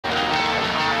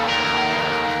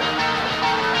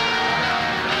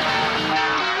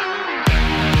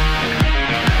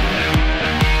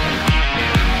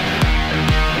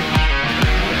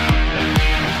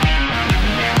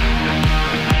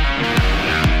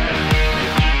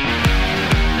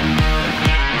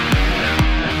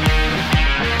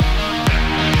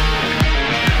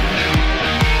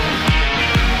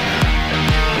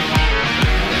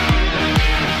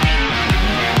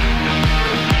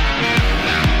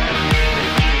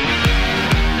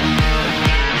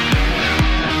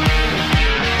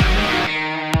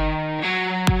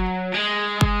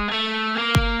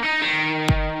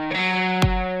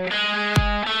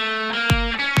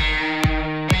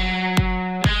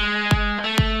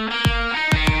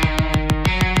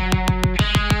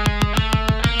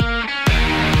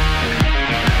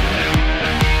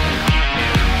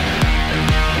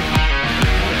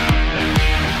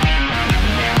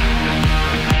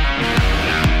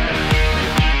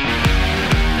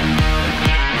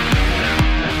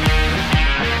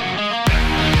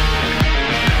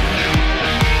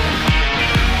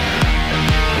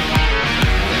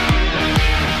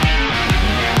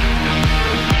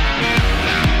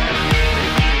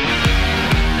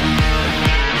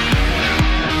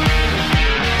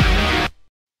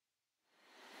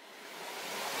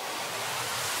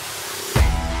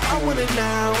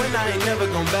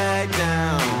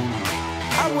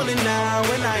now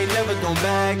and I ain't never gon'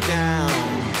 back down.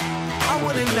 I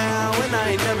want it now and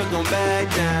I ain't never gon'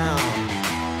 back down.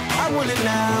 I want it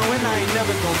now and I ain't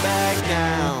never gon' back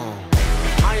down.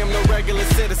 I am no regular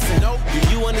citizen. Nope. Do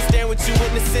you understand what you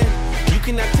witnessing? You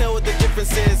cannot tell what the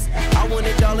difference is. I want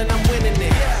it all and I'm winning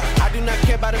it. I do not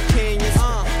care about opinions.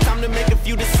 Time to make a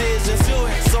few decisions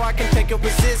so I can take a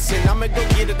position. I'ma go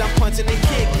get it, I'm punching and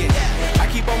kicking. I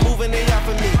keep on moving, they off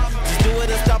of me. Just do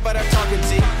it and stop without talking,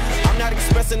 G. I'm not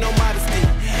expressing no modesty.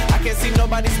 I can't see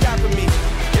nobody stopping me.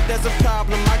 If there's a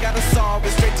problem, I gotta solve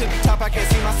it. Straight to the top, I can't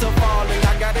see myself falling.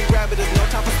 I gotta grab it, there's no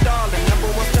time for stalling. Number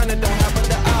one stunner, don't have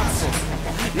other options.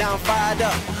 Now I'm fired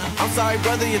up. I'm sorry,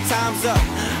 brother, your time's up.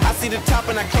 I see the top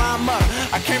and I climb up.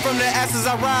 I came from the ashes,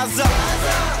 I rise up. Rise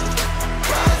up,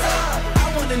 rise up.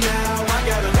 I want it now, I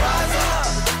gotta rise up.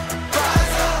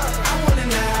 Rise up. I want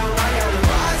it now, I gotta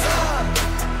rise up.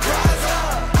 Rise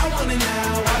up. I want it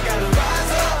now, I gotta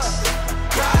rise up.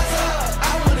 Rise up.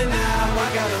 I want it now,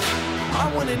 I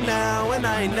want it now, and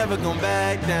I ain't never gon'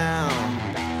 back down.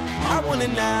 I want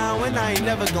it now, and I ain't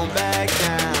never gon' back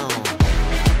down.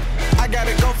 I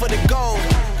gotta go for the gold.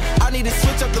 I need to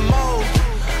switch up the mode.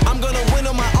 I'm gonna win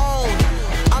on my own.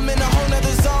 I'm in a whole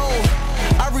nother zone.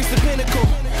 I reached the pinnacle.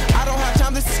 I don't have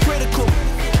time, this is critical.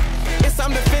 It's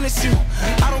time to finish you.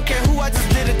 I don't care who I just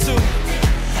did it to.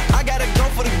 I gotta go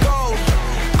for the gold.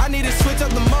 I need to switch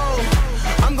up the mode.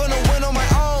 I'm gonna win on my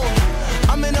own.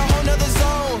 I'm in a whole nother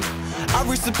zone. I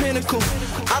reached the pinnacle.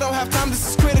 I don't have time, this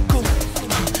is critical.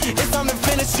 It's time to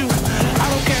finish you. I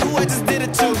don't care who I just did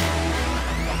it to.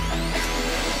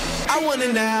 I want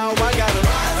it now, I gotta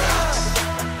rise up,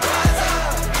 rise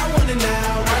up. I want it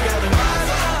now, I gotta rise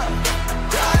up,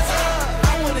 rise up. I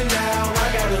want it now,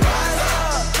 I gotta rise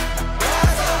up,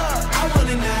 rise up. I want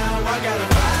it now, I gotta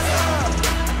rise up,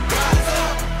 rise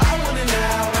up. I want it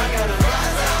now, I gotta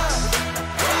rise up,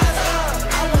 rise up.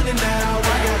 I want it now,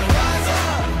 I gotta rise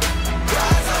up,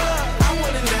 rise up. I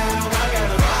want it now, I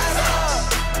gotta rise up,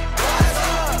 rise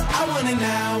up. I want it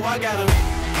now, I gotta.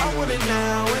 I want it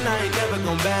now and I ain't never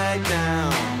gon' back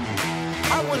down.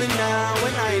 I want it now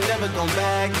and I ain't never gon'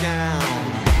 back down.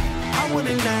 I want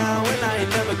it now and I ain't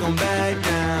never gon' back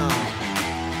down.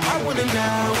 I want it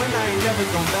now and I ain't never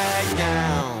gon' back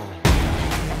down.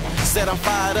 Said I'm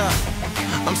fired up.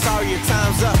 I'm sorry your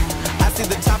time's up. I see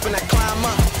the top and I climb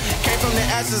up. Came from the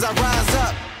ashes, I rise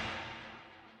up.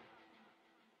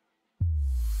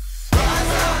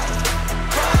 Rise up,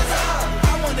 rise up. I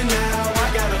want it now, I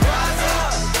gotta rise up.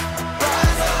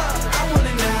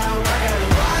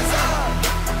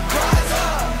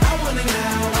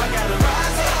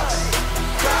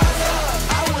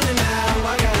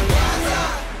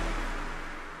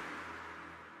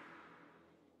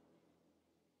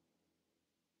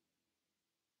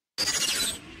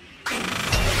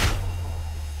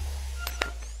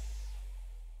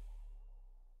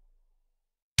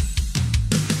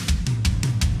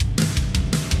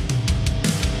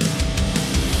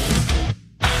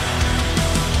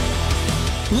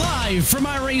 Live from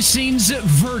iRacing's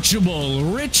virtual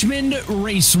Richmond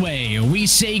Raceway, we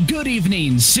say good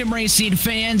evening, sim racing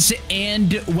fans,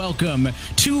 and welcome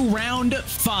to round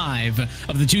 5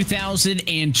 of the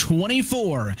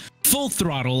 2024 Full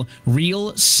Throttle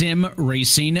Real Sim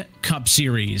Racing Cup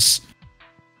Series.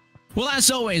 Well,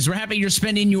 as always, we're happy you're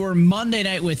spending your Monday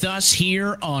night with us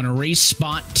here on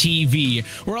RaceSpot TV.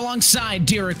 We're alongside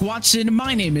Derek Watson.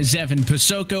 My name is Evan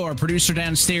Pasoko. Our producer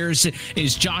downstairs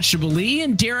is Joshua Lee.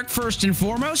 And Derek, first and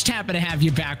foremost, happy to have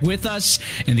you back with us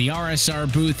in the RSR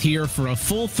booth here for a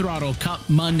Full Throttle Cup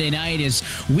Monday night as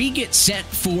we get set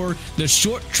for the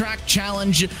short track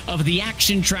challenge of the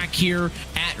action track here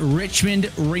at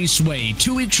Richmond Raceway.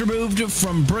 2 weeks removed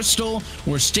from Bristol,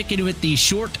 we're sticking with the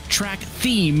short track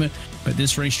theme. But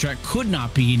this racetrack could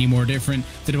not be any more different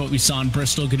than what we saw in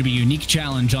Bristol. Going to be a unique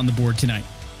challenge on the board tonight.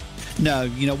 No,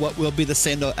 you know what will be the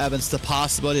same though, Evans? The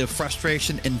possibility of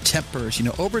frustration and tempers. You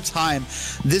know, over time,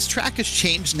 this track has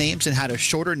changed names and had a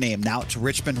shorter name. Now it's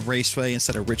Richmond Raceway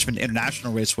instead of Richmond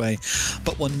International Raceway.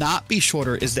 But will not be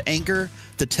shorter is the anger,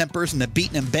 the tempers, and the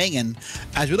beating and banging.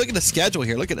 As we look at the schedule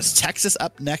here, look at this. Texas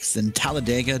up next, and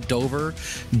Talladega, Dover,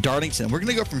 Darlington. We're going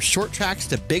to go from short tracks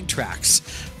to big tracks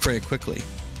very quickly.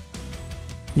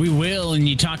 We will, and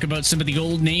you talk about some of the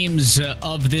old names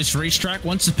of this racetrack.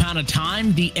 Once upon a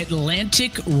time, the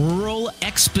Atlantic Rural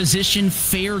Exposition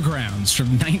Fairgrounds from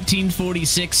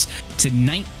 1946 to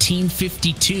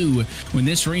 1952 when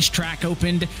this racetrack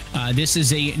opened. This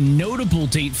is a notable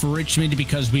date for Richmond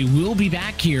because we will be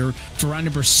back here for round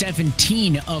number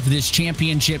 17 of this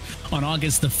championship on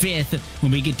August the 5th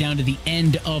when we get down to the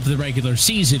end of the regular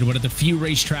season. One of the few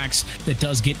racetracks that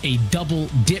does get a double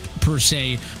dip per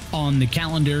se on the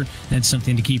calendar. That's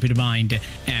something to keep in mind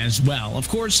as well. Of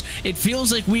course, it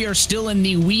feels like we are still in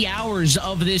the wee hours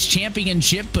of this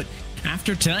championship, but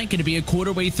after tonight, going to be a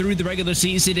quarter way through the regular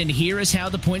season, and here is how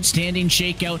the point standing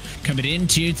shakeout coming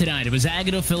into tonight. It was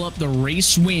Agnew Phillip, the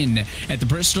race win at the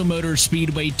Bristol Motor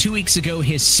Speedway 2 weeks ago,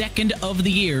 his second of the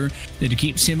year, that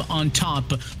keeps him on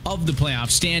top of the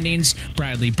playoff standings.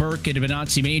 Bradley Burke and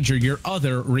Benazzi Major, your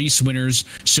other race winners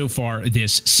so far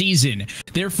this season.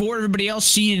 Therefore, everybody else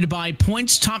seeded by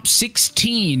points, top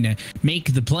 16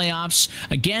 make the playoffs.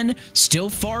 Again,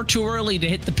 still far too early to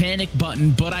hit the panic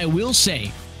button, but I will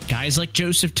say, guys like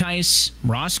Joseph Tice,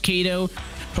 Ross Cato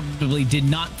probably did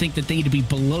not think that they'd be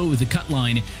below the cut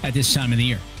line at this time of the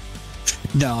year.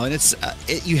 No, and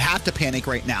you have to panic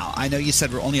right now. I know you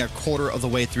said we're only a quarter of the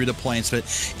way through the points, but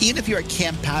even if you're at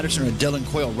Cam Patterson or Dylan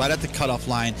Coyle right at the cutoff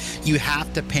line, you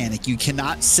have to panic. You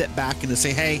cannot sit back and just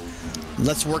say, hey,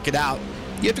 let's work it out.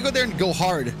 You have to go there and go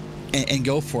hard and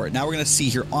go for it. Now we're going to see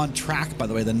here on track, by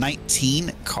the way, the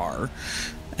 19 car.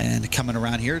 And coming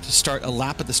around here to start a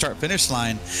lap at the start-finish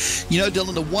line. You know,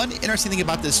 Dylan, the one interesting thing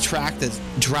about this track that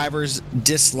drivers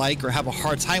dislike or have a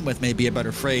hard time with, may be a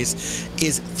better phrase,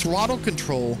 is throttle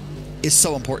control is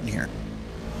so important here.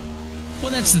 Well,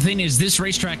 that's the thing, is this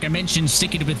racetrack, I mentioned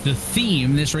sticking with the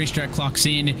theme, this racetrack clocks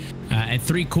in at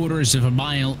 3/4 of a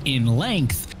mile in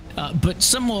length. But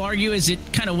some will argue, is it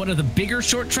kind of one of the bigger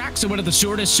short tracks or one of the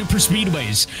shortest super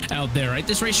speedways out there, right?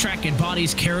 This racetrack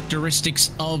embodies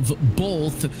characteristics of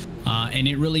both, and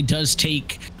it really does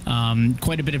take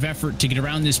quite a bit of effort to get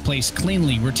around this place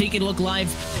cleanly. We're taking a look live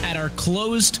at our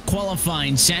closed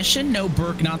qualifying session. No,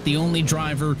 Burke, not the only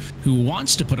driver who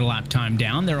wants to put a lap time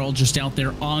down. They're all just out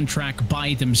there on track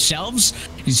by themselves.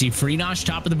 You see Freenosh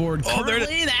top of the board.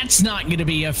 Currently, that's not going to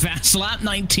be a fast lap.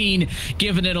 19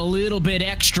 giving it a little bit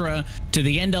extra to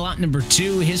the end of lap number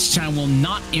 2. His time will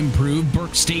not improve.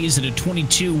 Burke stays at a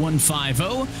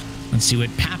 22.150. Let's see what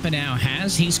Papanow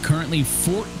has. He's currently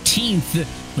 14th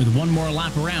with one more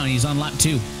lap around. He's on lap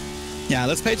 2. Yeah,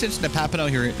 let's pay attention to Papanow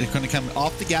here. They're going to come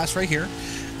off the gas right here.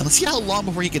 And let's see how long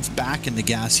before he gets back in the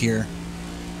gas here.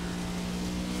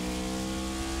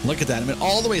 Look at that. I mean,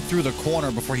 all the way through the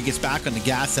corner before he gets back on the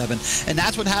gas, Evan. And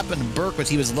that's what happened to Burke, was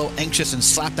he was a little anxious and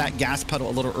slapped that gas pedal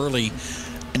a little early,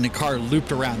 and the car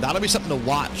looped around. That'll be something to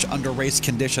watch under race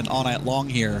condition all night long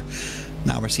here.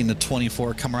 Now we're seeing the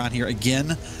 24 come around here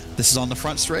again. This is on the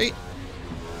front straight.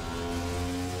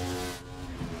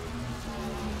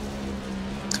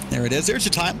 There it is. There's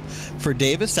your time for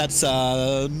Davis. That's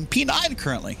P9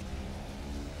 currently.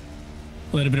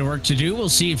 A little bit of work to do. We'll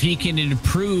see if he can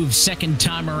improve second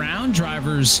time around.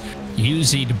 Drivers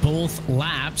using both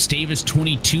laps. Davis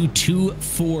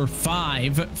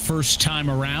 22.245 first time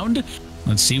around.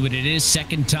 Let's see what it is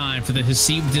second time. For the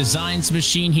Hasib Designs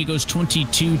machine, he goes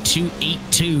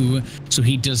 22.282, so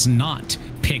he does not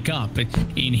pick up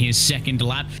in his second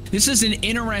lap. This is an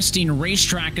interesting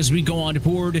racetrack as we go on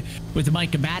board with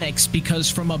Micah Maddox, because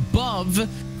from above,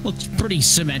 looks pretty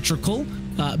symmetrical,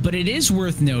 but it is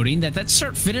worth noting that that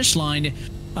start-finish line,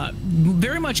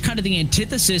 very much kind of the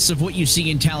antithesis of what you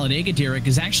see in Talladega, Derek,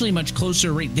 is actually much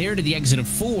closer right there to the exit of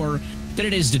 4 than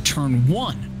it is to turn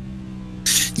 1.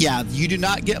 Yeah, you do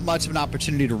not get much of an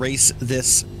opportunity to race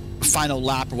this final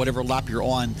lap or whatever lap you're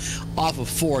on off of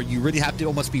 4. You really have to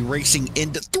almost be racing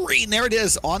into 3. And there it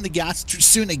is on the gas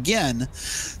soon again.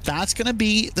 That's going to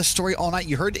be the story all night.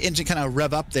 You heard the engine kind of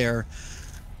rev up there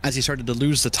as he started to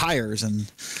lose the tires,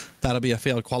 and that'll be a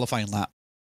failed qualifying lap.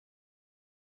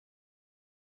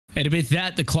 And with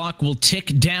that, the clock will tick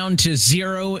down to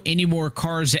 0. Any more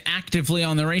cars actively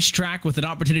on the racetrack with an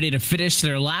opportunity to finish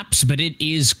their laps, but it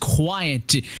is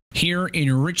quiet here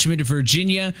in Richmond,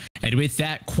 Virginia. And with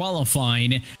that,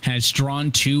 qualifying has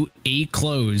drawn to a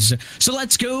close. So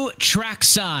let's go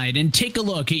trackside and take a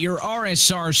look at your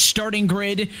RSR starting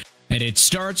grid. And it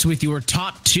starts with your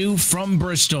top 2 from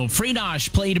Bristol.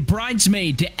 Freenosh played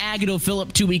bridesmaid to Agnew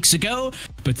Phillip 2 weeks ago,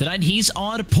 but tonight he's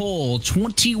on pole,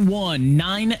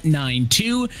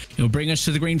 21.992. He'll bring us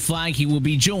to the green flag. He will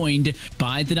be joined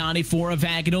by the 94 of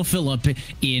Agnew Phillip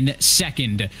in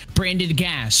second. Brandon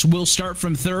Gass will start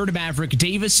from third. Maverick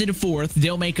Davis in fourth.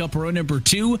 They'll make up row number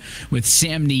 2 with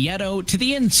Sam Nieto to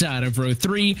the inside of row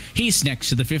 3. He's next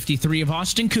to the 53 of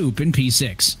Austin Coop in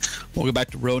P6. We'll go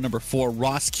back to row number 4,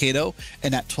 Ross Cato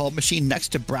in that 12 machine next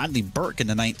to Bradley Burke in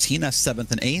the 19,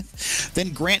 7th and 8th. Then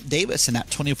Grant Davis in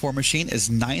that 24 machine is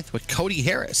 9th with Cody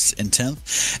Harris in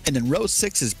 10th. And then row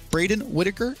 6 is Braden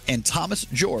Whitaker and Thomas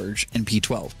George in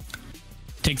P12.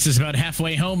 Takes us about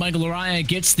halfway home. Michael Araya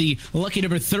gets the lucky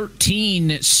number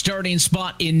 13 starting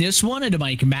spot in this one, and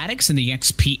Mike Maddox in the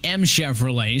XPM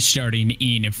Chevrolet starting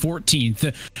in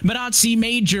 14th. Manatsi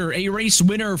Major, a race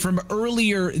winner from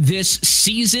earlier this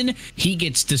season. He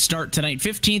gets to start tonight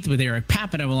 15th with Eric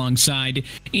Papineau alongside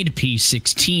in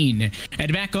P16.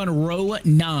 And back on row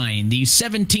 9, the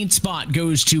 17th spot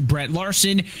goes to Brett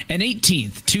Larson and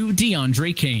 18th to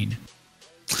DeAndre Kane.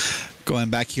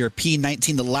 Going back here,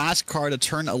 P19, the last car to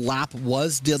turn a lap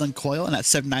was Dylan Coyle in that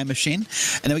 79 machine.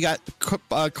 And then we got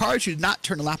cars who did not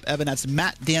turn a lap, Evan. That's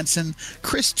Matt Danson,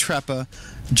 Chris Treppa,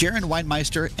 Jaron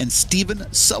Weinmeister, and Steven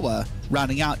Soa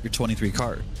rounding out your 23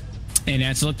 car. And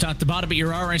that's a look top to bottom at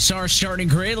your RSR starting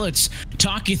grid. Let's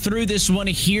talk you through this one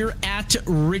here at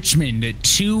Richmond.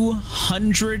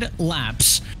 200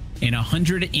 laps and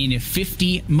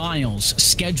 150 miles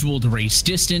scheduled race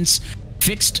distance.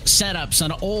 Fixed setups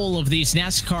on all of these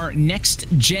NASCAR Next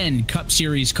Gen Cup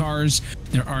Series cars.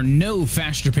 There are no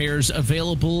fast repairs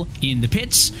available in the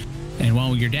pits. And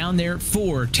while you're down there,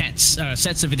 4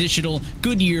 sets of additional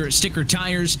Goodyear sticker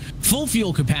tires, full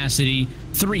fuel capacity,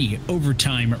 3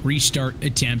 overtime restart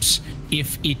attempts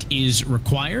if it is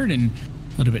required, and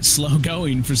a little bit slow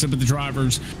going for some of the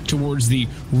drivers towards the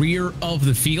rear of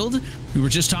the field. We were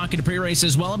just talking to pre-race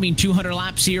as well. I mean, 200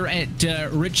 laps here at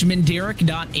Richmond, Derek,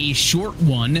 not a short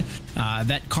one.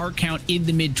 That car count in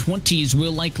the mid-20s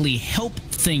will likely help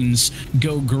things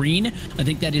go green. I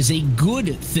think that is a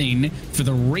good thing for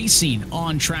the racing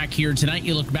on track here tonight.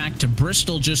 You look back to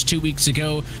Bristol just 2 weeks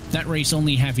ago, that race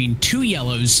only having 2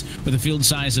 yellows with a field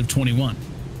size of 21.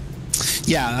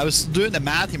 Yeah, I was doing the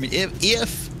math here.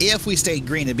 If we stay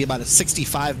green, it'd be about a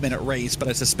 65-minute race, but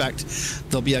I suspect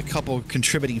there'll be a couple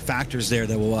contributing factors there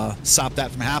that will stop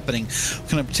that from happening. We're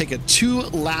going to take a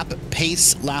 2-lap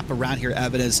pace lap around here,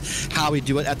 Evan, is how we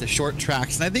do it at the short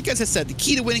tracks. And I think, as I said, the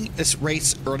key to winning this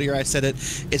race, earlier I said it,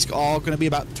 it's all going to be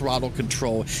about throttle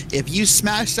control. If you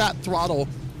smash that throttle,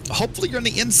 hopefully you're on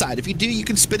the inside. If you do, you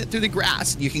can spin it through the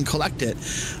grass and you can collect it.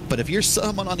 But if you're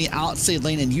someone on the outside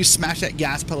lane and you smash that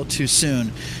gas pedal too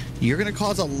soon, you're going to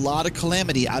cause a lot of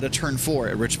calamity out of turn 4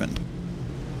 at Richmond.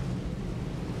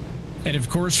 And of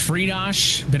course,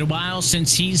 Friedrich, been a while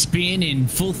since he's been in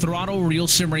full throttle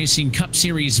RealSimRacing Cup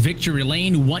Series victory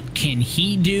lane. What can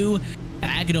he do?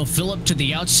 Agnell Phillip to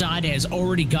the outside has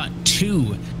already got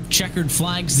 2 checkered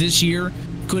flags this year.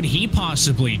 Could he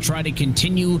possibly try to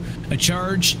continue a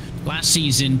charge? Last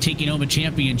season, taking home a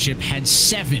championship, had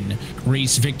 7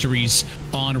 race victories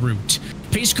en route.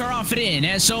 Pace car off it in.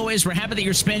 As always, we're happy that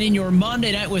you're spending your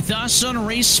Monday night with us on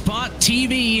RaceSpot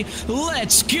TV.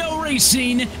 Let's go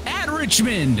racing at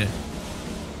Richmond.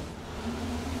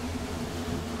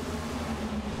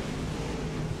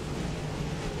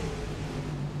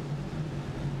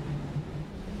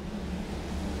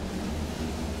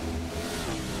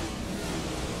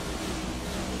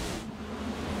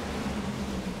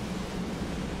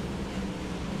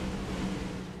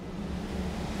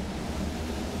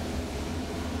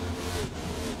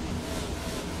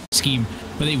 Scheme,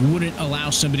 but they wouldn't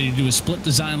allow somebody to do a split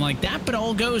design like that. But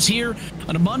all goes here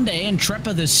on a Monday, and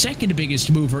Treppa, the second biggest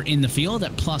mover in the field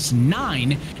at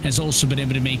 +9, has also been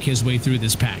able to make his way through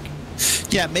this pack.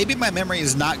 Yeah, maybe my memory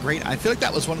is not great. I feel like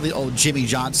that was one of the old Jimmy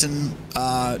Johnson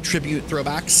tribute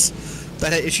throwbacks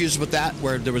that had issues with that,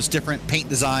 where there was different paint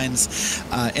designs.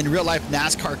 In real life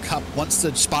NASCAR Cup, once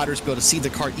the spotters be able to see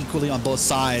the car equally on both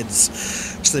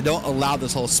sides, so they don't allow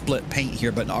this whole split paint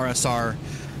here. But in RSR,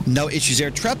 no issues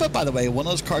there. Treppa, by the way, one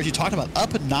of those cars you talked about,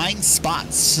 up 9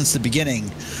 spots since the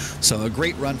beginning. So a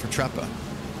great run for Treppa.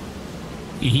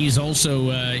 He's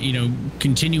also,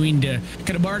 continuing to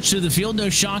kind of march through the field. No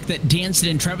shock that Danson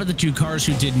and Treppa, the 2 cars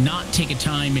who did not take a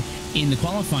time in the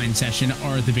qualifying session,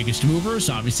 are the biggest movers.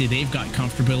 Obviously, they've got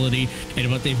comfortability in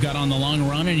what they've got on the long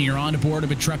run, and you're on board of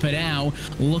a Treppa now.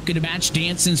 Looking to match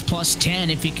Danson's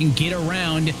 +10 if he can get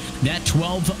around that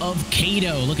 12 of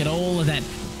Cato. Look at all of that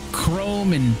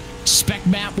chrome and spec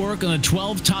map work on the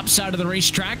 12 top side of the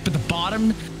racetrack, but the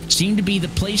bottom seemed to be the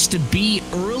place to be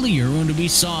earlier when we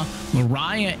saw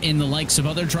Mariah and the likes of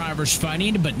other drivers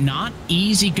fighting, but not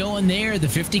easy going there. The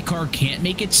 50 car can't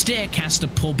make it stick, has to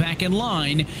pull back in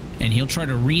line, and he'll try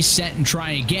to reset and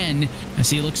try again as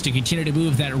he looks to continue to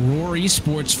move that Roar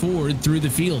Esports forward through the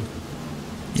field.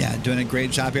 Yeah, doing a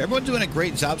great job here. Everyone's doing a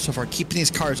great job so far, keeping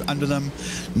these cars under them,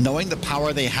 knowing the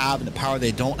power they have and the power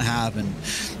they don't have. And,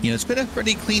 it's been a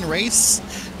pretty clean race.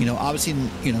 Obviously,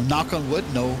 knock on wood,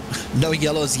 no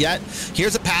yellows yet.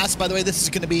 Here's a pass. By the way, this is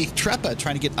going to be Treppa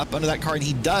trying to get up under that car, and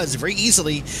he does very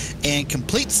easily and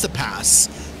completes the pass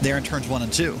there in turns 1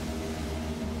 and 2.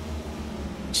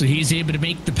 So he's able to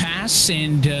make the pass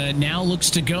and now looks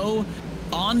to go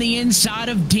on the inside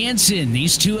of Danson.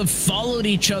 These two have followed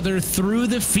each other through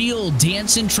the field.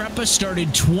 Danson, Treppa started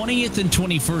 20th and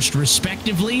 21st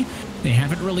respectively. They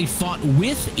haven't really fought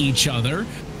with each other.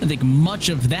 I think much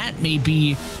of that may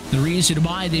be the reason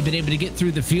why they've been able to get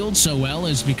through the field so well,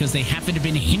 is because they haven't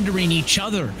been hindering each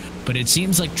other. But it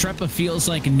seems like Treppa feels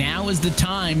like now is the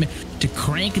time to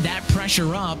crank that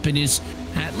pressure up, and is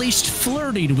at least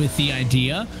flirted with the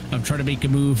idea of trying to make a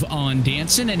move on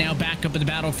Danson. And now back up in the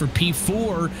battle for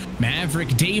P4,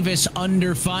 Maverick Davis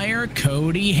under fire.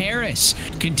 Cody Harris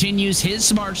continues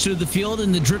his march through the field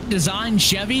in the drip design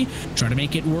Chevy, trying to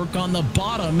make it work on the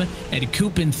bottom, and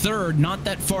Coop in third, not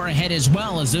that far ahead as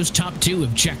well, as those top two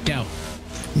have checked out.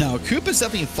 No, Coop has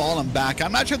definitely fallen back.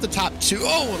 I'm not sure if the top two...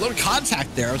 Oh, a little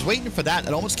contact there. I was waiting for that.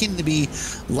 It almost came to be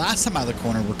last time out of the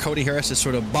corner where Cody Harris has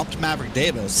sort of bumped Maverick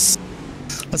Davis.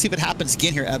 Let's see if it happens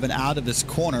again here, Evan, out of this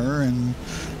corner. And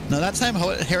no, that time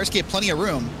Harris gave plenty of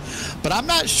room. But I'm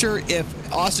not sure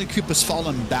if Austin Coop has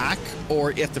fallen back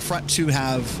or if the front two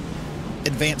have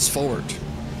advanced forward.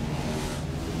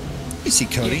 You see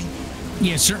Cody.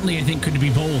 Yeah, certainly I think could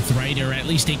be both, right? Or at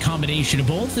least a combination of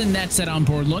both. And that's that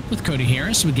onboard look with Cody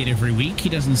Harris we get every week. He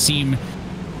doesn't seem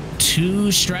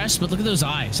too stressed, but look at those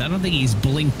eyes. I don't think he's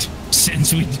blinked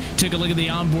since we took a look at the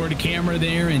onboard camera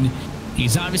there. And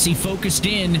he's obviously focused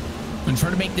in and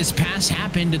trying to make this pass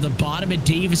happen to the bottom of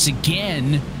Davis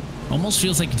again. Almost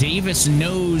feels like Davis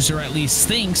knows, or at least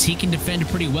thinks, he can defend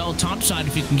pretty well topside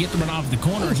if he can get the run off the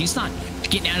corner. He's not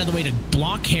getting out of the way to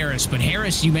block Harris, but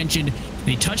Harris, you mentioned,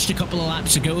 they touched a couple of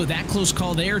laps ago. That close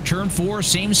call there, turn 4,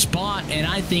 same spot, and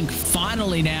I think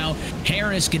finally now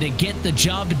Harris gonna get the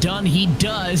job done. He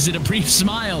does, and a brief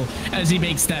smile as he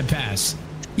makes that pass.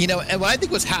 You know, and what I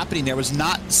think was happening there was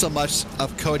not so much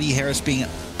of Cody Harris being,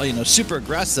 you know, super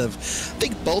aggressive. I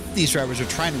think both of these drivers are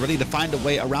trying really to find a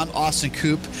way around Austin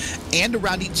Coop and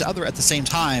around each other at the same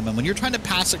time. And when you're trying to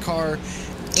pass a car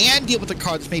and deal with a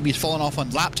car that's maybe falling off on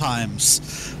lap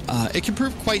times, it can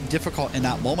prove quite difficult in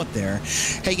that moment there.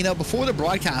 Hey, you know, before the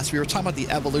broadcast, we were talking about the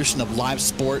evolution of live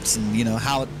sports and, you know,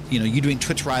 how, you know, you doing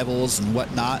Twitch rivals and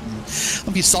whatnot.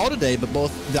 And you saw today, but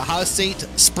both the Ohio State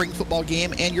spring football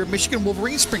game and your Michigan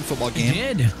Wolverines spring football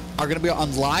game are going to be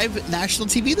on live national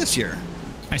TV this year.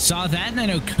 I saw that, and I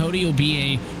know Cody will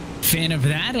be a fan of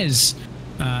that as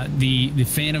the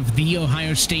fan of the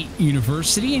Ohio State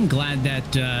University, and glad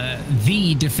that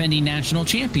the defending national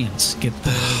champions get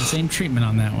the same treatment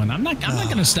on that one. I'm not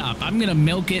going to stop. I'm going to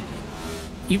milk it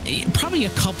probably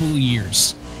a couple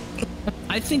years.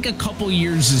 I think a couple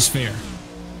years is fair.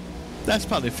 That's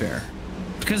probably fair.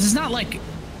 Because it's not like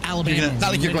Alabama.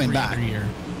 Not like you're going back.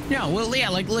 Yeah, well, yeah,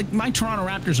 like my Toronto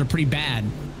Raptors are pretty bad,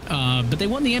 but they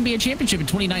won the NBA championship in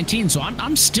 2019, so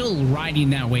I'm still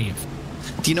riding that wave.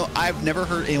 Do you know, I've never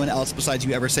heard anyone else besides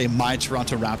you ever say my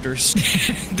Toronto Raptors.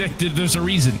 There's a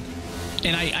reason.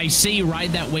 And I say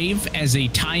ride that wave as a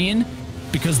tie-in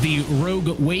because the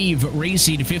Rogue Wave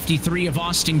Racing 53 of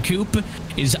Austin Coop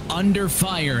is under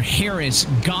fire. Harris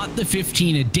got the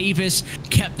 15 at Davis,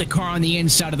 kept the car on the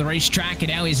inside of the racetrack, and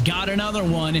now he's got another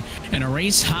one, and a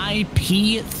race-high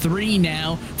P3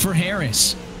 now for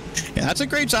Harris. Yeah, that's a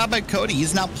great job by Cody.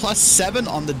 He's now +7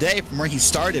 on the day from where he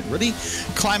started. Really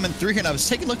climbing through here. And I was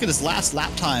taking a look at his last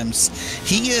lap times.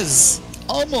 He is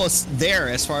almost there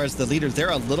as far as the leaders. They're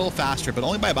a little faster, but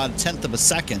only by about 1/10 of a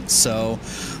second. So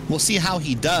we'll see how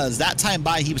he does. That time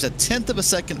by, he was 1/10 of a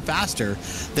second faster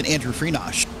than Andrew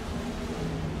Freenosh.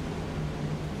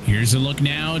 Here's a look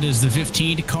now. Does the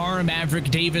 15 car,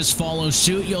 Maverick Davis, follow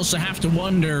suit? You also have to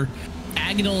wonder,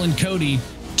 Agnell and Cody,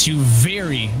 two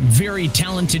very, very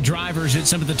talented drivers at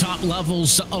some of the top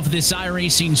levels of this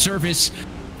iRacing service.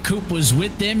 Coop was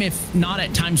with them, if not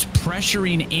at times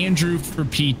pressuring Andrew for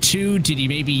P2. Did he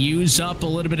maybe use up a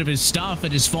little bit of his stuff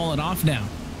and has fallen off now?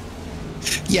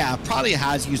 Yeah, probably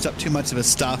has used up too much of his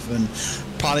stuff, and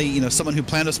probably, you know, someone who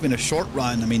planned on spending a short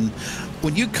run. I mean,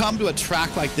 when you come to a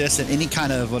track like this in any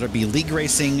kind of, whether it be league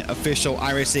racing, official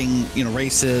iRacing, you know,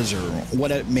 races, or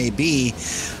what it may be,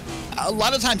 a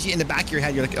lot of times in the back of your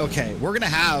head, you're like, okay, we're going to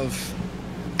have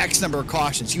X number of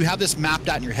cautions. You have this mapped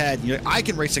out in your head. You're like, I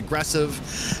can race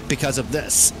aggressive because of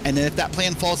this. And then if that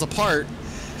plan falls apart,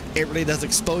 it really does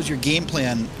expose your game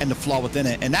plan and the flaw within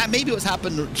it. And that may be what's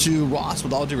happened to Ross,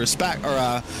 with all due respect,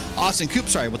 or Austin Coop,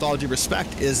 sorry, with all due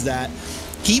respect, is that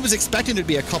he was expecting there to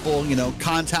be a couple, you know,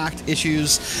 contact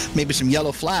issues, maybe some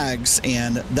yellow flags,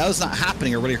 and that was not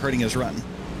happening or really hurting his run.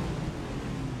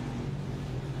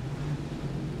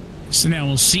 So now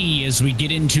we'll see as we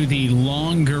get into the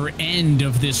longer end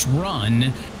of this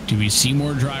run Do we see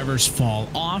more drivers fall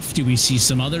off? Do we see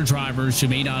some other drivers who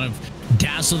may not have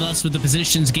dazzled us with the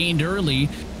positions gained early?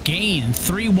 Gain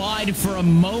 3 wide for a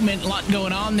moment. A lot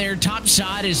going on there. Top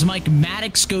side as Mike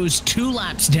Maddox goes 2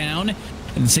 laps down at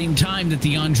the same time that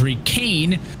DeAndre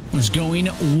Kane was going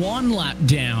 1 lap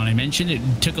down. I mentioned it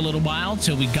took a little while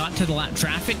till we got to the lap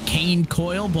traffic. Kane,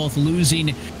 Coyle both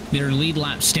losing their lead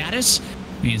lap status.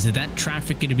 Means that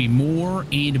traffic going to be more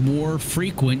and more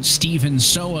frequent. Steven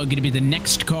Soa going to be the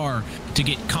next car to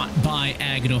get caught by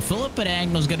Agnell Phillip, but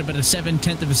Agnell's got about a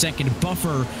 0.7 of a second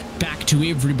buffer back to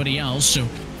everybody else, so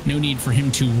no need for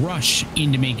him to rush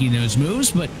into making those moves.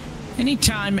 But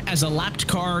anytime as a lapped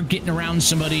car getting around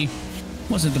somebody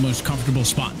wasn't the most comfortable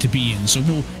spot to be in. So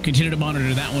we'll continue to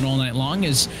monitor that one all night long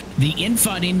as the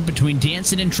infighting between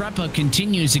Danson and Treppa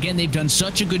continues. Again, they've done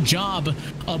such a good job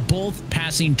of both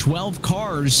passing 12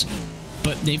 cars,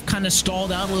 but they've kind of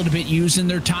stalled out a little bit using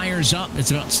their tires up.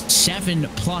 It's about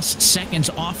 7+ seconds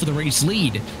off of the race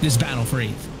lead, this battle for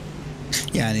 8th.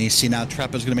 Yeah, and you see now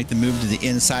Treppa's going to make the move to the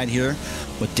inside here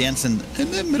with Danson in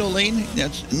the middle lane. Yeah,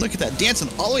 and look at that. Danson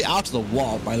all the way out to the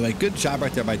wall, by the way. Good job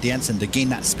right there by Danson to gain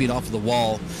that speed off of the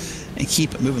wall and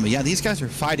keep it moving. But yeah, these guys are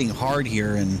fighting hard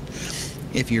here. And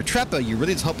if you're Treppa, you're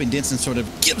really just hoping Danson sort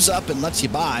of gives up and lets you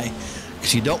by,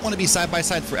 because you don't want to be side by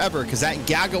side forever, because that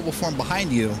gaggle will form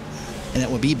behind you and it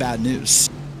will be bad news.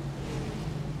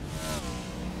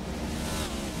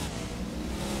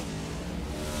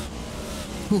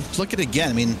 Ooh, look at it again.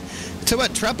 I mean, tell you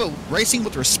what, Treppa racing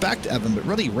with respect, Evan, but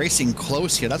really racing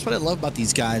close here. That's what I love about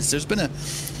these guys. There's been a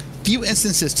few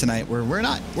instances tonight where we're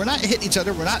not hitting each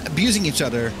other, we're not abusing each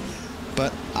other,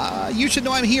 but you should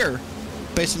know I'm here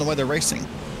based on the way they're racing.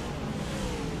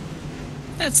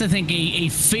 That's, I think, a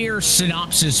fair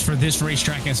synopsis for this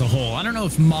racetrack as a whole. I don't know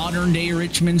if modern day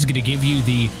Richmond's going to give you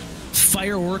the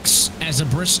fireworks as a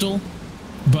Bristol,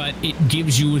 but it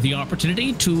gives you the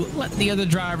opportunity to let the other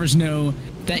drivers know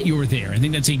that you're there. I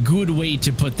think that's a good way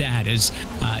to put that, as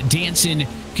Danson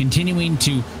continuing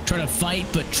to try to fight,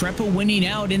 but Treppa winning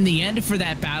out in the end for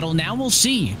that battle. Now we'll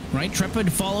see, right? Treppa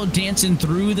followed Danson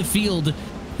through the field.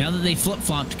 Now that they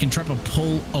flip-flopped, can Treppa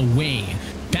pull away?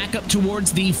 Back up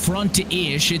towards the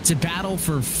front-ish. It's a battle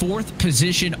for 4th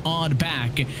position odd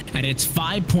back, and it's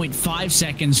 5.5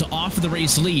 seconds off of the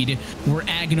race lead where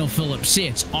Agnell Phillip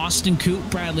sits. Austin Coop,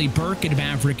 Bradley Burke, and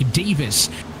Maverick Davis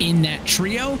in that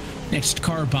trio. Next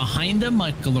car behind them,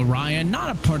 Michael Araya, not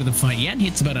a part of the fight yet.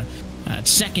 It's about a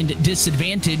second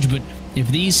disadvantage, but if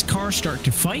these cars start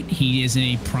to fight, he is in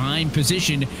a prime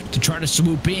position to try to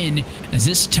swoop in, as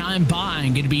this time by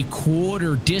going to be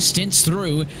quarter distance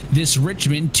through this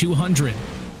Richmond 200.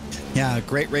 Yeah,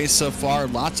 great race so far.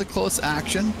 Lots of close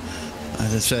action.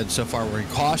 As I said, so far we're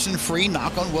caution-free,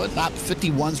 knock on wood, lap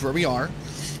 51's where we are.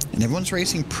 And everyone's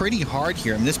racing pretty hard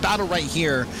here. I mean, this battle right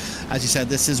here, as you said,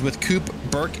 this is with Coop,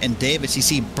 Burke, and Davis. You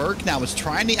see Burke now is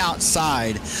trying the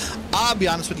outside. I'll be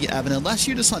honest with you, Evan, unless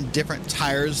you're just on different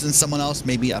tires than someone else,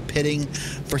 maybe a pitting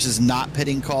versus not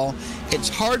pitting call, it's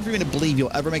hard for me to believe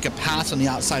you'll ever make a pass on the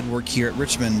outside work here at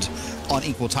Richmond on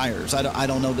equal tires. I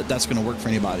don't know that that's going to work for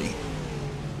anybody.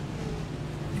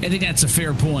 I think that's a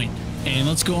fair point. And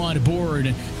let's go on board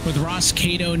with Ross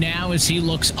Cato now as he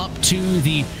looks up to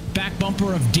the back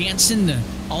bumper of Danson, the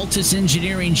Altus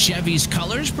Engineering Chevy's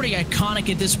colors. Pretty iconic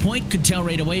at this point. Could tell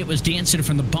right away it was Danson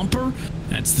from the bumper.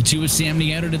 That's the 2 with Sam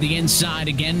Nieto to the inside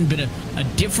again, but a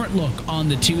different look on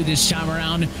the 2 this time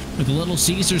around with the Little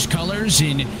Caesars colors.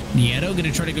 And Nieto going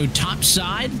to try to go top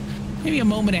side. Maybe a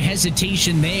moment of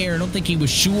hesitation there. I don't think he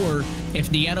was sure if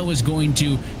Nieto was going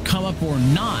to come up or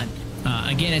not.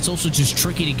 Again, it's also just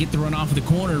tricky to get the run off of the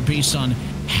corner based on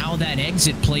how that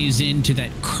exit plays into that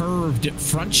curved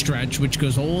front stretch, which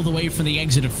goes all the way from the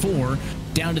exit of 4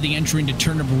 down to the entry into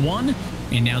turn number 1.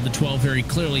 And now the 12 very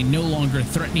clearly no longer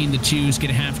threatening the 2 is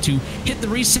going to have to hit the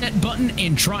reset button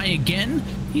and try again.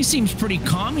 He seems pretty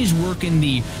calm. He's working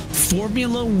the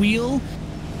formula wheel.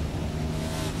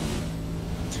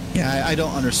 Yeah, I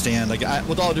don't understand. Like,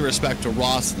 with all due respect to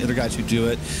Ross and the other guys who do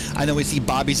it, I know we see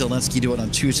Bobby Zielinski do it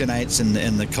on Tuesday nights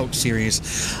in the Coke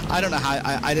series. I don't know how.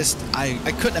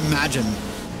 I couldn't imagine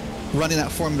running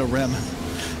that Formula rim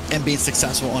and being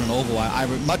successful on an oval. I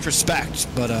much respect,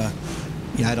 but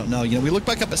yeah, I don't know. You know, we look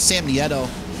back up at Sam Nieto.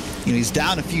 You know, he's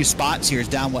down a few spots here. He's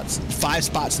down, what, 5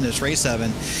 spots in this race,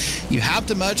 Evan. You have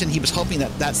to imagine he was hoping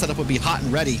that setup would be hot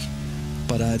and ready,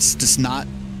 but it's just not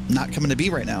coming to be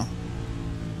right now.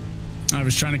 I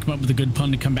was trying to come up with a good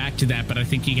pun to come back to that, but I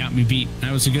think he got me beat.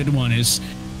 That was a good one.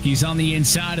 He's on the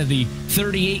inside of the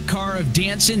 38 car of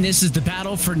Danson. This is the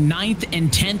battle for 9th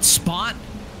and 10th spot.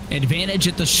 advantage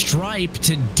at the stripe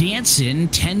to Danson,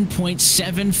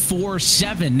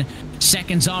 10.747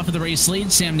 seconds off of the race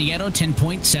lead. Sam Nieto,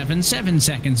 10.77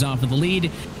 seconds off of the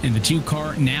lead, and the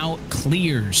 2-car now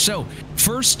clears. So,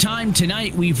 first time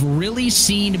tonight we've really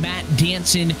seen Matt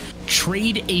Danson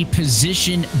trade a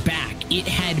position back. It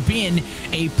had been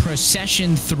a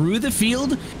procession through the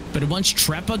field, but once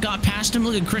Treppa got past him,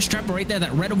 look at Chris Treppa right there,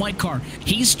 that red and white car.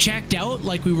 He's checked out,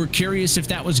 like we were curious if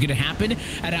that was going to happen,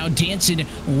 and now Danson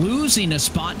losing a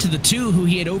spot to the 2 who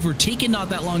he had overtaken not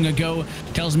that long ago.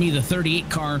 Tells me the 38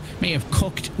 car may have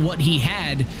cooked what he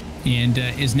had and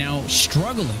is now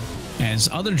struggling. As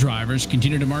other drivers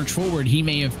continue to march forward, he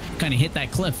may have kind of hit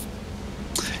that cliff.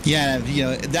 Yeah, you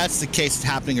know, that's the case. It's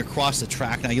happening across the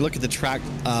track. Now, you look at the track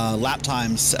lap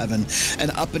times, Evan,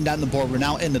 and up and down the board, we're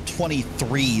now in the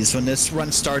 23s. When this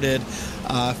run started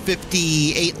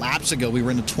 58 laps ago, we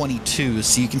were in the 22s.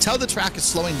 So you can tell the track is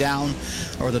slowing down,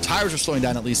 or the tires are slowing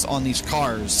down, at least on these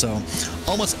cars. So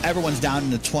almost everyone's down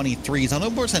in the 23s. On the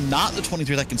boards and not the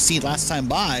 23s I can see last time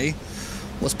by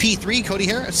was P3, Cody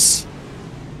Harris.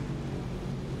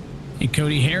 And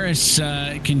Cody Harris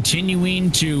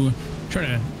continuing to try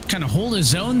to kind of hold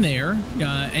his own there,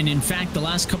 and in fact the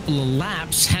last couple of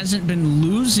laps hasn't been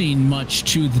losing much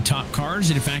to the top cars.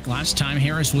 And in fact, last time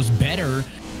Harris was better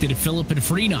than Phillip and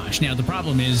Freenosh. Now the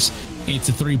problem is it's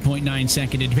a 3.9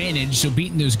 second advantage, so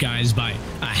beating those guys by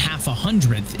a half a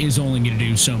hundredth is only going to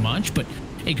do so much. But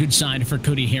a good sign for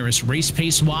Cody Harris race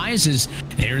pace wise is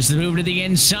there's the move to the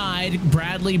inside.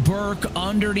 Bradley Burke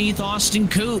underneath Austin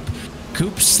Coop.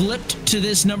 Coop slipped to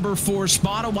this number 4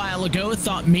 spot a while ago,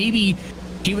 thought maybe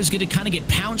he was going to kind of get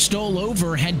pounced all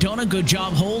over, had done a good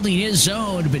job holding his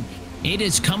zone, but it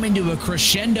is coming to a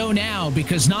crescendo now,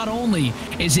 because not only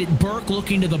is it Burke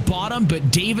looking to the bottom, but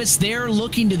Davis there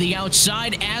looking to the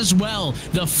outside as well.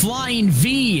 The flying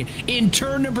V in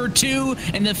turn number 2,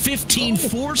 and the 15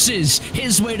 forces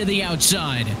his way to the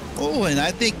outside. Oh, and I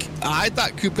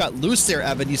thought Coop got loose there,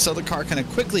 Evan. You saw the car kind of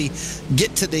quickly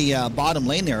get to the bottom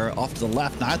lane there off to the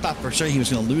left. Now, I thought for sure he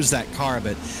was going to lose that car,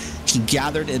 but he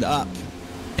gathered it up.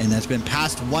 And that's been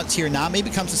passed once here. Now maybe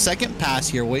comes the second pass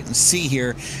here. Wait and see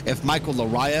here if Michael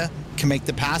Laraya can make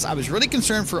the pass. I was really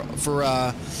concerned for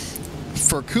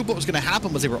Coop. What was going to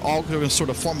happen was they were all going to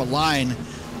sort of form a line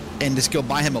and just go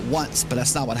by him at once, but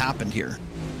that's not what happened here.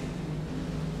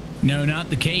 No,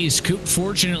 not the case. Coop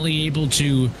fortunately able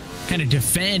to kind of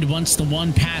defend once the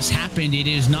one pass happened. It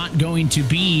is not going to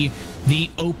be the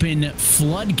open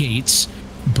floodgates,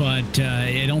 but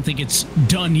I don't think it's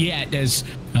done yet, as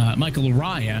Michael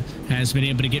Laraya has been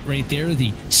able to get right there.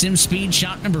 The Sim Speed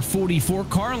shot number 44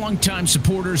 car, longtime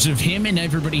supporters of him and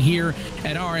everybody here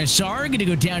at RSR, going to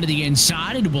go down to the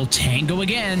inside and will tango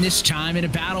again, this time in a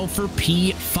battle for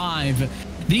P5.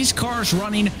 These cars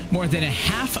running more than a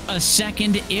half a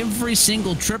second every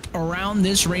single trip around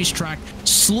this racetrack,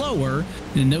 slower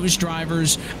than those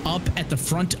drivers up at the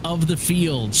front of the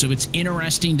field. So it's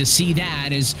interesting to see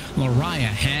that, as Laraya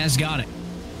has got it.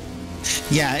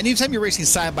 Yeah, anytime you're racing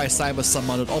side by side with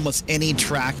someone at almost any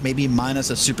track, maybe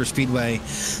minus a super speedway,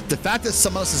 the fact that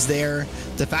someone else is there,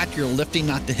 the fact you're lifting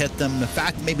not to hit them, the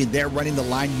fact that maybe they're running the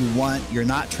line you want, you're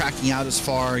not tracking out as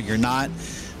far, you're not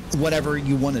whatever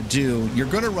you want to do, you're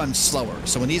going to run slower.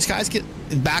 So when these guys get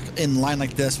back in line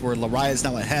like this, where Laraya is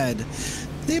now ahead,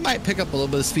 they might pick up a little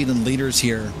bit of speed in leaders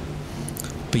here.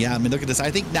 But yeah, I mean, look at this.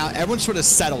 I think now everyone's sort of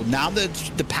settled. Now that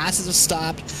the passes have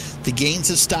stopped, the gains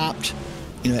have stopped,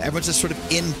 you know, everyone's just sort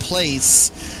of in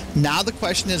place. Now the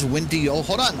question is, when do you, oh,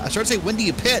 hold on, I started to say, when do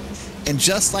you pit? And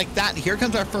just like that, here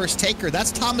comes our first taker.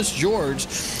 That's Thomas George,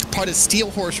 part of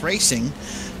Steel Horse Racing.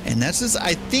 And this is,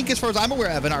 I think, as far as I'm aware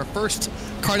of, in our first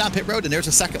car down pit road, and there's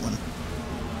a second one.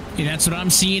 Yeah, that's what I'm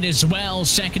seeing as well.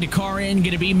 Second car in,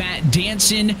 going to be Matt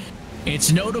Danson.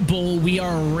 It's notable we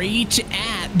are right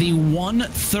at the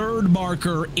 1/3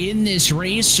 marker in this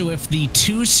race. So if the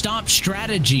 2-stop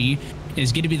strategy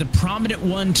is going to be the prominent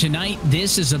one tonight,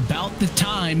 this is about the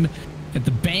time that the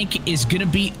bank is going to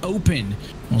be open.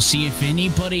 We'll see if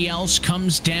anybody else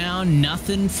comes down.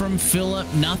 Nothing from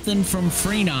Phillip, nothing from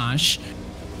Freenosh.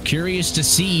 Curious to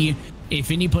see if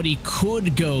anybody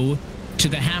could go to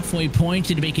the halfway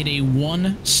point and make it a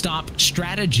 1-stop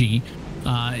strategy.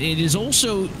 It is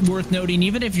also worth noting,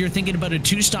 even if you're thinking about a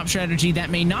 2-stop strategy, that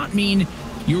may not mean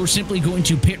you're simply going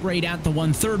to pit right at the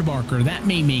 1/3 marker. That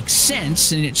may make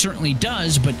sense, and it certainly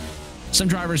does, but some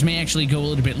drivers may actually go a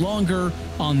little bit longer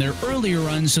on their earlier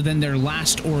runs, so then their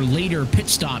last or later pit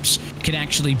stops can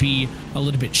actually be a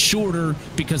little bit shorter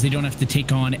because they don't have to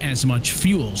take on as much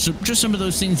fuel. So just some of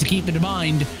those things to keep in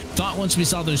mind. Thought once we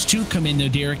saw those two come in, though,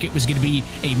 Derek, it was going to be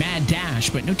a mad dash,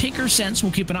 but no taker sense.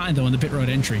 We'll keep an eye, though, on the pit road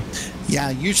entry. Yeah,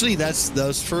 usually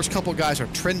those first couple guys are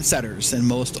trendsetters in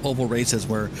most oval races,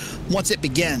 where once it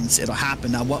begins, it'll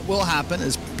happen. Now, what will happen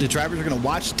is the drivers are going to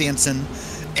watch Danson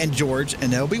and George,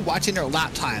 and they'll be watching their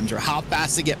lap times, or how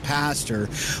fast they get past, or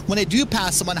when they do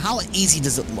pass someone, how easy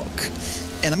does it look?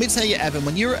 And let me tell you, Evan,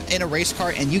 when you're in a race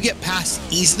car and you get passed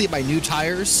easily by new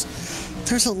tires,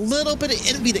 there's a little bit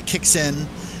of envy that kicks in,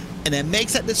 and it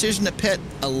makes that decision to pit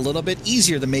a little bit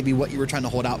easier than maybe what you were trying to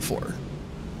hold out for.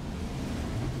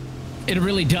 It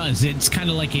really does. It's kind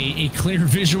of like a clear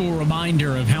visual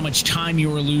reminder of how much time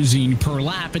you are losing per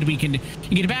lap, and you can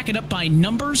back it up by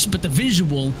numbers, but the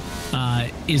visual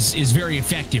is very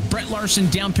effective. Brett Larson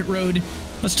down pit road.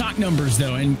 Let's talk numbers,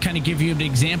 though, and kind of give you an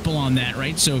example on that,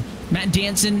 right? So Matt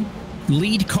Danson,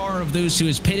 lead car of those who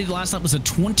has pitted. Last lap was a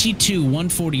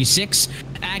 22.146.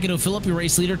 Agnew Phillip, your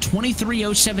race leader,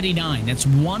 23.079. That's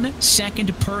 1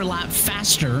 second per lap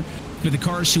faster for the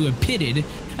cars who have pitted.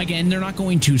 Again, they're not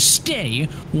going to stay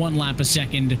 1 lap a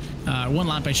second, 1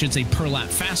 lap, I should say, per lap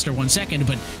faster 1 second,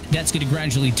 but that's going to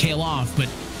gradually tail off. But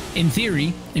in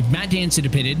theory, if Matt Danson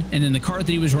had pitted and then the car that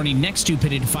he was running next to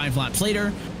pitted 5 laps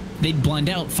later, they'd blend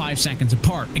out 5 seconds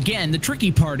apart. Again, the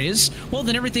tricky part is, well,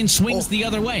 then everything swings the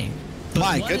other way. But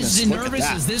my what goodness, is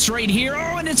nervous is this right here.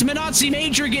 Oh, and it's Minazzi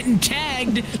Major getting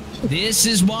tagged. This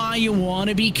is why you want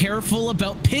to be careful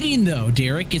about pitting, though,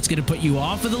 Derek. It's going to put you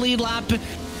off of the lead lap, and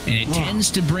it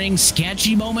tends to bring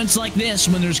sketchy moments like this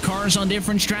when there's cars on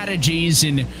different strategies,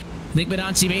 and I think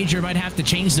Minazzi Major might have to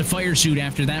change the fire suit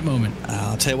after that moment.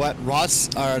 I'll tell you what,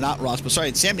 Sam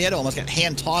Nieto almost got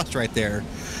hand-tossed right there.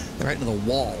 Right into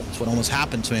the wall. That's what almost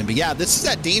happened to him. But yeah, this is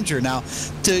that danger. Now,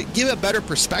 to give a better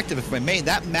perspective, if I may,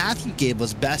 that math you gave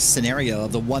was best scenario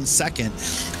of the 1 second.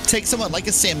 Take someone like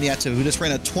a Sam Nieto who just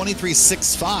ran a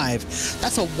 23.65.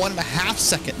 That's a 1.5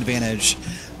 second advantage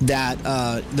that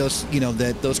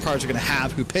those cars are going to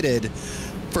have who pitted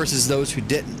versus those who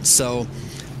didn't. So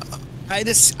I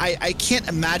can't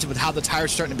imagine with how the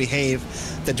tires are starting to behave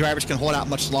that drivers can hold out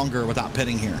much longer without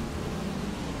pitting here.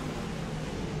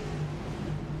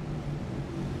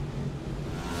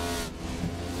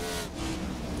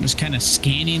 Just kind of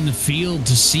scanning the field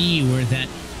to see where that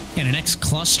next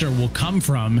cluster will come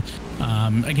from.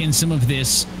 Again, some of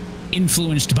this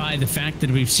influenced by the fact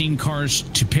that we've seen cars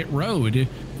to pit road,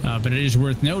 but it is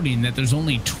worth noting that there's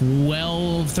only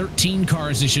 13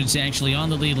 cars, I should say, actually on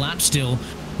the lead lap still.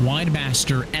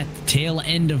 Widemaster at the tail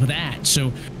end of that.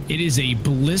 So it is a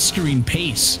blistering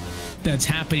pace that's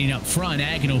happening up front.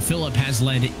 Agnew Phillip has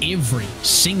led every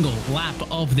single lap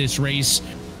of this race.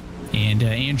 And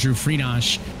Andrew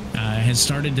Friedosh has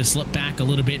started to slip back a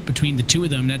little bit between the two of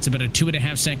them. That's about a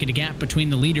 2.5 second gap between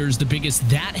the leaders, the biggest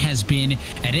that has been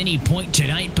at any point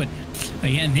tonight. But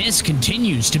again, this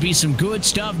continues to be some good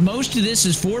stuff. Most of this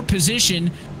is for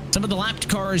position. Some of the lapped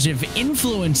cars have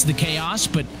influenced the chaos,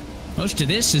 but most of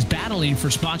this is battling for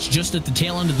spots just at the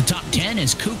tail end of the top 10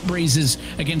 as Coop braces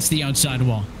against the outside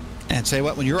wall. And tell you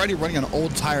what, when you're already running on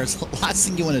old tires, the last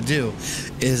thing you want to do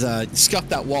is scuff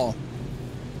that wall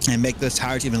and make those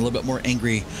tires even a little bit more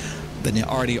angry than they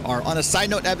already are. On a side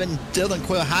note, Evan, Dylan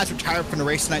Coyle has retired from the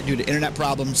race tonight due to internet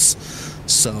problems,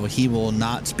 so he will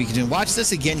not be continuing. Watch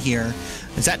this again here.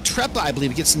 Is that Trepa, I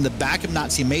believe, gets in the back of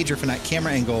Minazzi Major from that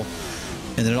camera angle,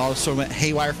 and then it all sort of went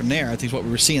haywire from there. I think is what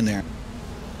we were seeing there.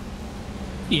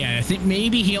 Yeah, I think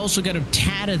maybe he also got a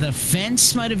tad of the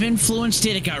fence might have influenced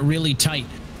it. It got really tight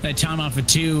that time off of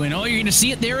 2, and oh, you're going to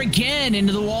see it there again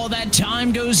into the wall. That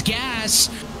time goes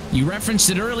gas. You referenced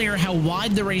it earlier, how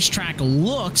wide the racetrack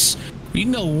looks. You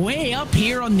can go way up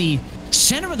here on the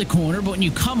center of the corner, but when you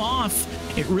come off,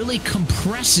 it really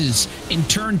compresses in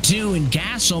turn 2, and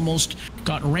Gas almost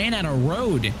ran out of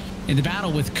road in the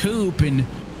battle with Coop. And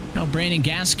now Brandon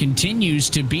Gas continues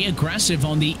to be aggressive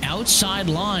on the outside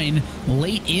line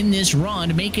late in this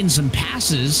run, making some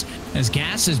passes as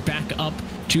Gas is back up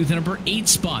to the number 8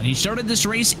 spot. He started this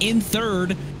race in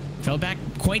 3rd, fell back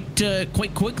quite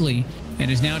quickly, and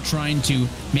is now trying to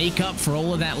make up for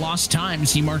all of that lost time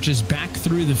as he marches back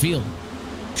through the field.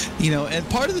 You know, and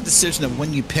part of the decision of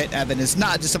when you pit, Evan, is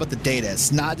not just about the data.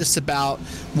 It's not just about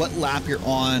what lap you're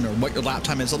on or what your lap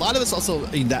time is. A lot of it's also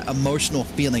that emotional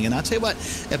feeling. And I'll tell you what,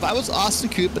 if I was Austin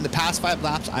Coop in the past 5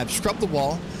 laps, I've scrubbed the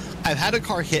wall, I've had a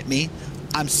car hit me,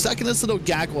 I'm stuck in this little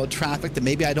gaggle of traffic that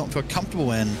maybe I don't feel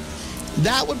comfortable in,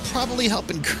 that would probably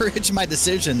help encourage my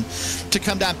decision to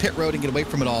come down pit road and get away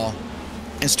from it all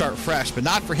and start fresh, but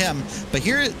not for him. But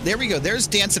there we go. There's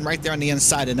Danson right there on the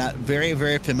inside in that very,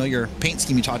 very familiar paint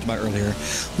scheme you talked about earlier.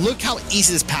 Look how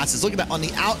easy this pass is. Look at that on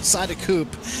the outside of Coop,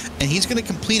 and he's going to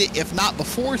complete it, if not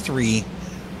before 3,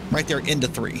 right there into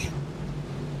 3.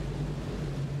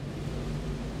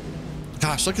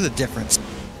 Gosh, look at the difference.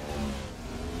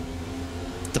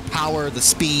 The power, the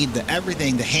speed, the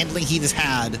everything, the handling he just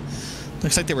had.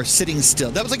 Looks like they were sitting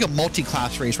still. That was like a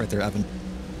multi-class race right there, Evan.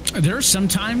 There are some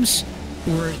times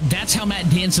where that's how Matt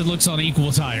Danson looks on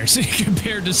equal tires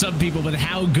compared to some people, but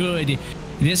how good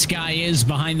this guy is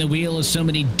behind the wheel of so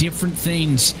many different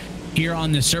things here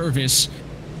on the surface.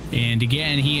 And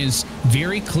again, he is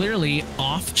very clearly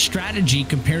off strategy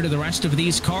compared to the rest of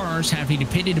these cars, having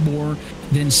pitted more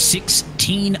than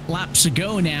 16 laps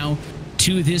ago now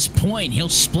to this point. He'll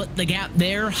split the gap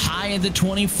there, high of the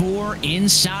 24,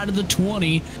 inside of the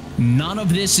 20. None of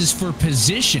this is for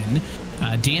position.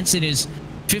 Danson is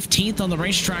 15th on the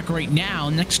racetrack right now.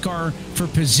 Next car for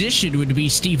position would be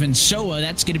Steven Soa.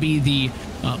 That's going to be the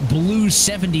blue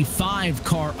 75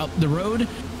 car up the road.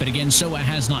 But again, Soa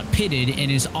has not pitted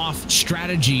and is off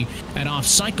strategy and off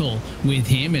cycle with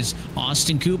him, as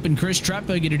Austin Coop and Chris Treppa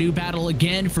going to do battle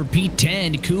again for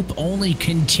P10. Coop only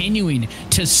continuing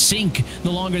to sink the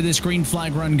longer this green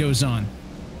flag run goes on.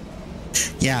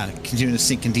 Yeah, continuing to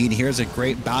sink indeed. Here's a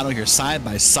great battle here, side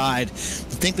by side. To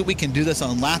think that we can do this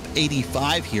on lap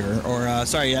 85 here, or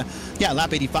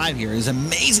lap 85 here is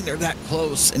amazing. They're that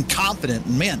close and confident.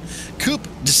 And man, Coop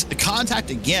just contact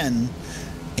again,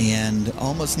 and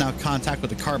almost now contact with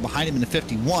the car behind him in the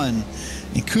 51.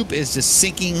 And Coop is just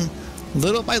sinking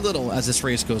little by little as this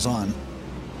race goes on.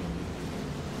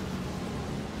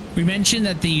 We mentioned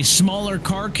that the smaller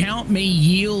car count may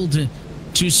yield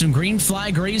to some green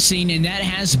flag racing, and that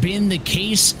has been the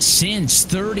case since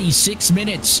 36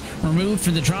 minutes removed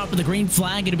from the drop of the green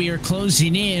flag. It'll be our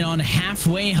closing in on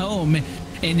halfway home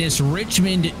in this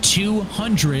Richmond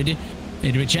 200,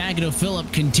 in which Agnew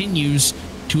Phillip continues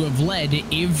to have led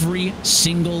every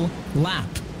single lap.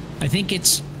 I think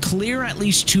it's clear, at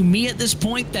least to me at this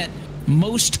point, that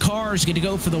most cars going to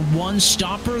go for the one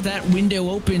stopper. That window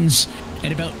opens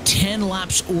at about 10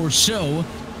 laps or so.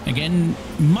 Again,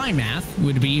 my math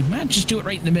would be, just do it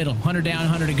right in the middle. 100 down,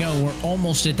 100 to go. We're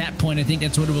almost at that point. I think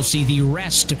that's when we'll see the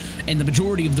rest and the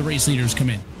majority of the race leaders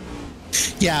come in.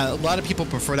 Yeah, a lot of people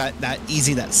prefer that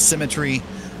easy, that symmetry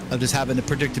of just having the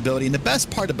predictability. And the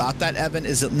best part about that, Evan,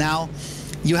 is that now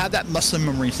you have that muscle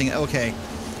memory saying, okay,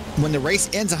 when the race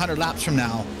ends 100 laps from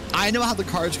now, I know how the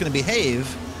car is going to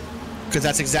behave, because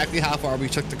that's exactly how far we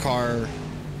took the car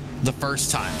the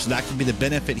first time. So that could be the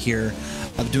benefit here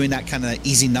of doing that kind of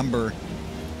easy number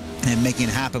and making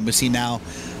it happen. We see now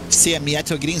Sam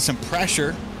Nieto getting some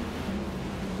pressure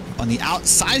on the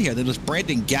outside here. There's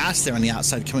Brandon Gass there on the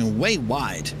outside coming way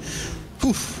wide.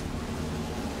 Whew.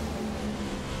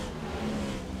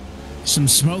 Some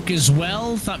smoke as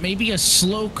well. Thought maybe a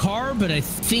slow car, but I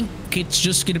think it's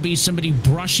just going to be somebody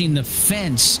brushing the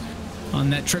fence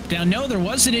on that trip down. No, there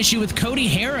was an issue with Cody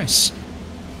Harris.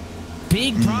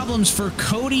 Big problems for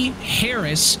Cody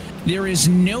Harris. There is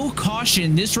no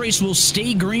caution. This race will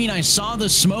stay green. I saw the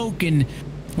smoke and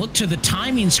look to the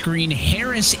timing screen.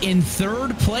 Harris in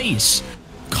third place.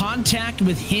 Contact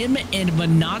with him and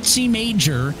Manazzi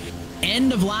Major.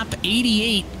 End of lap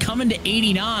 88, coming to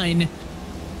 89.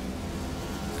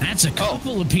 That's a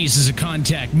couple of pieces of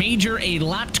contact. Major a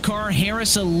lapped car,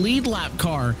 Harris a lead lap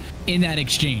car in that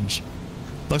exchange.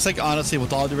 Looks like, honestly,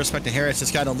 with all due respect to Harris,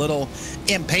 just got a little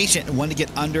impatient and wanted to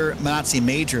get under Manazzi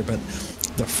Major, but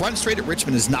the front straight at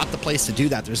Richmond is not the place to do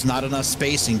that. There's not enough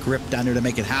space and grip down there to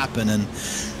make it happen, and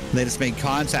they just made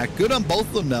contact. Good on both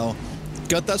of them, though.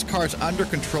 Got those cars under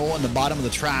control in the bottom of the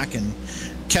track and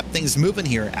kept things moving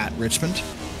here at Richmond.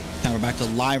 Now we're back to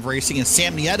live racing, and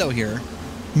Sam Nieto here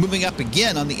moving up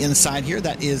again on the inside here.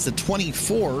 That is the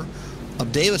 24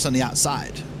 of Davis on the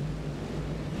outside.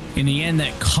 In the end,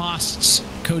 that costs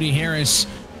Cody Harris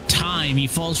time. He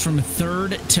falls from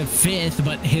third to fifth,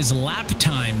 but his lap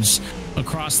times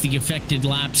across the affected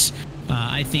laps,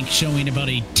 I think, showing about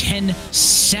a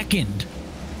 10-second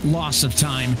loss of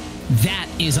time. That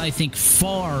is, I think,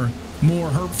 far more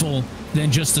hurtful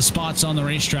than just the spots on the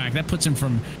racetrack. That puts him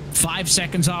from 5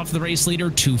 seconds off the race leader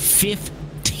to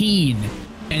 15.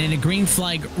 And in a green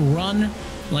flag run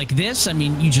like this, I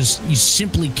mean, you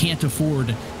simply can't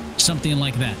afford something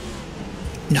like that.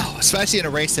 No, especially in a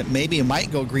race that maybe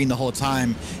might go green the whole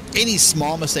time. Any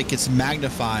small mistake gets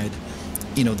magnified,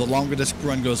 you know, the longer this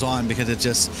run goes on, because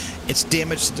it's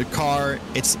damage to the car.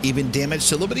 It's even damage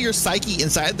to a little bit of your psyche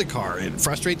inside the car. It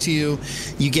frustrates you.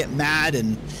 You get mad.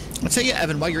 And I'll tell you,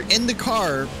 Evan, while you're in the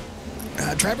car,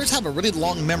 drivers have a really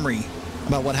long memory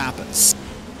about what happens.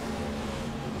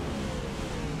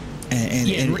 And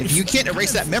if you can't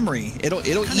erase that memory, it'll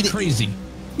eat it. Crazy.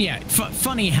 Yeah,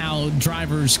 funny how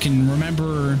drivers can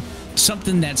remember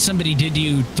something that somebody did to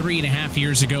you 3.5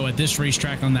 years ago at this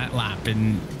racetrack on that lap,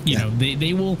 and you know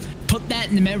they will put that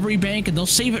in the memory bank and they'll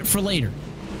save it for later.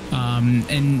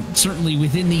 And certainly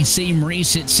within the same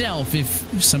race itself,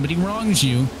 if somebody wrongs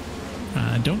you,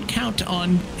 don't count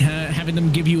on having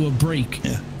them give you a break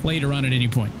later on at any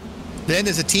point. Then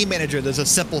as a team manager, there's a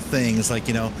simple things like,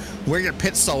 you know, where your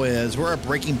pit stall is, where a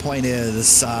braking point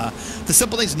is. The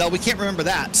simple things, no, we can't remember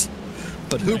that.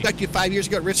 But who wrecked you 5 years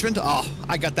ago at Richmond? Oh,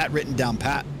 I got that written down,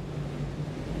 Pat.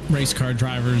 Race car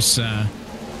drivers,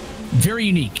 very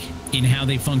unique in how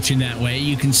they function that way.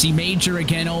 You can see Major,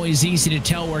 again, always easy to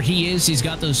tell where he is. He's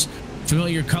got those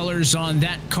familiar colors on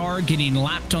that car, getting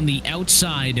lapped on the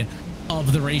outside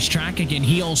of the racetrack. Again,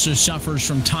 he also suffers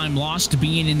from time lost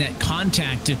being in that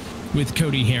contact with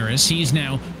Cody Harris. He's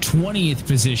now 20th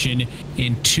position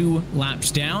in 2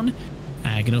 laps down.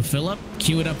 Agnew Phillip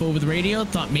queued up over the radio,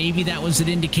 thought maybe that was an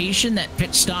indication that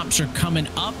pit stops are coming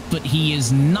up, but he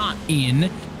is not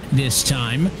in this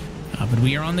time. But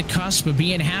we are on the cusp of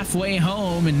being halfway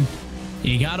home, and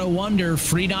you gotta wonder,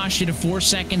 Friedrich at 4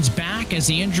 seconds back.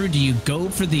 As Andrew, do you go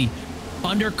for the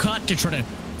undercut to try to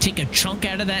take a chunk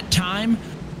out of that time?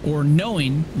 Or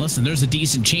knowing, listen, there's a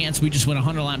decent chance we just went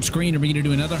 100 lap screen, and we're going to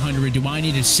do another 100. Do I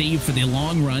need to save for the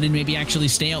long run and maybe actually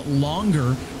stay out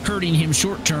longer, hurting him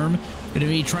short term, but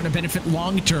maybe trying to benefit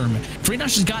long term?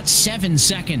 Friedrich has got 7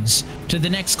 seconds to the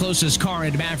next closest car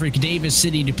at Maverick Davis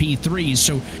sitting to P3,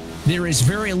 so there is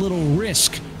very little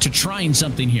risk to trying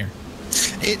something here.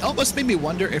 It almost made me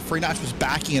wonder if Friedrich was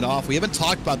backing it off. We haven't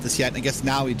talked about this yet, and I guess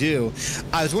now we do.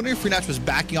 I was wondering if Friedrich was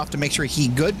backing off to make sure he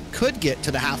could get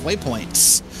to the halfway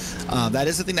points. That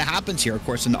is the thing that happens here, of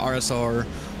course, in the RSR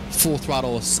full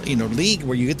throttle, league,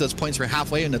 where you get those points for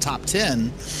halfway in the top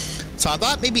 10. So I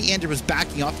thought maybe Andrew was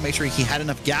backing off to make sure he had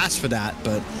enough gas for that,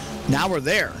 but now we're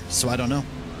there, so I don't know.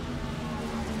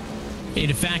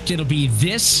 In fact, it'll be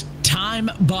this time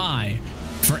by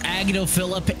for Agnew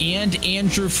Phillip and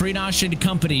Andrew Friedrich and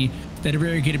company that are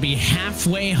going to be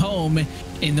halfway home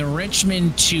in the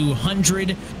Richmond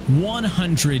 200.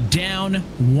 100 down,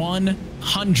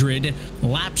 100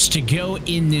 laps to go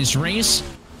in this race.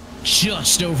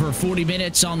 Just over 40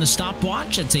 minutes on the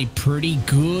stopwatch. That's a pretty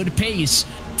good pace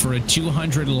for a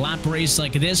 200 lap race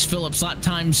like this. Phillip's lap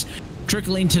times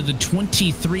trickling to the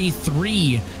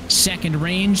 23.3 second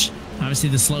range. Obviously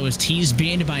the slowest he's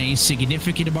been by a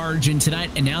significant margin tonight.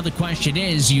 And now the question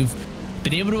is, you've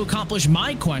been able to accomplish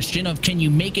my question of can you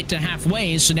make it to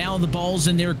halfway? So now the ball's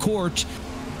in their court.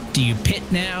 Do you pit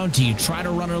now? Do you try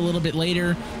to run it a little bit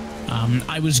later?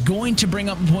 I was going to bring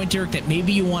up a point, Eric, that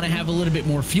maybe you want to have a little bit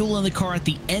more fuel in the car at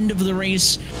the end of the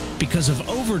race because of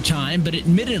overtime, but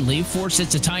admittedly, 4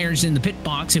 sets of tires in the pit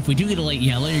box. If we do get a late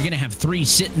yellow, you're going to have 3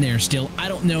 sitting there still. I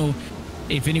don't know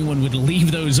if anyone would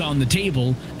leave those on the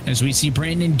table, as we see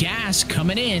Brandon Gass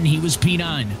coming in. He was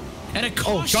P9. And a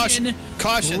caution,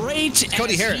 caution. Right it's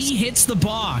Cody as Harris. He hits the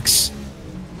box.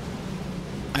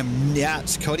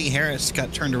 It's Cody Harris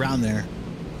got turned around there.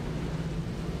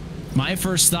 My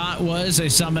first thought was I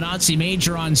saw Minazzi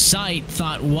Major on site,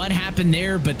 thought what happened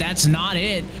there, but that's not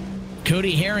it.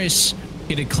 Cody Harris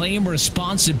going to claim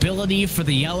responsibility for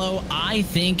the yellow. I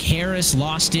think Harris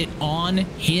lost it on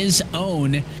his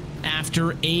own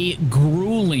after a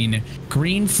grueling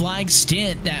green flag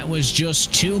stint that was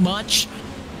just too much.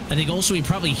 I think also he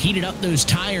probably heated up those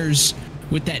tires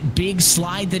with that big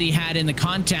slide that he had in the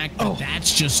contact, but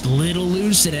that's just little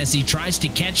lucid as he tries to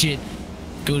catch it.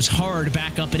 Goes hard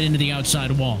back up and into the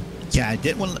outside wall. Yeah, I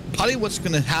didn't want to, probably what's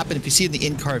going to happen if you see the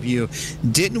in-car view,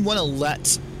 didn't want to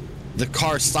let the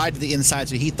car slide to the inside,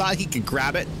 so he thought he could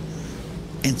grab it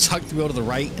and tug the wheel to the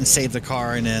right and save the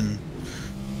car, and then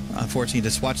unfortunately,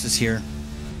 just watch this here.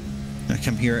 I'm going to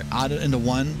come here out into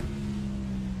 1.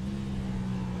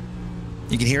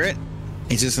 You can hear it.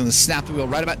 He's just going to snap the wheel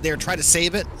right about there, try to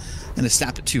save it, and it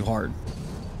snapped it too hard.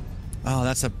 Oh,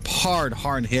 that's a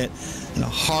hard hit, and a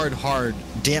hard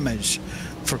damage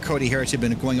for Cody Harris, who'd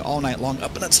been going all night long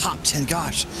up in the top 10.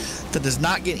 Gosh, that does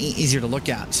not get easier to look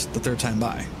at the third time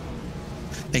by.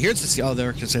 Now here's the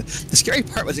the scary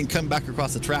part was in coming back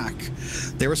across the track.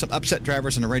 There were some upset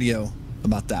drivers on the radio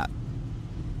about that.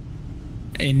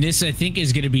 And this, I think,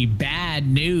 is going to be bad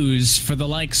news for the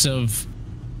likes of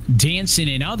Danson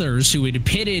and others who had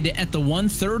pitted at the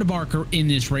 1/3 marker in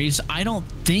this race. I don't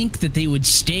think that they would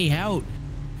stay out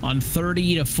on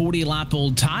 30 to 40 lap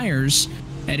old tires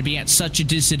and to be at such a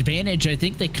disadvantage. I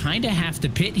think they kind of have to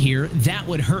pit here. That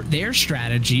would hurt their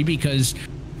strategy because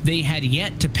they had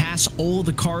yet to pass all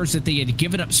the cars that they had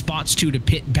given up spots to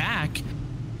pit back.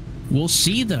 We'll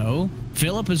see, though.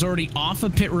 Phillip is already off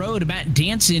of pit road. Matt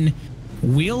Danson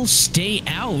will stay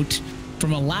out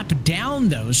from a lap down,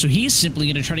 though, so he's simply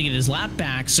going to try to get his lap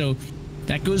back. So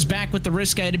that goes back with the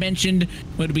risk I had mentioned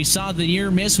when we saw the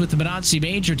near miss with the Benazzi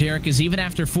Major, Derek, is even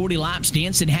after 40 laps,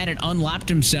 Danson hadn't unlapped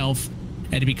himself,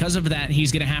 and because of that,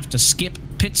 he's going to have to skip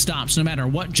pit stops no matter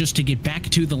what just to get back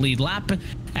to the lead lap.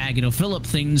 Agnew Phillip,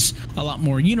 things a lot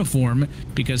more uniform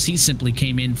because he simply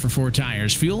came in for 4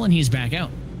 tires fuel, and he's back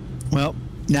out. Well,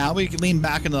 now we can lean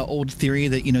back into the old theory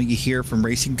that, you know, you hear from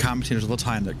racing commentators all the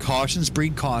time, that cautions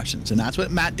breed cautions. And that's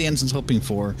what Matt Danson's hoping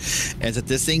for, is that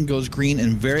this thing goes green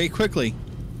and very quickly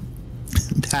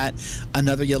that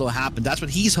another yellow happened. That's what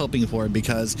he's hoping for,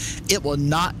 because it will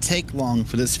not take long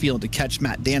for this field to catch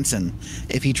Matt Danson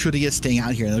if he truly is staying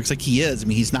out here. It looks like he is. I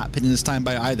mean, he's not pitting his time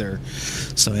by either.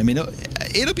 So, I mean,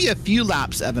 it'll be a few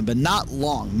laps, Evan, but not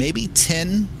long. Maybe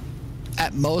 10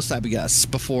 at most, I would guess,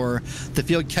 before the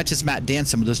field catches Matt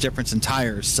Danson with those difference in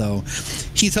tires. So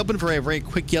he's hoping for a very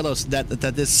quick yellow so that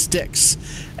this sticks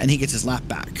and he gets his lap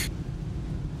back.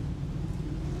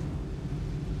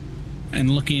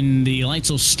 And looking, the lights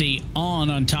will stay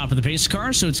on top of the pace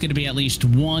car, so it's going to be at least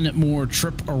one more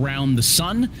trip around the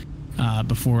sun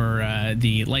before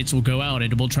the lights will go out,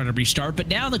 and we'll try to restart. But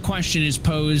now the question is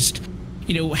posed,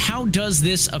 you know, how does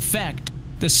this affect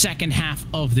the second half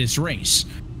of this race?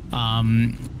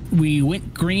 We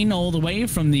went green all the way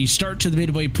from the start to the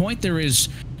midway point. There is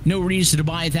no reason to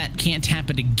why that can't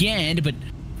happen again, but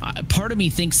part of me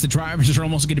thinks the drivers are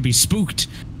almost going to be spooked,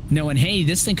 knowing, hey,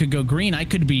 this thing could go green. I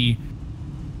could be,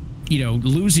 you know,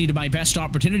 losing to my best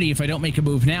opportunity if I don't make a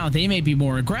move now. They may be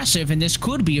more aggressive, and this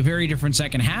could be a very different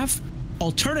second half.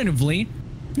 Alternatively,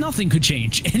 nothing could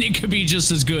change, and it could be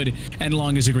just as good and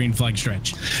long as a green flag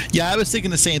stretch. Yeah, I was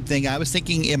thinking the same thing. I was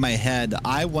thinking in my head,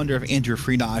 I wonder if Andrew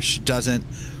Freenach doesn't,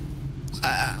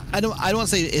 I don't want to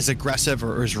say is aggressive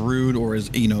or is rude or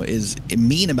is, you know, is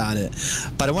mean about it,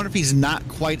 but I wonder if he's not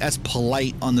quite as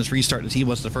polite on this restart as he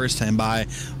was the first time by,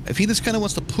 if he just kind of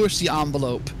wants to push the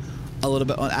envelope a little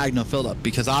bit on Agnew Phillip,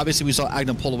 because obviously we saw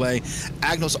Agnew pull away.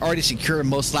 Agnew's already secure,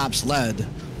 most laps led.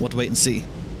 We'll have to wait and see.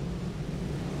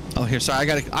 Oh, here, sorry,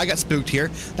 I got spooked here.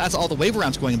 That's all the wave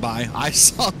rounds going by. I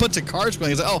saw a bunch of cars going.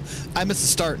 I was like, oh, I missed the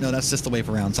start. No, that's just the wave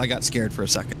rounds. I got scared for a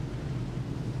second.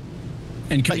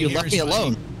 And but you left me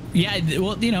alone. Yeah,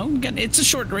 well, you know, it's a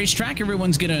short racetrack.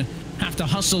 Everyone's going to have to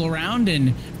hustle around,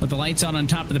 and with the lights on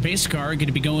top of the pace car, going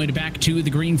to be going back to the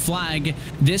green flag.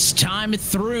 This time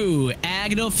through,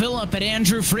 Agnew Phillip and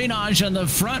Andrew Freenach on the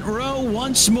front row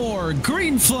once more.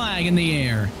 Green flag in the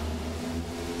air.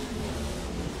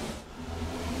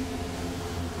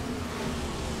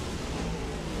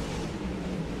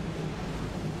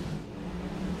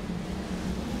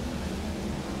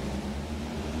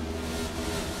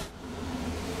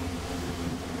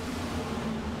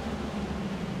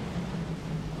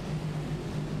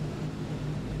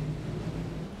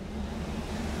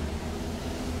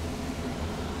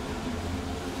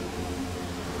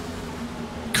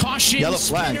 Caution,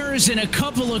 spinners and a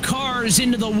couple of cars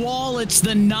into the wall. It's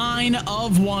the 9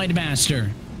 of Widemaster.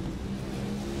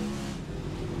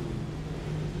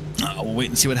 We'll wait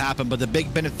and see what happened. But the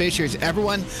big beneficiaries,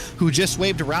 everyone who just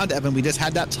waved around, Evan, we just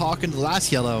had that talk into the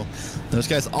last yellow. Those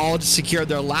guys all just secured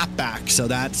their lap back. So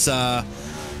that's,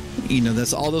 you know,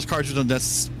 that's all those cars.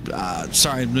 That's,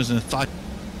 sorry, I'm losing a thought.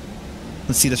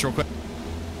 Let's see this real quick.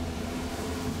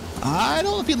 I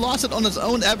don't know if he lost it on his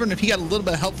own, Evan, if he got a little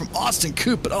bit of help from Austin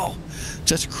Coop, but oh,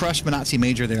 just crushed Benazzi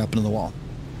Major there up into the wall.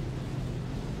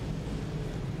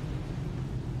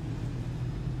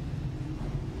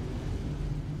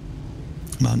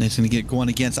 Well, Nate's going to get going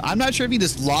again. So I'm not sure if he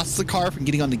just lost the car from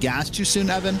getting on the gas too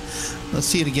soon, Evan. Let's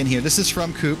see it again here. This is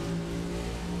from Coop.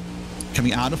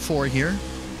 Coming out of 4 here.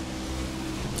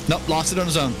 Nope, lost it on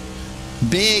his own.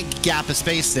 Big gap of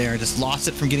space there. Just lost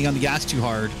it from getting on the gas too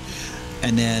hard.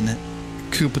 And then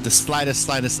Coop with the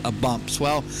slightest of bumps.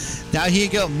 Well, now here you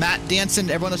go. Matt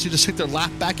Danson, everyone else who just took their lap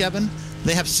back, Evan,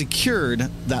 they have secured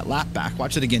that lap back.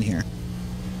 Watch it again here.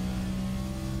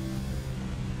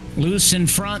 Loose in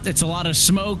front, that's a lot of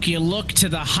smoke. You look to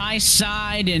the high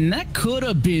side, and that could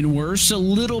have been worse. A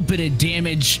little bit of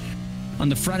damage on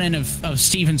the front end of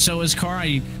Steven Soa's car.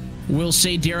 I will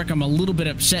say, Derek, I'm a little bit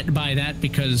upset by that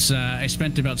because I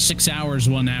spent about 6 hours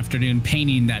one afternoon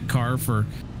painting that car for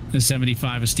the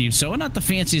 75 of Steve Soa. Not the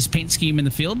fanciest paint scheme in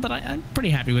the field, but I'm pretty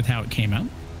happy with how it came out.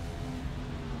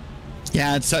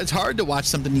 Yeah, it's hard to watch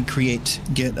something you create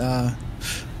get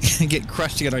get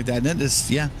crushed together like that. And it is,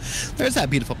 yeah, there's that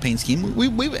beautiful paint scheme.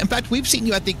 In fact, we've seen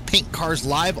you, I think, paint cars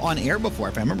live on air before,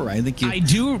 if I remember right. I think you. I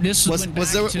do. This was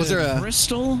there a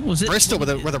Bristol? Was it Bristol where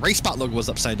the RaceSpot logo was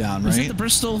upside down, right? Was it the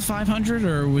Bristol 500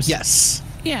 or was Yes.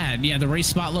 Yeah, the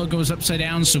RaceSpot logo was upside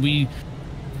down, so we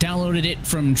downloaded it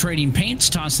from Trading Paints,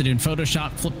 tossed it in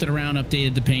Photoshop, flipped it around,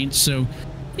 updated the paint. So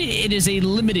it is a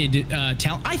limited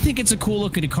talent. I think it's a cool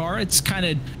looking car. It's kind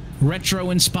of retro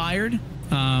inspired.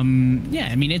 Yeah, I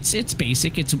mean it's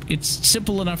basic. It's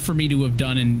simple enough for me to have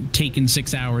done and taken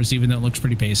 6 hours, even though it looks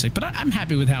pretty basic. But I'm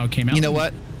happy with how it came out. You know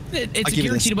what? It's a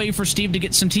guaranteed way for Steve to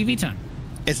get some TV time.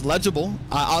 It's legible.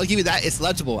 I'll give you that. It's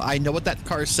legible. I know what that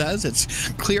car says. It's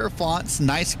clear fonts,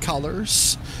 nice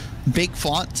colors, big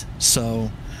font.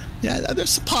 So, yeah, there's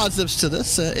some positives to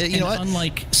this. You know what?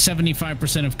 Unlike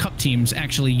 75% of Cup teams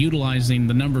actually utilizing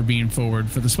the number being forward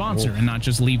for the sponsor and not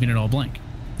just leaving it all blank.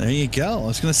 There you go. I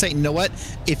was going to say, you know what?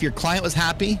 If your client was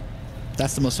happy,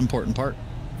 that's the most important part.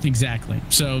 Exactly.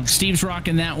 So Steve's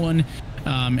rocking that one,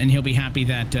 and he'll be happy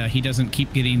that he doesn't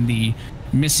keep getting the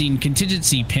missing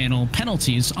contingency panel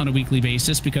penalties on a weekly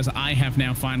basis, because I have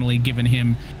now finally given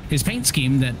him his paint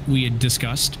scheme that we had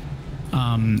discussed.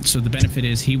 So the benefit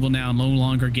is he will now no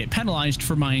longer get penalized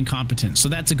for my incompetence. So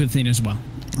that's a good thing as well.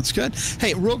 That's good.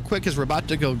 Hey, real quick, as we're about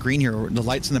to go green here, the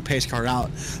lights in the pace car out,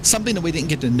 something that we didn't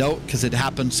get to note because it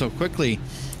happened so quickly.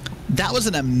 That was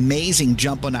an amazing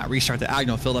jump on that restart that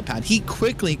Agnell Phillip had. He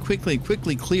quickly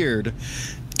cleared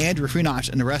Andrew Freenach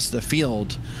and the rest of the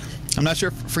field. I'm not sure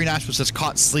if Freenach was just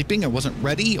caught sleeping or wasn't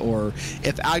ready, or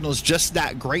if Agnell's just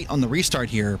that great on the restart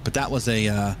here. But that was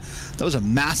a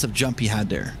massive jump he had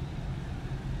there.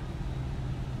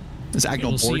 Is Agnell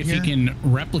we'll see bored if here? he can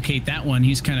replicate that one.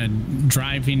 He's kind of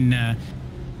driving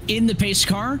in the pace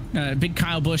car. Big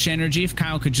Kyle Busch energy. If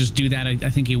Kyle could just do that, I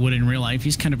think he would in real life.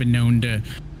 He's kind of been known to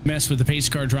mess with the pace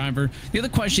car driver. The other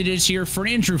question is here for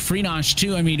Andrew Freenach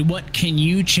too. I mean, what can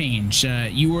you change?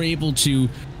 You were able to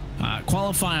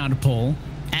qualify on a pole.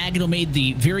 Agnell made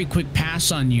the very quick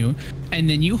pass on you, and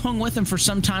then you hung with him for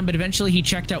some time, but eventually he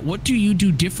checked out. What do you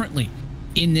do differently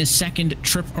in this second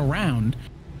trip around?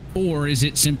 Or is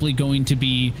it simply going to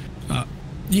be,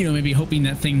 you know, maybe hoping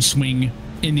that things swing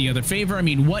in the other favor? I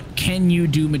mean, what can you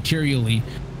do materially?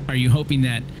 Are you hoping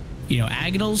that, you know,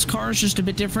 Agnell's car is just a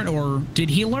bit different, or did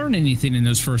he learn anything in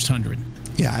those first 100?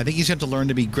 Yeah, I think he's going to learn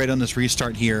to be great on this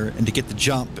restart here and to get the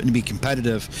jump and to be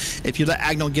competitive. If you let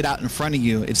Agnell get out in front of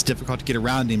you, it's difficult to get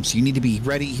around him. So you need to be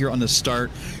ready here on the start,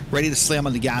 ready to slam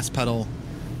on the gas pedal,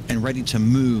 and ready to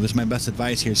move is my best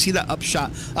advice here. See that up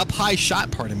high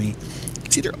shot part of me?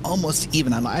 See, they're almost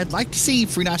even. I'd like to see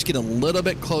Freenach get a little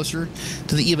bit closer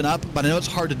to the even up, but I know it's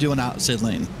hard to do in outside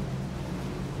lane.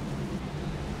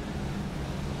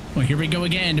 Well, here we go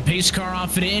again. The pace car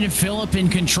off it in. Phillip in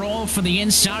control for the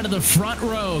inside of the front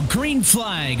row. Green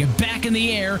flag back in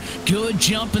the air. Good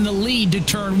jump in the lead to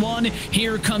turn one.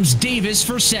 Here comes Davis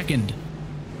for second.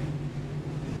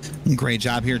 Great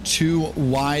job here. Too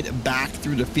wide back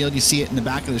through the field. You see it in the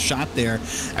back of the shot there.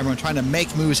 Everyone trying to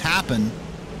make moves happen.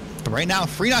 But right now,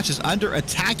 Freenach is under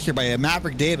attack here by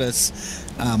Maverick Davis,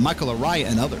 Michael Araya,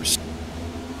 and others.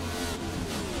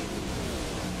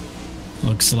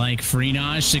 Looks like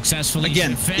Freenach successfully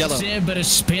defensive, yellow. But a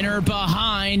spinner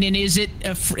behind. And is it?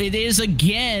 It is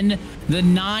again the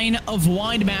 9 of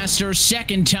Windmaster,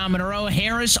 second time in a row.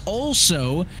 Harris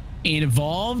also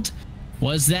involved.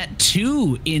 Was that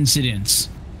 2 incidents?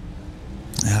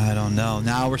 I don't know.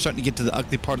 Now we're starting to get to the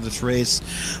ugly part of this race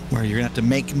where you're going to have to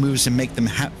make moves and make them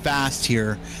fast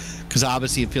here, because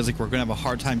obviously it feels like we're going to have a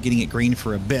hard time getting it green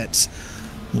for a bit.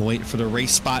 We'll wait for the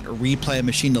RaceSpot replay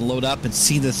machine to load up and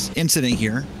see this incident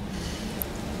here.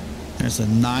 There's a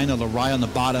 9 of Larai on the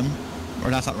bottom.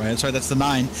 Or that's not right. Sorry, that's the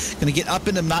 9. Going to get up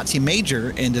into Nazi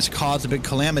Major and just cause a big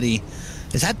calamity.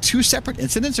 Is that 2 separate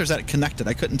incidents or is that connected?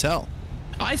 I couldn't tell.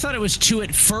 I thought it was 2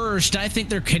 at first. I think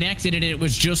they're connected, and it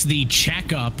was just the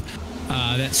checkup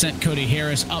that sent Cody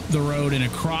Harris up the road and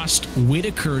across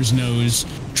Whitaker's nose,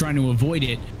 trying to avoid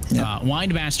it. Yep.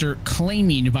 Windmaster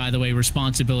claiming, by the way,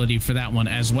 responsibility for that one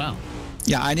as well.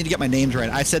 Yeah, I need to get my names right.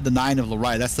 I said the 9 of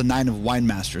Larai. That's the 9 of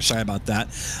Windmaster. Sorry about that.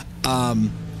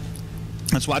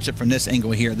 Let's watch it from this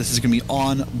angle here. This is going to be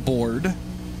on board.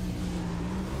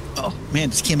 Oh,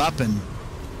 man, just came up and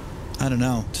I don't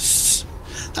know.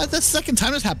 That's the second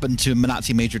time this happened to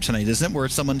Nazi Major tonight, isn't it? Where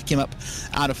someone came up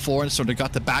out of 4 and sort of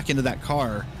got the back end of that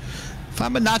car. If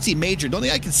I'm a Nazi Major, the only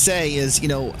thing I can say is, you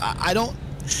know, I don't...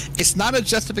 It's not a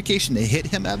justification to hit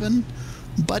him, Evan,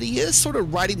 but he is sort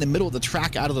of riding the middle of the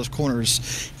track out of those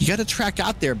corners. You got to track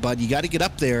out there, bud. You got to get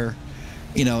up there,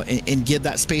 you know, and give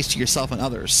that space to yourself and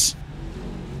others.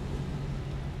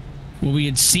 Well, we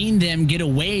had seen them get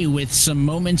away with some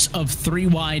moments of 3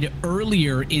 wide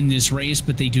earlier in this race,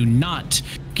 but they do not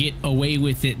get away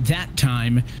with it that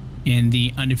time. And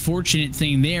the unfortunate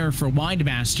thing there for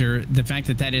Widemaster, the fact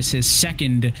that that is his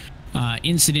second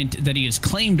incident that he has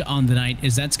claimed on the night,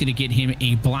 is that's going to get him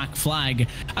a black flag.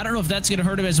 I don't know if that's going to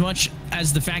hurt him as much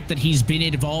as the fact that he's been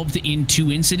involved in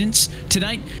 2 incidents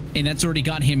tonight, and that's already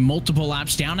got him multiple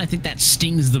laps down. I think that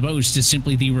stings the most, is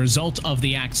simply the result of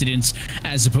the accidents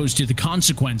as opposed to the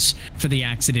consequence for the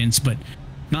accidents. But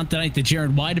not the night that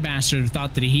Jared Widemaster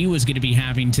thought that he was going to be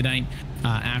having tonight,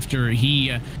 after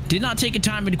he did not take a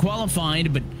time in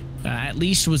qualifying, but at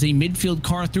least was a midfield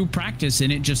car through practice,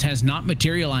 and it just has not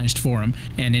materialized for him.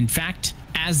 And in fact,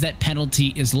 as that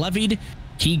penalty is levied,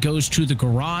 he goes to the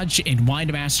garage, and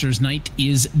Widemaster's night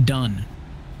is done.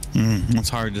 It's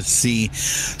hard to see.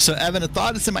 So, Evan, a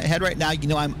thought that's in my head right now. You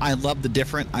know, I love the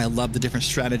different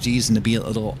strategies and to be a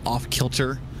little off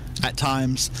kilter at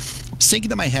times.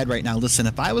 Sinking in my head right now. Listen,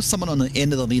 if I was someone on the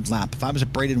end of the lead lap, if I was a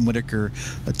Braden Whitaker,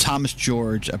 a Thomas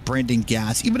George, a Brandon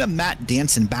Gass, even a Matt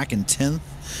Danson back in 10th,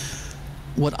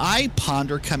 would I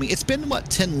ponder coming? It's been, what,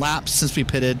 10 laps since we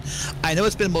pitted? I know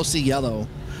it's been mostly yellow.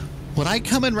 Would I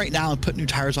come in right now and put new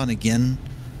tires on again?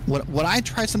 Would I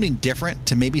try something different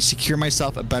to maybe secure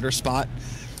myself a better spot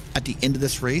at the end of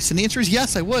this race? And the answer is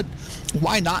yes, I would.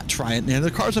 Why not try it? The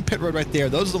cars on pit road right there,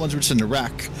 those are the ones which are in the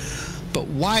wreck. But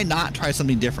why not try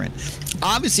something different?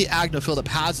 Obviously, Agno Phillip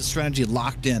has the strategy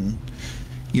locked in.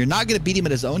 You're not going to beat him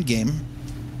at his own game.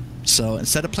 So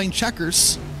instead of playing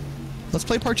checkers, let's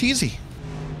play Parcheesi.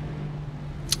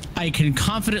 I can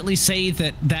confidently say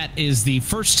that that is the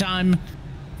first time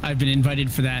I've been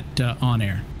invited for that on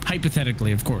air.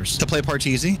 Hypothetically, of course. To play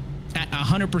Parcheesi?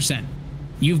 100%.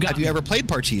 You've got. Have you ever played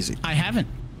Parcheesi? I haven't.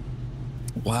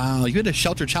 Wow, you had a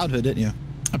sheltered childhood, didn't you?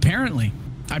 Apparently.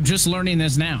 I'm just learning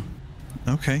this now.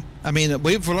 Okay. I mean,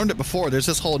 we've learned it before. There's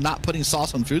this whole not putting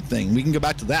sauce on food thing. We can go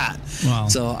back to that. Well,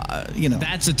 so, you know.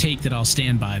 That's a take that I'll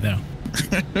stand by, though.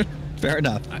 Fair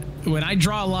enough. When I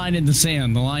draw a line in the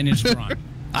sand, the line is drawn.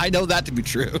 I know that to be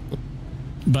true.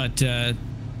 But to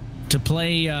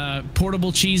play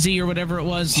portable cheesy or whatever it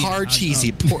was.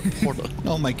 Parcheesi.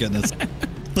 Oh, my goodness.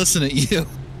 Listen at you.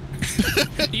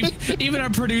 Even our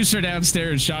producer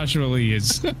downstairs, Joshua Lee,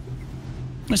 is...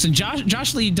 Listen,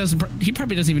 Josh Lee he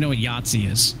probably doesn't even know what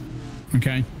Yahtzee is.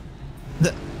 Okay?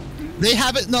 They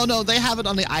have it. No, they have it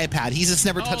on the iPad. He's just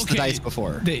never touched the dice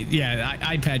before.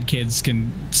 iPad kids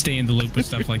can stay in the loop with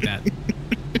stuff like that.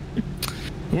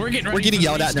 We're getting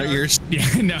yelled at in our ears. Yeah,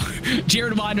 no.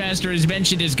 Jared Widemaster, as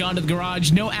mentioned, has gone to the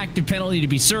garage. No active penalty to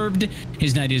be served.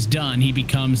 His night is done. He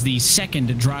becomes the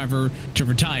second driver to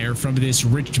retire from this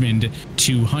Richmond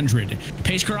 200.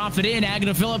 Pace car off it in.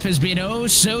 Agno Phillip has been oh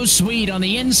so sweet on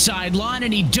the inside line,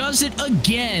 and he does it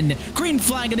again. Green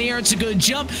flag in the air. It's a good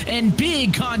jump, and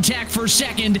big contact for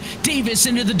second. Davis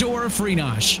into the door of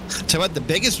Freenosh. So what, the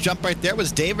biggest jump right there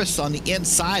was Davis on the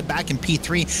inside back in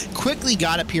P3. Quickly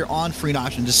got up here on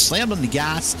Freenosh and just slammed on the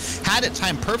gas, had it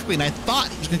timed perfectly, and I thought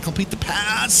he was going to complete the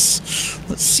pass.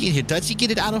 Let's see here. Does he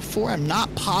get it out of 4? I'm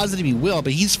not positive he will,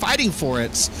 but he's fighting for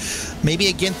it. Maybe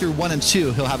again through 1 and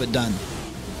 2, he'll have it done.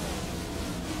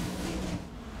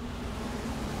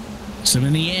 So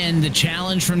in the end, the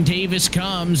challenge from Davis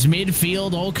comes.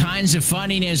 Midfield, all kinds of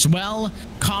fighting as well.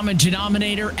 Common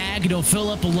denominator, Agno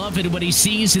Phillip loving what he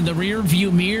sees in the rear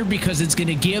view mirror because it's going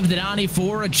to give the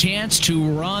 94 a chance to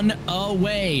run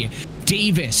away.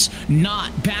 Davis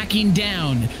not backing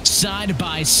down, side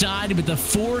by side with the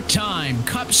 4-time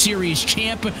Cup Series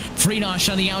champ.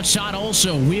 Freenosh on the outside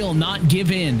also will not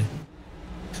give in.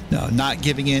 No, not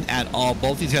giving in at all.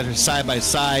 Both these guys are side by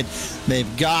side.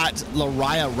 They've got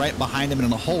Lariah right behind them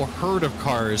and a whole herd of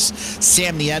cars,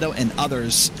 Sam Nieto and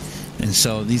others. And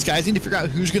so these guys need to figure out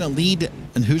who's going to lead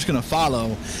and who's going to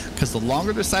follow, because the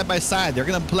longer they're side by side, they're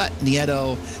going to let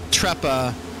Nieto,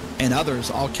 Trepa, and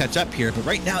others all catch up here. But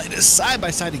right now, it is side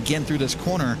by side again through this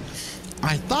corner.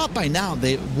 I thought by now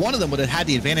one of them would have had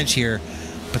the advantage here,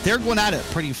 but they're going at it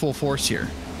pretty full force here.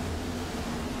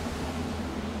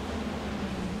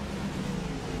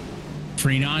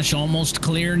 Freenosh almost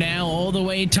clear now, all the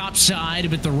way top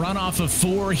side, but the runoff of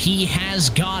 4, he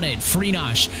has got it.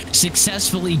 Freenosh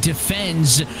successfully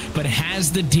defends, but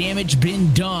has the damage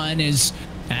been done as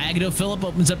Agno Phillip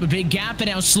opens up a big gap,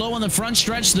 and now slow on the front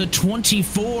stretch, the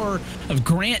 24 of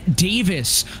Grant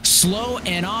Davis. Slow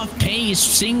and off pace,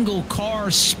 single car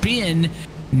spin,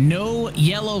 no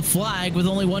yellow flag with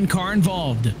only 1 car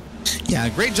involved. Yeah,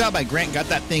 great job by Grant. Got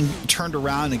that thing turned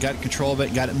around and got control of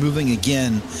it, got it moving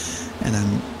again.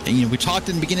 And we talked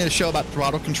in the beginning of the show about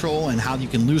throttle control and how you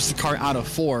can lose the car out of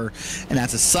 4. And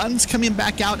as the sun's coming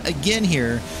back out again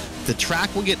here, the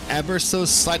track will get ever so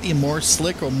slightly more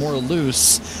slick or more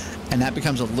loose, and that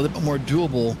becomes a little bit more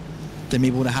doable than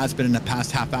maybe what it has been in the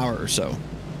past half hour or so.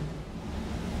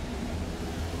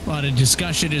 A lot of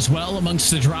discussion as well amongst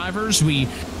the drivers.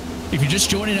 If you're just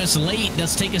joining us late,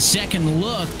 let's take a second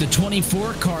look. The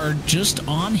 24 car just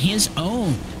on his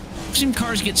own. I've seen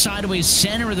cars get sideways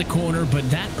center of the corner, but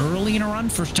that early in a run,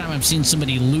 first time I've seen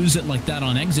somebody lose it like that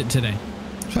on exit today.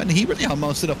 He really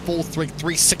almost did a full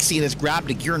 360 and just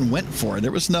grabbed a gear and went for it.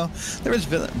 There was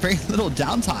very little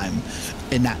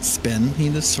downtime in that spin. He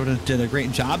just sort of did a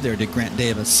great job there, did Grant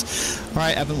Davis. All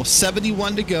right, Evan, well,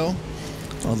 71 to go.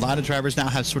 A lot of drivers now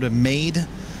have sort of made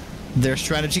their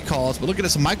strategy calls. But look at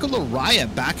this, Michael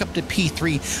Laraya back up to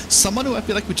P3. Someone who I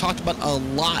feel like we talked about a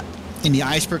lot in the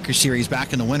Icebreaker series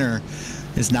back in the winter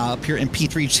is now up here in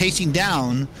P3, chasing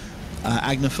down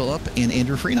Agnew Phillip and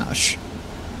Andrew Freenosh.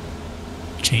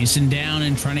 Chasing down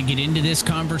and trying to get into this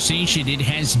conversation. It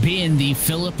has been the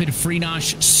Phillip and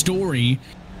Freenosh story.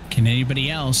 Can anybody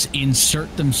else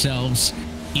insert themselves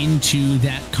into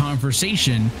that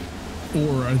conversation?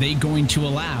 Or are they going to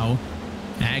allow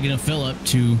Agnew Phillip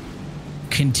to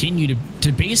continue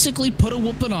to basically put a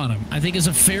whooping on him? I think is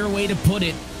a fair way to put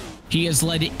it. He has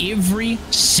led every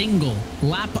single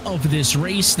lap of this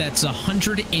race. That's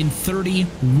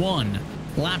 131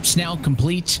 laps now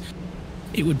complete.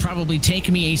 It would probably take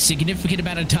me a significant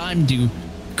amount of time to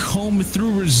comb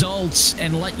through results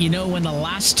and let you know when the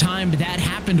last time that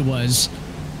happened was.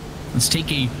 Let's take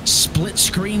a split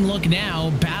screen look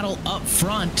now. Battle up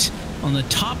front on the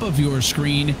top of your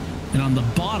screen, and on the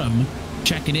bottom,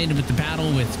 checking in with the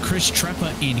battle with Chris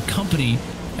Treppa and company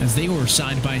as they were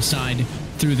side by side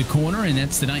through the corner. And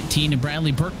that's the 19 of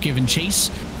Bradley Burke giving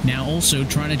chase, now also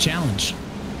trying to challenge.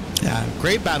 Yeah,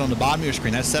 great battle on the bottom of your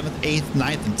screen. That's 7th, 8th,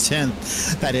 9th, and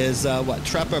 10th. That is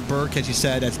Treppa, Burke, as you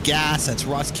said. That's Gas. That's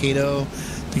Ross Cato. I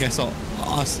think I saw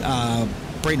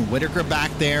Braden Whitaker back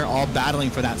there, all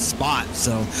battling for that spot.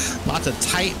 So lots of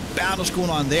tight battles going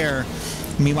on there.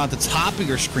 Meanwhile, at the top of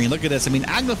your screen, look at this. I mean,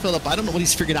 Agnew Phillip, I don't know what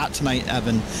he's figured out tonight,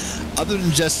 Evan, other than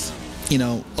just,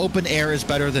 open air is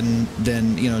better than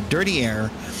dirty air.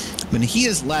 I mean, he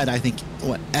has led, I think,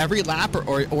 every lap,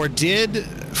 or did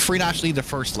Freenosh lead the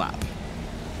first lap?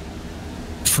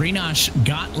 Freenosh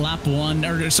got lap 1,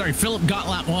 or sorry, Phillip got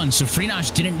lap 1, so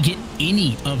Freenosh didn't get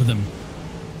any of them.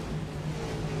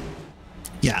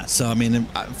 Yeah, so, I mean,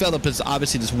 Phillip is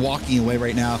obviously just walking away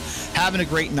right now, having a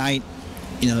great night.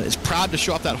 Is proud to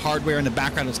show off that hardware in the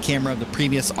background of his camera of the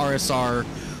previous RSR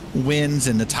wins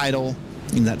and the title,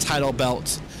 that title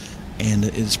belt, and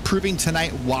is proving tonight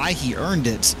why he earned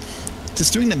it.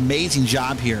 Just doing an amazing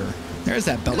job here. There's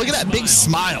that belt. Look at that big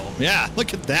smile. Yeah,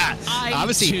 look at that. I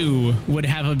too would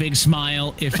have a big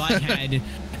smile if I had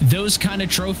those kind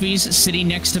of trophies sitting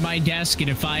next to my desk,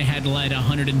 and if I had led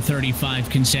 135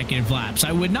 consecutive laps.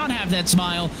 I would not have that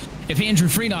smile if Andrew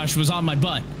Freenosh was on my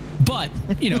butt. But,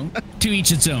 to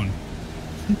each its own.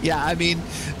 Yeah, I mean,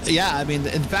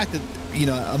 in fact that,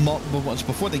 once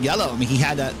before the yellow, I mean, he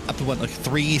had that up to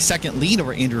 3-second lead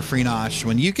over Andrew Freenosh.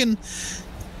 When you can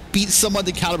beat someone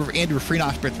the caliber of Andrew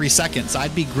Freenosh by 3 seconds,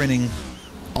 I'd be grinning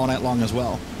all night long as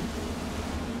well.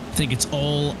 I think it's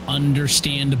all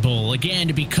understandable. Again,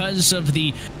 because of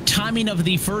the timing of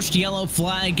the first yellow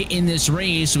flag in this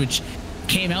race, which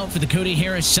came out for the Cody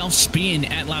Harris self-spin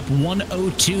at lap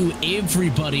 102.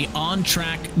 Everybody on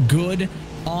track, good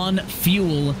on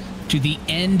fuel to the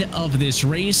end of this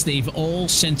race. They've all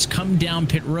since come down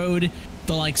pit road.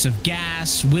 The likes of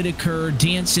Gas, Whitaker,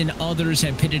 Danson, others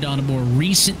have pitted on more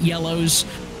recent yellows.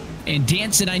 And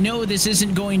Danson, I know this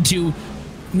isn't going to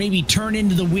maybe turn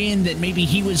into the win that maybe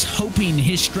he was hoping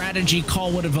his strategy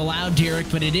call would have allowed Derek,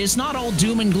 but it is not all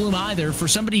doom and gloom either. For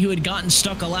somebody who had gotten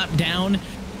stuck a lap down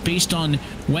based on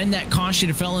when that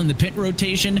caution fell in the pit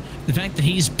rotation, the fact that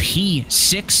he's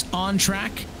P6 on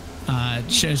track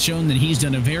has shown that he's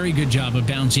done a very good job of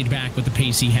bouncing back with the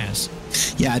pace he has.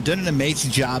 Yeah, done an amazing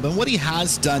job. And what he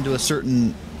has done to a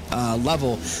certain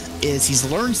level is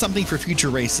he's learned something for future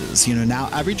races. Now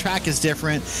every track is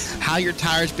different. How your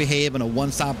tires behave in a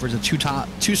one-stop versus a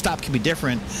two-stop can be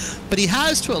different. But he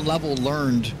has, to a level,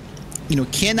 learned,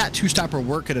 can that two-stopper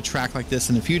work at a track like this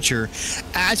in the future?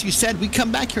 As you said, we come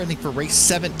back here, I think, for race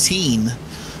 17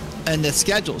 in the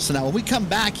schedule. So now when we come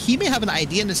back, he may have an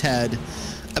idea in his head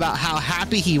about how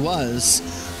happy he was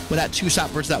with that two-stop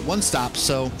versus that one-stop.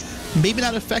 So maybe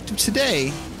not effective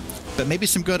today, but maybe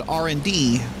some good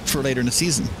R&D for later in the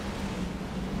season.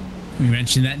 We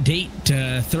mentioned that date,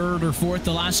 third or fourth,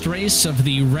 the last race of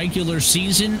the regular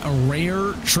season, a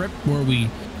rare trip where we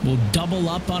will double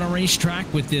up on a racetrack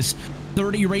with this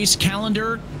 30-race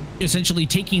calendar, essentially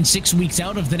taking 6 weeks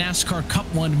out of the NASCAR Cup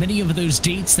one. Many of those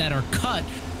dates that are cut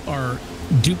are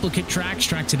duplicate tracks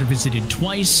that are visited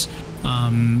twice.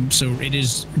 So it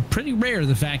is pretty rare,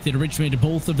 the fact that Richmond,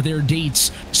 both of their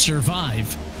dates survive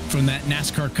from that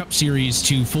NASCAR Cup Series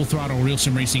to Full Throttle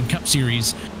RealSimRacing Cup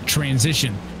Series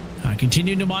transition.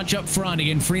 Continuing to watch up front.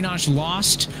 Again, Freenosh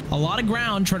lost a lot of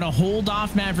ground trying to hold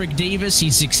off Maverick Davis.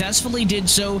 He successfully did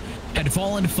so. Had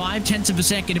fallen 0.5 of a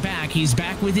second back. He's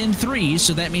back within 3,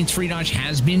 so that means Freenosh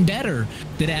has been better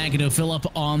than Agnew Phillip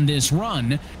on this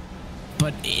run.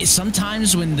 But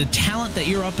sometimes when the talent that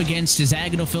you're up against is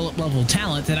Agnew Phillip level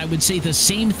talent, then I would say the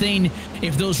same thing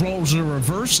if those roles are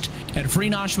reversed. And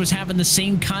Freenosh was having the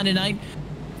same kind of night.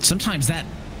 Sometimes that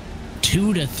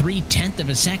 2 to 3/10 of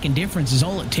a second difference is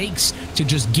all it takes to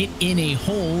just get in a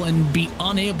hole and be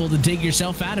unable to dig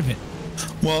yourself out of it.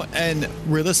 Well, and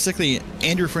realistically,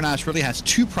 Andrew Freenosh really has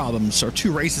 2 problems, or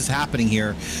 2 races happening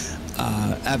here.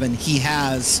 Evan, he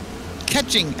has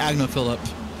catching Agnew Phillip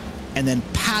and then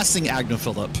passing Agnew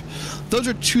Phillip. Those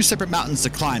are 2 separate mountains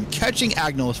to climb. Catching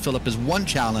Agnew Phillip is one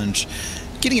challenge.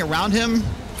 Getting around him,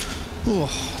 ooh,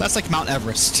 that's like Mount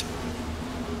Everest.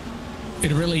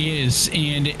 It really is,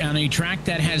 and on a track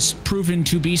that has proven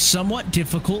to be somewhat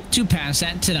difficult to pass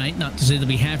at tonight, not to say that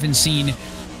we haven't seen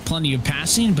plenty of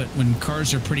passing, but when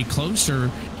cars are pretty close, or,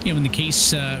 you know, in the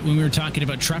case when we were talking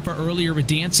about Treppa earlier with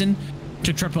Danson,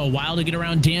 took Treppa a while to get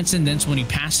around Danson, then when he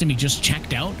passed him, he just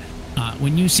checked out.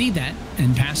 When you see that,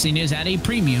 and passing is at a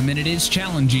premium, and it is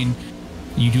challenging,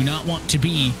 you do not want to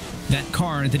be that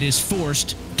car that is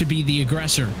forced to be the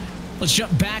aggressor. Let's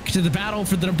jump back to the battle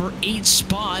for the number 8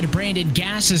 spot. Brandon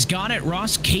Gass has got it.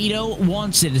 Ross Cato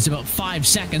wants it. It's about 5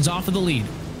 seconds off of the lead.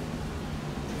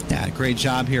 Yeah, great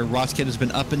job here. Ross Cato has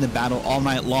been up in the battle all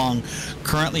night long.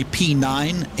 Currently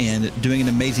P9 and doing an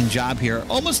amazing job here.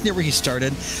 Almost near where he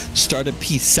started. Started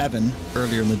P7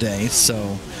 earlier in the day.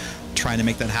 So trying to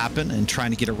make that happen and trying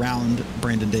to get around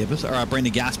Brandon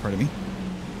Gass, pardon me.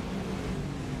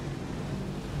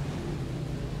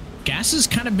 Gass has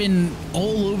kind of been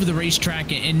all over the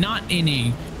racetrack, and not in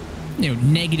a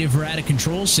negative or out of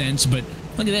control sense, but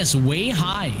look at this, way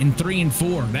high in 3 and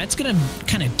 4. That's going to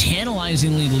kind of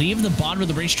tantalizingly leave the bottom of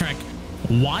the racetrack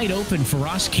wide open for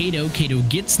Ross Cato. Cato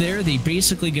gets there, they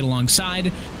basically get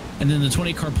alongside, and then the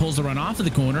 20 car pulls the run off of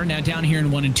the corner. Now down here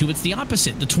in 1 and 2, it's the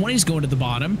opposite. The 20's going to the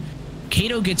bottom.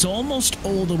 Cato gets almost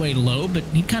all the way low, but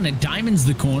he kind of diamonds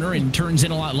the corner and turns in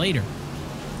a lot later.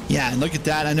 Yeah, and look at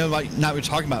that. I know not what we're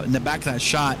talking about. In the back of that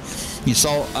shot, you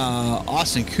saw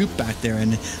Austin Coop back there,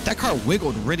 and that car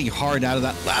wiggled really hard out of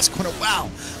that last corner. Wow,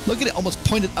 look at it, almost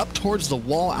pointed up towards the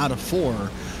wall out of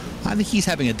 4. I think he's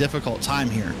having a difficult time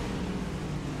here.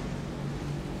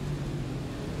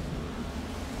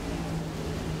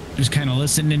 Just kind of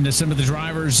listening to some of the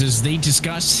drivers as they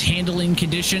discuss handling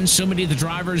conditions. So many of the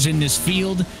drivers in this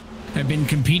field have been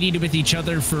competing with each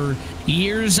other for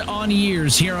years on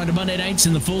years here on Monday nights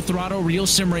in the Full Throttle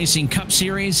RealSimRacing Cup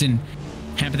Series, and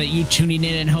happy that you tuning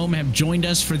in at home have joined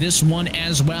us for this one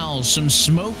as well. Some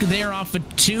smoke there off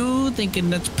of 2, thinking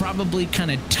that's probably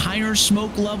kind of tire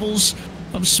smoke levels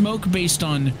of smoke based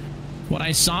on what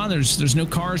I saw. There's no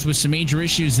cars with some major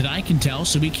issues that I can tell,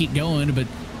 so we keep going, but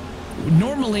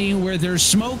normally where there's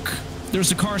smoke,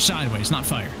 there's a car sideways, not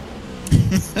fire.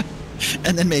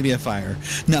 And then maybe a fire.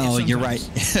 No, yeah, you're right.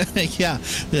 Yeah,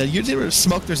 usually where there's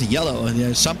smoke, there's a yellow and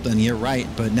there's something. You're right.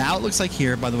 But now it looks like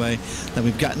here, by the way, that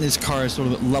we've gotten these cars a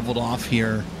little bit leveled off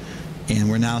here. And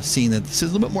we're now seeing that this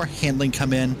is a little bit more handling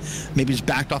come in. Maybe it's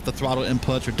backed off the throttle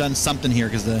inputs or done something here,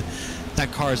 because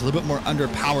that car is a little bit more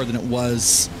underpowered than it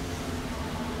was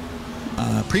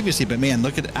previously. But man,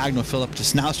 look at Agnew Phillip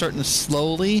just now starting to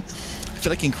slowly, I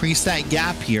feel like, increase that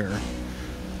gap here.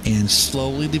 And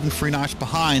slowly leaving Freenosh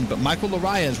behind. But Michael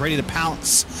Laraya is ready to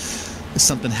pounce if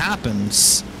something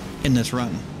happens in this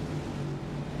run.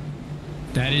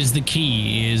 That is the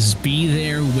key, is be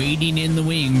there waiting in the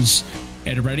wings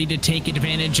and ready to take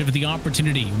advantage of the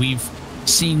opportunity. We've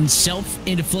seen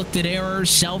self-inflicted errors,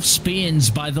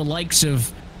 self-spins by the likes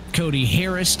of Cody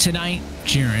Harris tonight,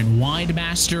 Jaron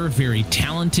Widemaster, very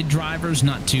talented drivers,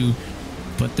 not to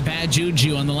put the bad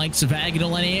juju on the likes of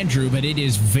Agnell and Andrew, but it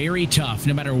is very tough.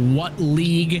 No matter what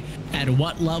league, at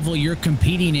what level you're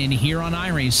competing in here on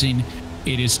iRacing,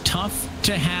 it is tough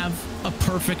to have a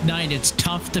perfect night. It's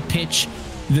tough to pitch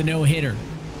the no-hitter.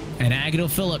 And Agnew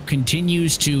Phillip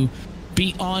continues to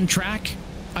be on track,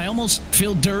 I almost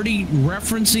feel dirty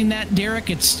referencing that, Derek.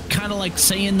 It's kind of like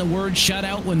saying the word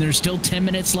shutout when there's still 10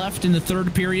 minutes left in the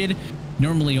third period.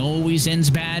 Normally always ends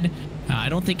bad. I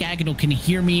don't think Agnell can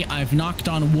hear me. I've knocked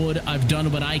on wood. I've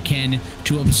done what I can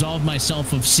to absolve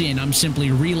myself of sin. I'm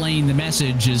simply relaying the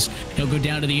message as he'll go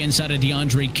down to the inside of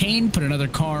DeAndre Kane, put another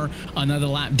car another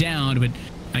lap down. But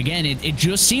again, it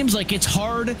just seems like it's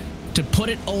hard to put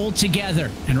it all together.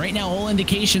 And right now, all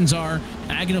indications are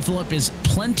Agnell Phillip is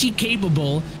plenty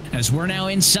capable as we're now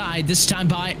inside, this time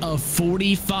by of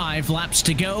 45 laps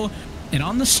to go. And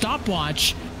on the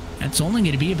stopwatch, that's only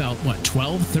going to be about, what,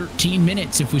 12, 13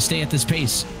 minutes if we stay at this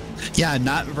pace. Yeah,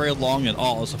 not very long at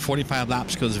all. So 45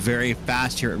 laps goes very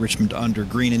fast here at Richmond under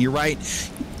green. And you're right,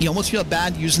 you almost feel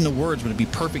bad using the words, would it be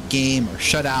perfect game or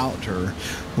shutout or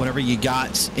whatever you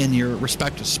got in your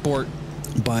respective sport.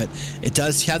 But it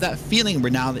does have that feeling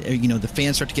where now, the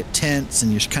fans start to get tense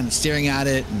and you're kind of staring at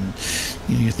it and,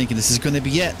 you're thinking this is going to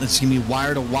be it. This is going to be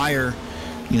wire to wire,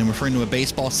 referring to a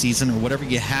baseball season or whatever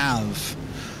you have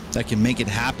that can make it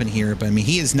happen here. But I mean,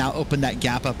 he has now opened that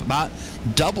gap up about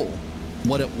double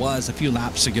what it was a few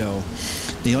laps ago.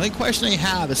 The only question I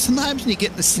have is sometimes when you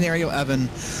get in the scenario, Evan,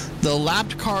 the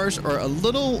lapped cars are a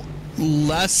little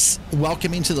less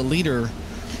welcoming to the leader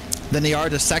than they are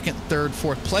to second, third,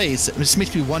 fourth place. It just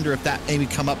makes me wonder if that maybe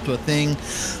come up to a thing,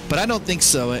 but I don't think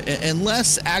so.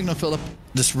 Unless Agnell Phillip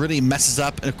just really messes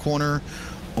up in a corner,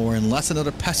 or unless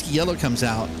another pesky yellow comes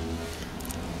out,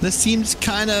 this seems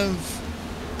kind of,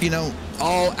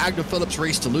 all Agnell Phillip's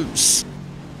race to lose.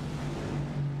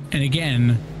 And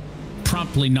again,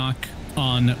 promptly knock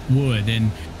on wood,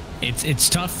 and it's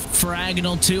tough for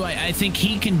Agnell too. I think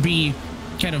he can be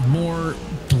kind of more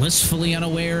blissfully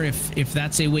unaware, if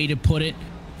that's a way to put it,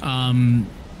 than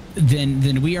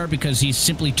we are, because he's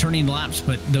simply turning laps.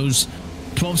 But those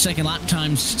 12-second lap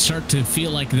times start to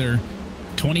feel like they're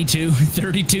 22,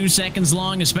 32 seconds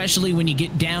long, especially when you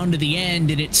get down to the end.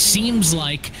 And it seems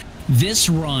like this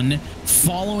run,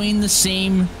 following the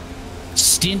same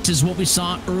stint as what we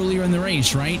saw earlier in the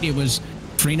race, right? It was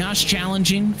Freenach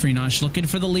challenging, Freenach looking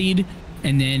for the lead,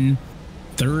 and then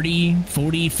 30,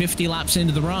 40, 50 laps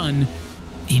into the run,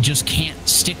 he just can't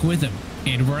stick with him.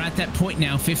 And we're at that point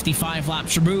now, 55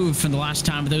 laps removed from the last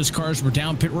time those cars were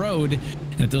down pit road,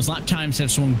 that those lap times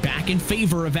have swung back in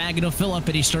favor of Agnell Phillip,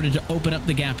 and he started to open up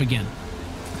the gap again.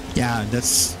 Yeah,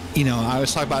 that's, I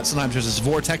always talk about sometimes there's this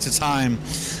vortex of time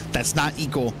that's not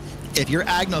equal. If you're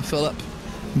Agnell Phillip,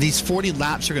 these 40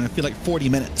 laps are going to feel like 40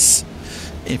 minutes.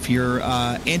 If you're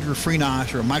Andrew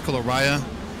Freenach or Michael Araya,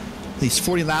 these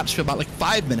 40 laps feel about like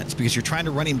 5 minutes, because you're trying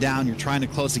to run him down, you're trying to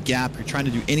close the gap, you're trying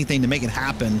to do anything to make it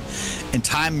happen. And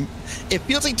time, it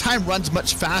feels like time runs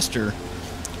much faster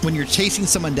when you're chasing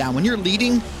someone down. When you're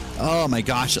leading, oh my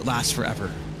gosh, it lasts forever.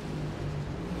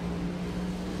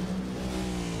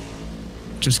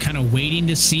 Just kind of waiting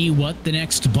to see what the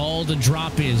next ball to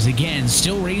drop is. Again,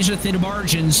 still razor thin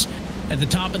margins at the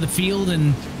top of the field,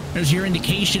 and there's your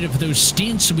indication of those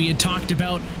stints we had talked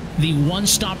about, the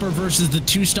one-stopper versus the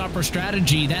two-stopper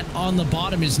strategy. That on the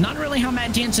bottom is not really how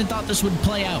Matt Jansen thought this would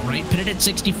play out, right? Pitted at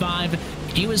 65.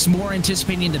 He was more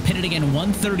anticipating to pit it again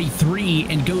 133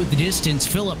 and go the distance.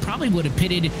 Phillip probably would have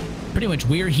pitted pretty much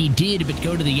where he did, but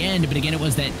go to the end. But again, it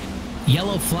was that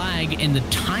yellow flag and the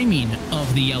timing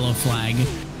of the yellow flag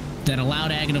that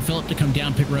allowed Agnell Phillip to come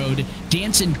down pit road.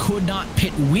 Jansen could not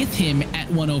pit with him at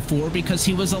 104 because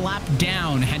he was a lap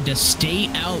down, had to stay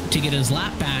out to get his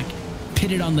lap back,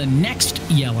 pitted on the next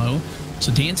yellow.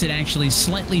 So Jansen actually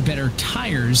slightly better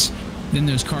tires than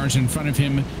those cars in front of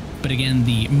him. But again,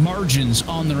 the margins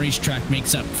on the racetrack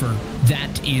makes up for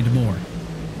that and more.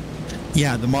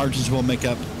 Yeah, the margins will make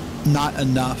up not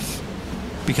enough,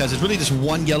 because it's really just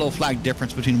one yellow flag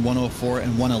difference between 104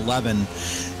 and 111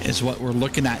 is what we're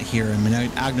looking at here. I mean,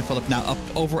 Agnell Phillip now up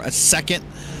over a second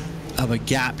of a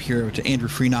gap here to Andrew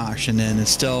Freenach, and then it's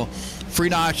still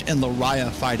Freenach and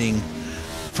Laraya fighting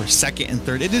for second and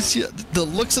third. It is the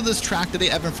looks of this track today,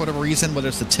 Evan, for whatever reason, whether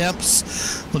it's the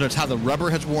temps, whether it's how the rubber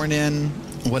has worn in,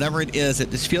 whatever it is,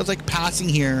 it just feels like passing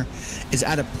here is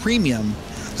at a premium,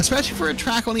 especially for a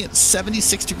track only at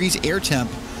 76 degrees air temp.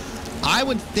 I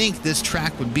would think this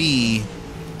track would be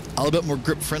a little bit more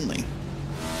grip friendly.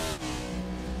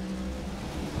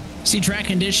 See, track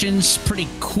conditions pretty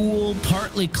cool,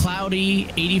 partly cloudy,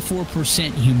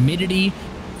 84% humidity.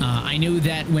 I know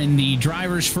that when the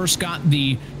drivers first got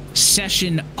the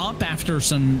session up after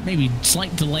some maybe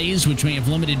slight delays, which may have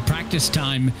limited practice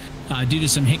time due to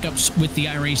some hiccups with the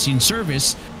iRacing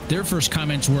service, their first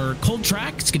comments were, cold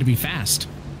track, it's going to be fast.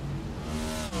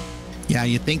 Yeah,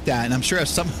 you think that, and I'm sure a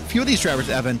few of these drivers,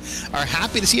 Evan, are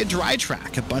happy to see a dry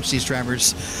track. A bunch of these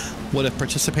drivers would have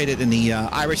participated in the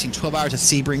iRacing 12 Hours at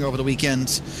Sebring over the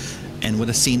weekend, and would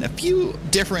have seen a few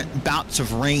different bouts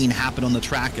of rain happen on the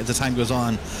track as the time goes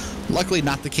on. Luckily,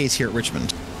 not the case here at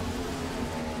Richmond.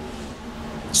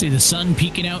 See the sun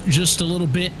peeking out just a little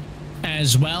bit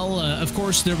as well. Of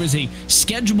course, there was a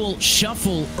schedule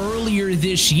shuffle earlier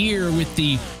this year with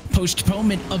the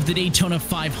postponement of the Daytona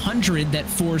 500 that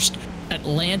forced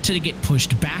Atlanta to get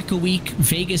pushed back a week,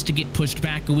 Vegas to get pushed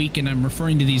back a week, and I'm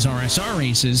referring to these RSR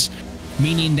races,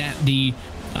 meaning that the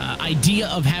idea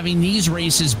of having these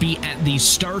races be at the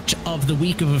start of the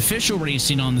week of official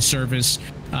racing on the service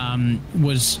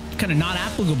was kind of not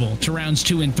applicable to rounds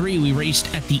 2 and 3. We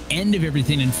raced at the end of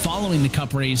everything and following the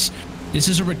Cup race. This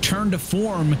is a return to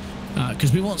form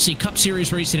because we won't see Cup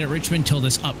Series racing at Richmond till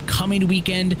this upcoming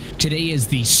weekend. Today is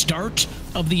the start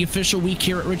of the official week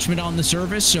here at Richmond on the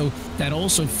service, so that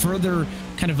also further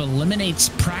kind of eliminates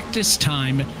practice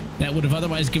time that would have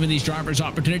otherwise given these drivers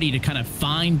opportunity to kind of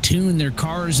fine-tune their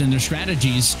cars and their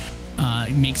strategies.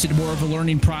 It makes it more of a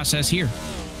learning process here.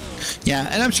 Yeah,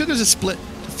 and I'm sure there's a split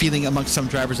feeling amongst some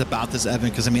drivers about this, Evan,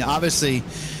 because, I mean, obviously,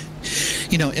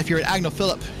 you know, if you're at Agnell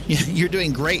Phillip, you're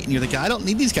doing great, and you're the guy, I don't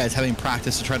need these guys having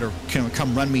practice to try to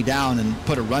come run me down and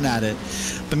put a run at it.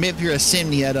 But maybe if you're a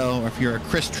Sam Nieto, or if you're a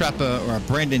Chris Treppa, or a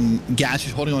Brandon Gash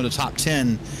who's holding on to the top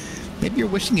 10, maybe you're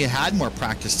wishing you had more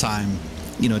practice time,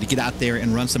 you know, to get out there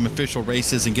and run some official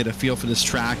races and get a feel for this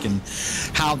track and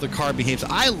how the car behaves.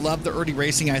 I love the early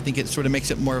racing. I think it sort of makes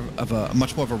it more of a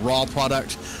much more of a raw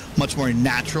product, much more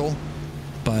natural.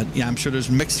 But yeah, I'm sure there's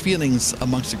mixed feelings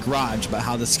amongst the garage about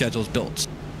how this schedule is built.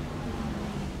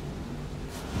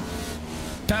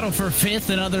 Battle for 5th,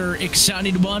 another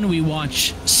exciting one. We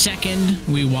watch 2nd,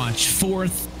 we watch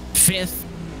 4th,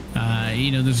 5th.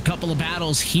 You know, there's a couple of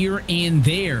battles here and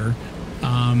there.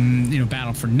 You know,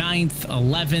 battle for 9th,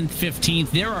 11th,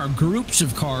 15th. There are groups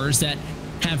of cars that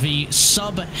have a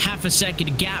sub half a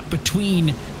second gap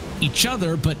between each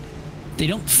other, but they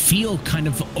don't feel kind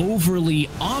of overly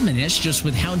ominous just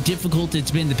with how difficult it's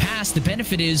been in the past. The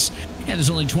benefit is, yeah, there's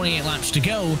only 28 laps to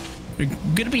go. We're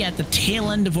going to be at the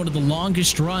tail end of one of the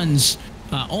longest runs,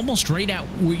 almost right at,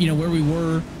 you know, where we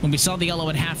were when we saw the yellow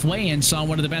at halfway and saw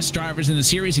one of the best drivers in the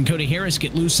series, and Cody Harris,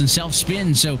 get loose and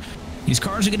self-spin. So these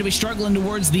cars are going to be struggling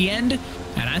towards the end,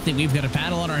 and I think we've got a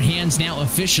battle on our hands now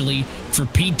officially for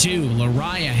P2.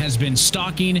 Lariah has been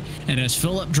stalking, and as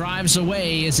Phillip drives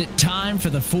away, is it time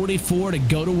for the 44 to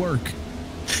go to work?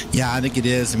 Yeah, I think it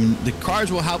is. I mean, the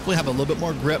cars will hopefully have a little bit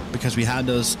more grip because we had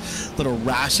those little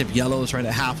rash of yellows right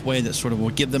at halfway that sort of will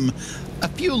give them a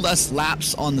few less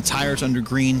laps on the tires under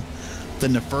green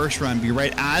than the first run. Be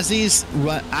right as this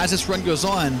run goes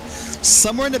on,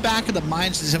 somewhere in the back of the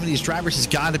minds of some of these drivers has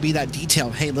got to be that detail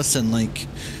of, hey, listen, like,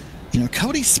 you know,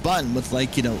 Cody spun with,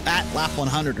 like, you know, at lap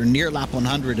 100 or near lap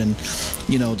 100 and,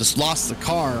 you know, just lost the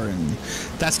car, and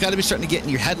that's got to be starting to get in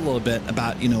your head a little bit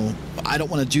about, you know, I don't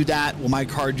want to do that. Will my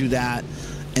car do that?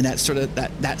 And that sort of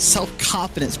that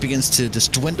self-confidence begins to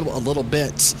just dwindle a little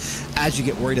bit as you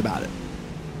get worried about it.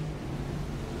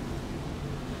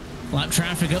 Lap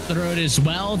traffic up the road as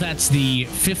well. That's the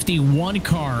 51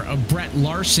 car of Brett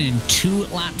Larson, 2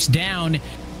 laps down.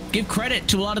 Give credit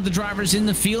to a lot of the drivers in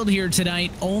the field here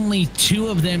tonight. Only 2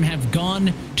 of them have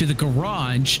gone to the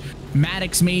garage.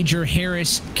 Maddox, Major,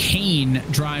 Harris, Kane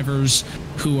drivers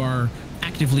who are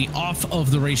actively off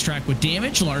of the racetrack with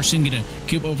damage. Larson going to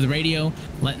keep over the radio,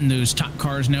 letting those top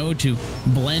cars know to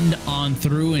blend on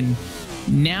through. And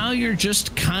now you're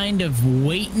just kind of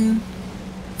waiting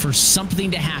for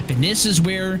something to happen. This is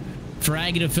where, for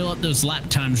Agnell Phillip, those lap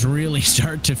times really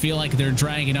start to feel like they're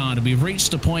dragging on. We've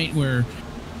reached a point where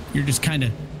you're just kind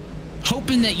of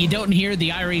hoping that you don't hear the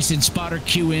iRacing spotter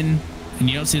cue in and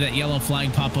you don't see that yellow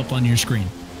flag pop up on your screen.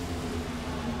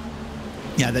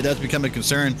 Yeah, that does become a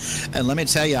concern. And let me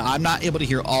tell you, I'm not able to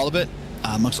hear all of it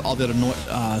amongst all the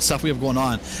other stuff we have going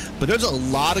on. But there's a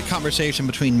lot of conversation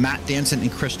between Matt Danson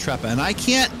and Chris Treppa. And I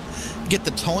can't get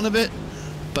the tone of it,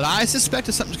 but I suspect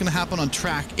if something's going to happen on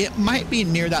track, it might be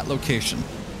near that location.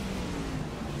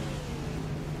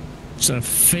 It's a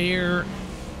fair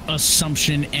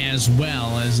assumption as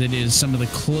well, as it is some of the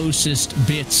closest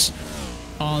bits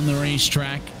on the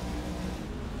racetrack.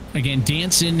 Again,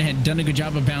 Danson had done a good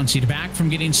job of bouncing back from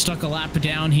getting stuck a lap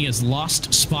down. He has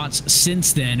lost spots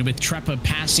since then, with Treppa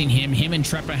passing him. Him and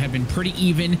Treppa have been pretty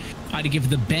even. To give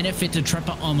the benefit to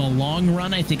Treppa on the long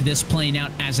run, I think this playing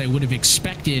out as I would have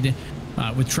expected,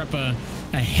 with Treppa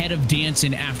ahead of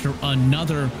Danson after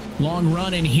another long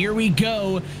run. And here we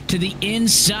go to the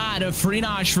inside of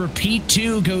Freenosh for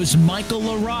P2 goes Michael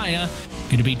Lariah.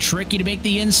 Going to be tricky to make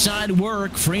the inside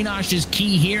work. Freenosh's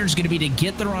key here is going to be to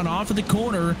get the run off of the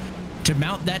corner to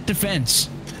mount that defense.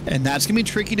 And that's going to be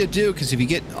tricky to do because if you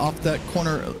get off that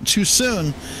corner too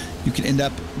soon, you can end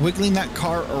up wiggling that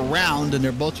car around, and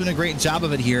they're both doing a great job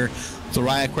of it here.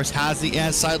 Lariah, of course, has the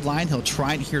inside line. He'll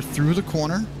try it here through the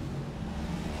corner.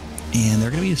 And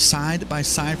they're going to be side by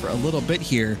side for a little bit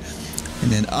here.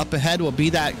 And then up ahead will be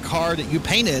that car that you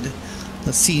painted.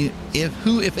 Let's see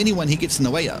if anyone, he gets in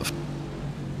the way of.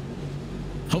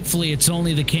 Hopefully it's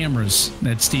only the cameras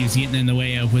that Steve's getting in the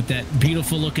way of with that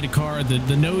beautiful look at a car.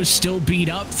 The nose still beat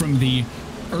up from the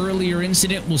earlier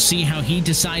incident. We'll see how he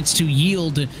decides to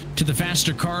yield to the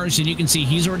faster cars, and you can see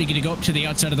he's already going to go up to the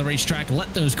outside of the racetrack,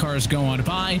 let those cars go on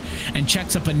by, and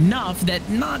checks up enough that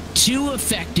not too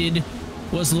affected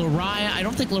was Lariah. I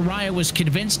don't think Lariah was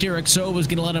convinced Eric Soa was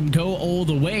going to let him go all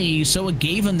the way. Soa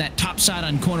gave him that top side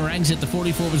on corner exit. The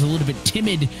 44 was a little bit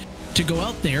timid to go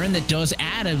out there, and that does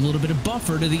add a little bit of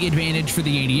buffer to the advantage for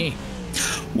the 88.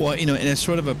 Well, you know, and it's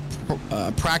sort of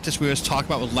a practice we always talk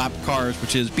about with lap cars,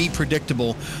 which is be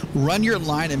predictable, run your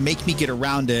line and make me get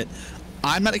around it.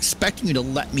 I'm not expecting you to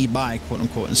let me by, quote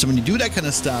unquote. And so when you do that kind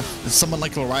of stuff, someone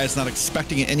like Lariah is not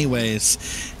expecting it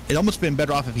anyways. It almost been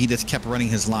better off if he just kept running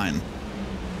his line.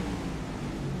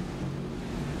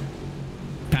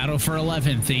 Battle for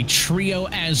 11th, a trio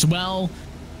as well.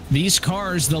 These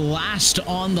cars, the last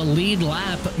on the lead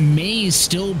lap, may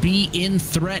still be in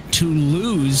threat to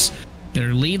lose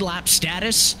their lead lap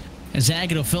status, as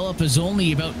Agnew Phillip is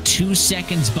only about 2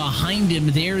 seconds behind him.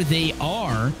 There they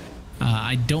are.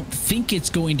 I don't think it's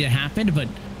going to happen, but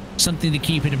something to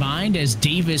keep in mind as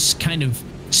Davis kind of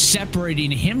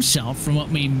separating himself from what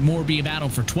may more be a battle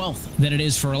for 12th than it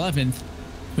is for 11th,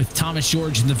 with Thomas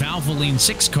George in the Valvoline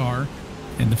 6 car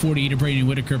and the 48 of Brady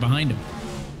Whitaker behind him.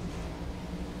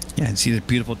 Yeah, and see the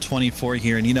beautiful 24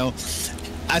 here. And, you know,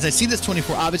 as I see this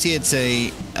 24, obviously it's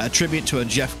a tribute to a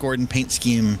Jeff Gordon paint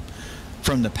scheme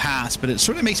from the past, but it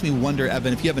sort of makes me wonder,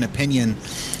 Evan, if you have an opinion.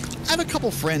 I have a couple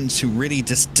friends who really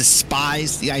just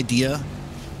despise the idea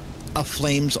of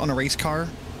flames on a race car.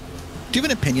 Do you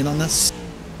have an opinion on this?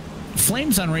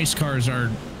 Flames on race cars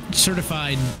are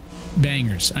certified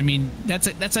bangers. I mean, that's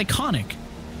iconic.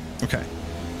 Okay.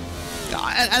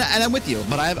 And I'm with you,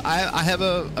 but I have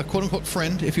a quote unquote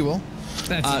friend, if you will,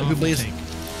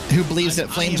 who believes that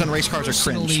flames on race cars are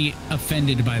cringe. Personally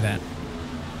offended by that.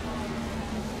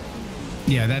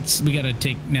 Yeah, we gotta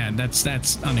take. Nah,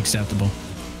 that's unacceptable.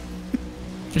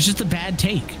 It's just a bad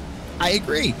take. I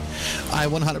agree. I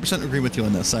 100% agree with you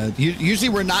on this. Usually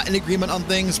we're not in agreement on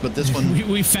things, but this one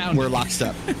we're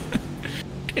lockstep.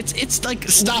 It's like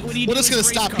stop. We're just gonna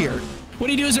stop here. What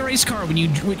do you do as a race car when you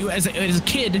as a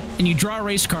kid and you draw a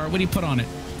race car? What do you put on it?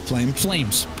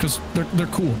 Flames, because they're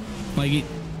cool. Like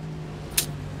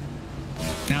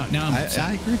now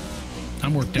I agree.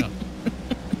 I'm worked up.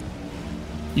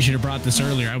 You should have brought this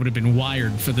earlier. I would have been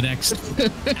wired for the next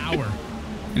hour.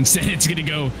 Instead, it's going to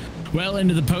go well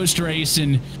into the post race,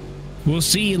 and we'll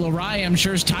see. Lariah, I'm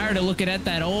sure, is tired of looking at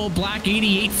that old black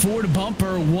 88 Ford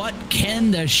bumper. What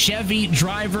can the Chevy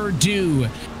driver do?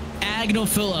 Agnew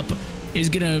Phillip is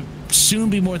going to soon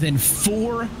be more than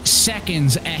 4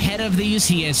 seconds ahead of these.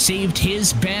 He has saved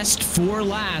his best for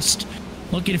last.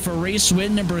 Looking for race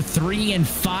win number 3 and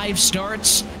 5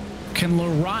 starts. Can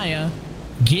Lariah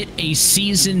get a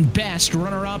season best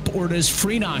runner-up, or does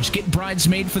Freenosh get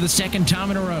bridesmaid for the second time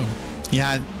in a row?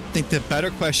 Yeah, I think the better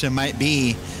question might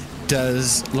be,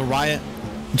 does Lariah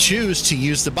choose to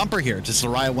use the bumper here? Does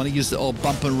Lariah want to use the old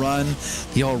bump and run,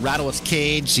 the old rattle its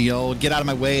cage, the old get out of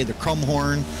my way, the chrome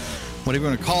horn, whatever you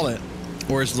want to call it?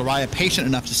 Or is Lariah patient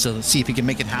enough to still see if he can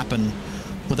make it happen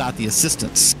without the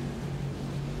assistance?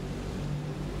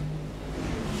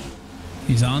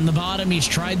 He's on the bottom. He's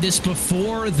tried this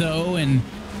before, though, and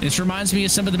this reminds me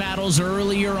of some of the battles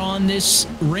earlier on this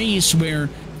race where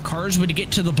cars would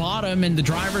get to the bottom and the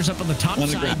drivers up on the top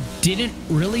side didn't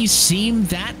really seem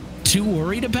that too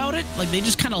worried about it. Like, they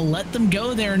just kind of let them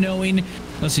go there knowing,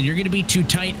 listen, you're going to be too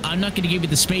tight. I'm not going to give you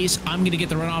the space. I'm going to get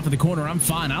the run off of the corner. I'm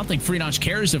fine. I don't think Freenosh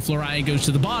cares if Lariah goes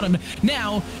to the bottom.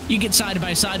 Now, you get side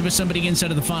by side with somebody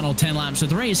inside of the final 10 laps of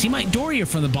the race. He might door you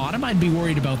from the bottom. I'd be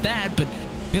worried about that, but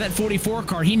look at that 44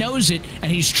 car. He knows it,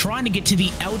 and he's trying to get to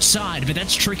the outside, but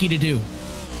that's tricky to do.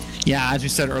 Yeah, as we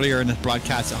said earlier in this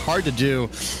broadcast, it's hard to do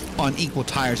on equal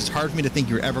tires. It's hard for me to think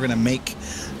you're ever going to make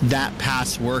that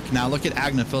pass work. Now, look at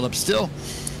Agnew Phillip, still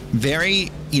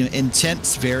very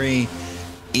intense, very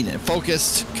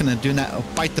focused, kind of doing that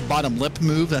bite the bottom lip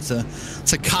move.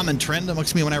 It's a common trend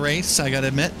amongst me when I race, I got to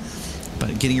admit.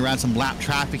 But getting around some lap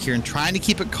traffic here and trying to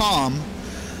keep it calm.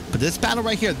 But this battle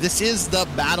right here, this is the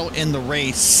battle in the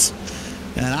race.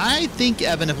 And I think,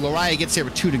 Evan, if Lariah gets there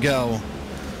with 2 to go,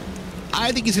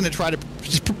 I think he's going to try to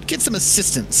just get some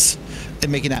assistance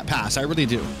in making that pass. I really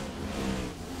do.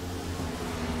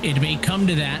 It may come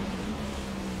to that.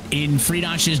 In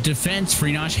Freenosh's defense,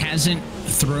 Freenosh hasn't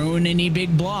thrown any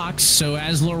big blocks. So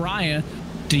as Lariah,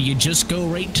 do you just go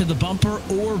right to the bumper,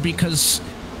 or because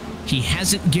he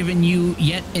hasn't given you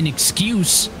yet an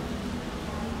excuse,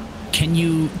 can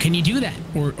you do that?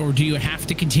 Or do you have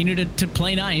to continue to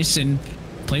play nice and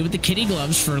play with the kitty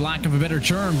gloves, for lack of a better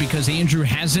term, because Andrew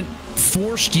hasn't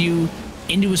forced you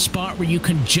into a spot where you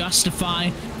can justify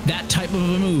that type of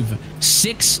a move?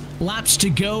 6 laps to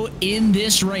go in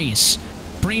this race.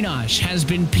 Freenosh has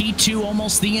been P2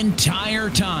 almost the entire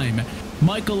time.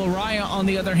 Michael Lariah, on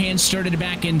the other hand, started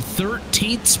back in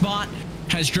 13th spot,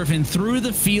 has driven through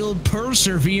the field,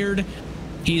 persevered.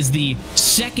 He is the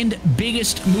second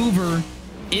biggest mover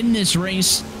in this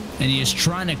race, and he is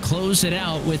trying to close it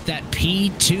out with that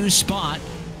P2 spot.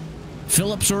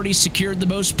 Phillip's already secured the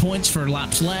most points for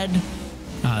laps led,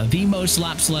 the most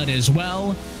laps led as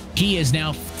well. He is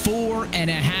now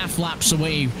 4.5 laps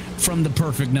away from the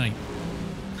perfect night.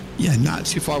 Yeah, not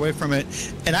too far away from it.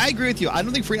 And I agree with you. I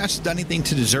don't think Freenosh has done anything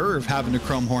to deserve having a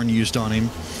chrome horn used on him,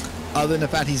 other than the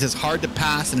fact he's as hard to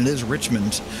pass, and it is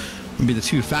Richmond. Would be the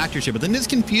two factors here. But then this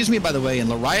confused me, by the way, and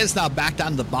Lariah's now back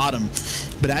down to the bottom.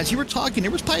 But as you were talking,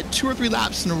 there was probably 2 or 3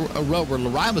 laps in a row where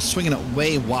Lariah was swinging it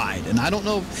way wide. And I don't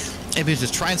know if he was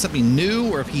just trying something new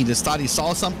or if he just thought he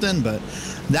saw something, but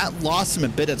that lost him a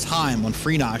bit of time on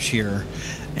Freenosh here.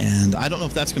 And I don't know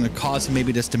if that's going to cause him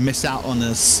maybe just to miss out on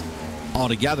this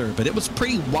altogether, but it was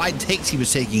pretty wide takes he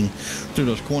was taking through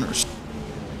those corners.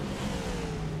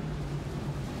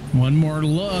 One more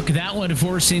look. That one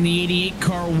forcing the 88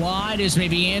 car wide, as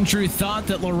maybe Andrew thought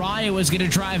that Lariah was going to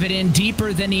drive it in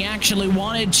deeper than he actually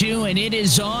wanted to, and it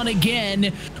is on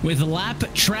again with lap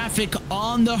traffic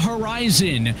on the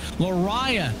horizon.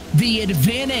 Lariah, the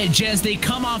advantage as they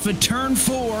come off of turn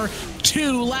 4,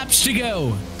 2 laps to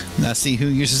go. Let's see who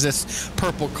uses this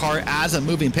purple car as a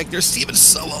moving pick. There's Steven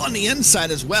Solo on the inside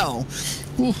as well.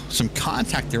 Ooh, some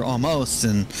contact there almost.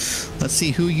 And let's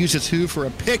see who uses who for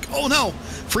a pick. Oh no,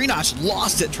 Freenosh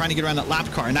lost it trying to get around that lap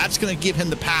car, and that's going to give him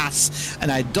the pass. And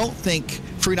I don't think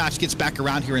Freenosh gets back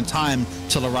around here in time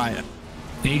to Lariah.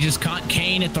 They just caught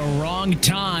Kane at the wrong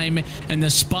time, and the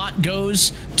spot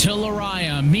goes to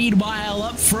Lariah. Meanwhile,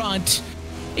 up front,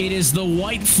 it is the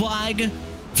white flag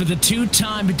for the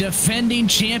 2-time defending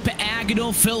champ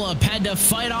Agnell Phillip. Had to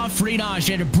fight off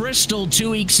Freenosh at Bristol 2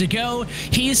 weeks ago.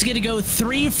 He's going to go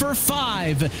 3 for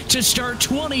 5 to start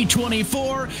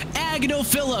 2024. Agnell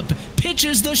Phillip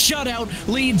pitches the shutout,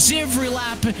 leads every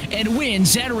lap, and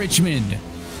wins at Richmond.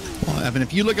 Well, Evan,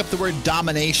 if you look up the word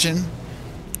domination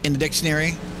in the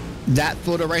dictionary, that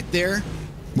photo right there,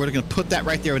 we're going to put that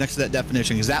right there next to that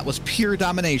definition, because that was pure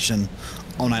domination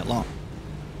all night long.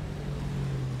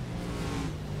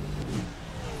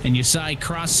 And Yasai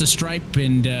crossed the stripe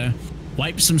and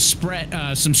wiped some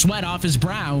sweat off his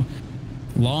brow.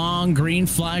 Long green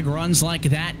flag runs like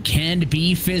that can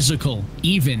be physical,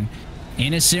 even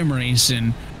in a sim race.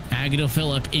 And Agnell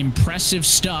Phillip, impressive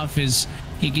stuff as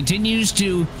he continues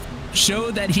to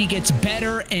show that he gets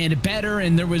better and better.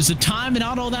 And there was a time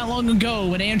not all that long ago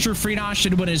when Andrew Freenosh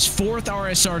had won his 4th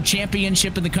RSR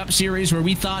championship in the Cup Series, where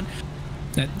we thought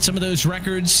that some of those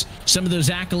records, some of those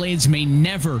accolades may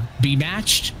never be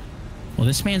matched. Well,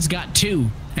 this man's got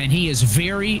 2, and he is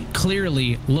very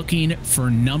clearly looking for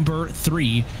number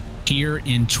 3 here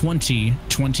in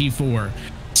 2024.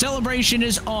 Celebration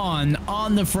is on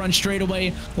the front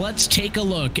straightaway. Let's take a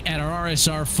look at our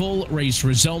RSR full race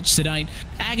results tonight.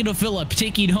 Agnell Phillip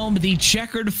taking home the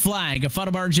checkered flag, a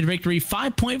final margin victory,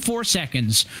 5.4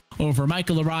 seconds over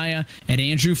Michael Lariah and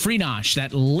Andrew Freenosh.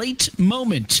 That late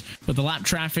moment with the lap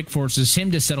traffic forces him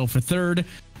to settle for 3rd.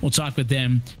 We'll talk with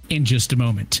them in just a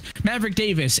moment. Maverick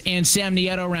Davis and Sam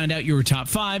Nieto round out your top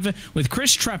 5, with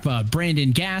Chris Treppa,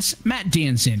 Brandon Gass, Matt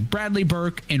Danson, Bradley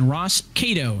Burke, and Ross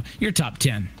Cato, your top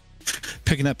 10.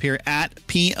 Picking up here at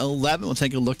P11, we'll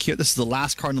take a look here. This is the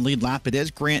last car in the lead lap. It is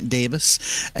Grant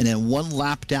Davis. And then 1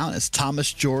 lap down is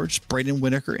Thomas George, Braden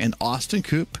Whitaker, and Austin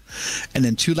Coop. And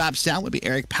then 2 laps down would be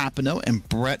Eric Papineau and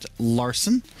Brett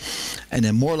Larson. And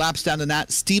then more laps down than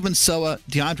that, Steven Soa,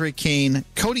 DeAndre Kane,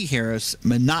 Cody Harris,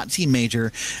 Manatzi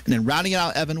Major. And then rounding it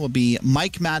out, Evan, will be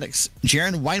Mike Maddox,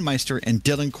 Jaron Weinmeister, and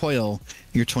Dylan Coyle,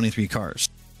 your 23 cars.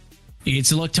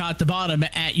 It's a look top to bottom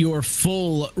at your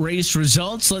full race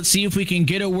results. Let's see if we can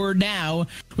get a word now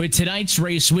with tonight's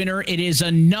race winner. It is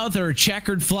another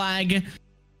checkered flag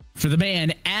for the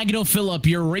man, Agnell Phillip,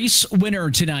 your race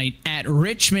winner tonight at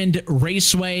Richmond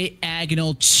Raceway.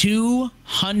 Agnell,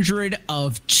 200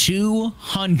 of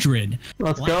 200.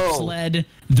 Let's laps go. led,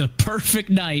 the perfect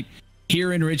night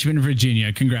here in Richmond,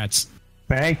 Virginia. Congrats.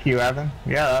 Thank you, Evan.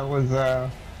 Yeah,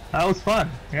 that was fun.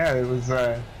 Yeah, it was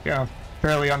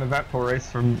fairly uneventful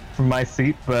race from my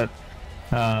seat, but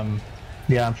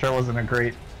yeah, I'm sure it wasn't a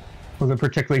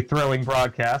particularly thrilling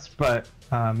broadcast, but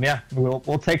yeah,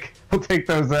 we'll take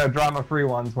those drama-free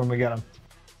ones when we get them.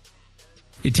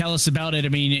 You tell us about it. I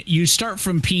mean, you start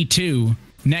from P2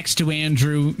 next to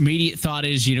Andrew. Immediate thought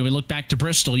is, we look back to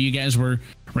Bristol. You guys were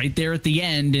right there at the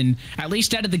end, and at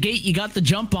least out of the gate, you got the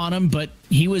jump on him, but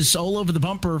he was all over the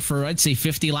bumper for, I'd say,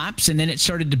 50 laps, and then it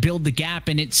started to build the gap,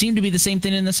 and it seemed to be the same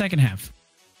thing in the second half.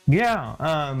 Yeah,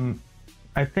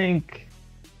 I think,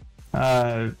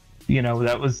 that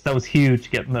was huge,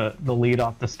 getting the lead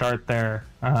off the start there.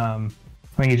 I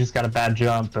think he just got a bad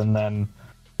jump, and then,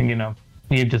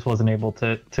 he just wasn't able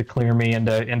to clear me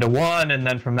into one, and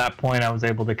then from that point, I was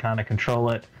able to kind of control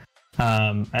it.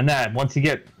 And that once you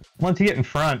get in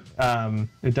front,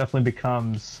 it definitely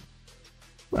becomes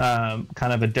kind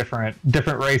of a different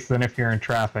race than if you're in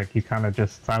traffic.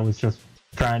 I was just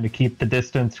trying to keep the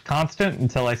distance constant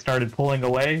until I started pulling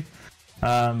away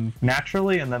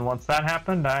naturally, and then once that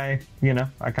happened, I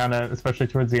kind of, especially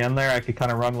towards the end there, I could kind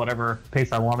of run whatever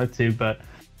pace I wanted to. But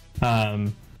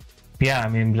yeah, I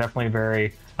mean, definitely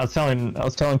very. I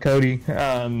was telling Cody,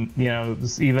 it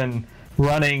was even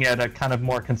running at a kind of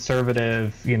more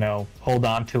conservative, hold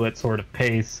on to it sort of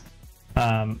pace.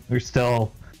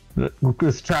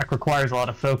 This track requires a lot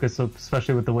of focus,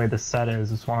 especially with the way the set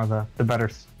is. It's one of the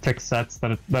better tick sets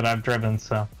that I've driven,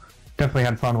 so definitely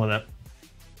had fun with it.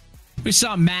 We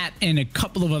saw Matt and a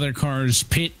couple of other cars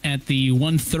pit at the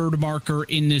 1/3 marker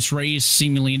in this race,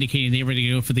 seemingly indicating they were going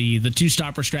to go for the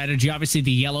two-stopper strategy. Obviously,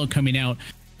 the yellow coming out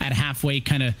at halfway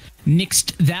kind of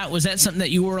nixed that. Was that something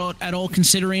that you were at all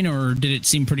considering, or did it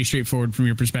seem pretty straightforward from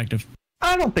your perspective?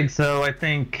 I don't think so. I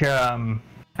think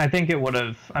it would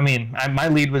have. I mean, my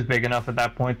lead was big enough at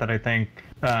that point that I think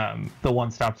the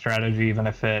one-stop strategy, even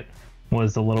if it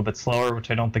was a little bit slower,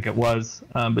 which I don't think it was,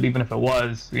 but even if it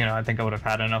was, I think I would have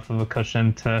had enough of a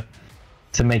cushion to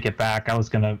make it back. I was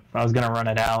gonna run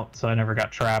it out, so I never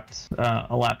got trapped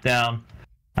a lap down.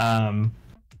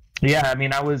 Yeah, I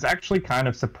mean, I was actually kind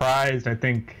of surprised. I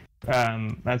think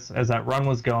as that run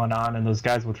was going on and those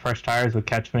guys with fresh tires would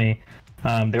catch me,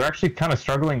 they were actually kind of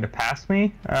struggling to pass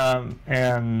me,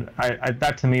 and I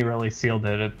that to me really sealed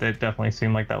it. It definitely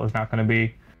seemed like that was not going to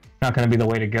be the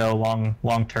way to go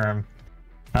long term.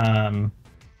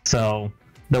 So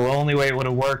the only way it would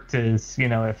have worked is,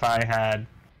 if I'd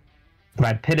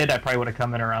pitted, I probably would have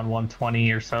come in around 120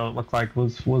 or so. It looked like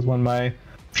was when my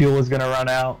fuel was going to run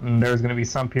out, and there was going to be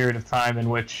some period of time in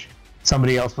which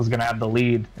somebody else was going to have the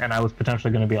lead, and I was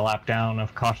potentially going to be a lap down.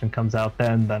 If caution comes out,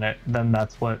 then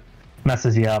that's what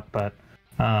messes you up. But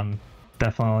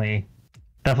definitely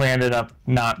ended up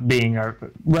not being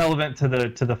relevant to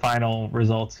the final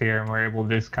results here, and we're able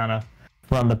to just kind of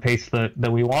run the pace that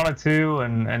we wanted to,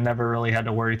 and never really had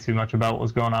to worry too much about what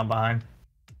was going on behind.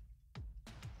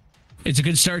 It's a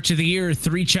good start to the year.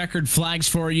 3 checkered flags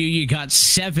for you. You got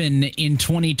 7 in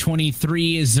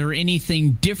 2023. Is there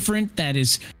anything different that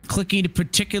is clicking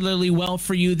particularly well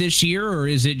for you this year, or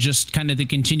is it just kind of the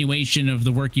continuation of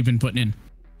the work you've been putting in?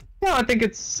 No, I think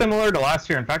it's similar to last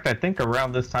year. In fact, I think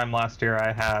around this time last year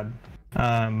I had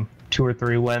 2 or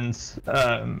 3 wins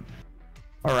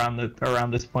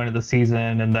around this point of the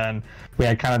season, and then we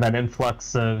had kind of that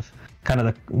influx of kind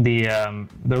of the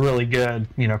really good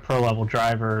pro level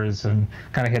drivers, and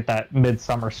kind of hit that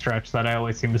midsummer stretch that I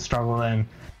always seem to struggle in,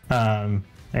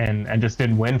 and just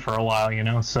didn't win for a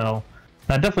while, so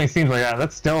that definitely seems like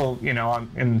that's still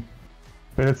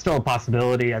but it's still a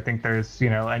possibility. I think there's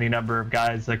any number of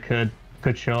guys that could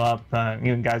show up,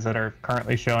 even guys that are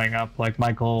currently showing up, like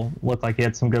Michael looked like he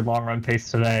had some good long run pace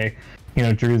today.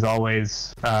 Drew's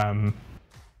always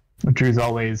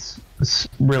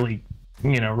really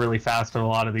really fast at a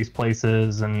lot of these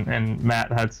places, and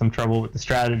Matt had some trouble with the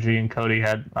strategy, and Cody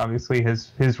had obviously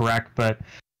his wreck, but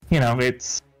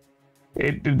the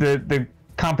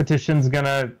competition's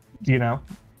gonna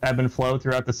ebb and flow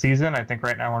throughout the season. I think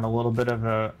right now we're in a little bit of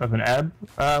an ebb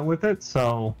with it,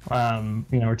 so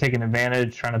we're taking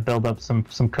advantage, trying to build up some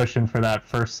cushion for that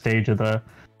first stage of the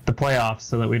playoffs,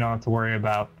 so that we don't have to worry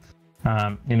about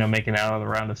making it out of the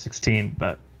round of 16.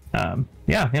 But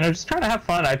just trying to have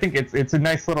fun. I think it's a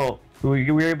nice little.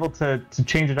 We were able to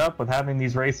change it up with having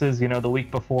these races, the week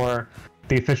before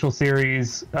the official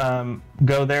series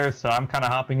go there. So I'm kind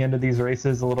of hopping into these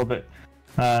races a little bit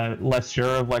less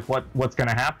sure of like what's going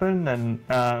to happen, and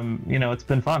it's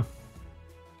been fun.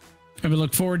 And we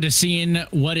look forward to seeing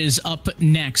what is up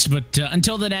next. But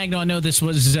until then, Agno, I know this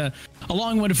was a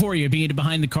long one for you, being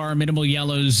behind the car, minimal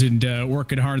yellows, and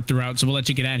working hard throughout. So we'll let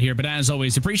you get out here. But as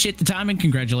always, appreciate the time and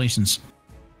congratulations.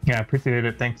 Yeah, appreciate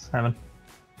it. Thanks, Evan.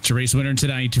 To race winner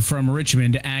tonight from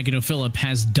Richmond, Agno Phillip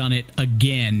has done it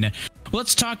again.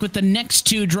 Let's talk with the next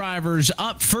two drivers.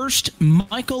 Up first,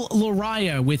 Michael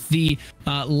Lariah with the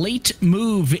late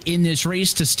move in this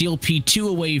race to steal P2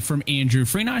 away from Andrew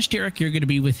Freenosh. Derek, you're going to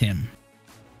be with him.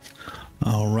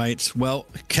 All right. Well,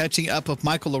 catching up with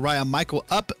Michael Lariah. Michael,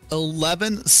 up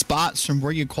 11 spots from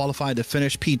where you qualified to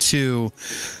finish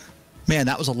P2. Man,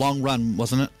 that was a long run,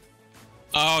 wasn't it?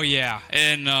 Oh, yeah.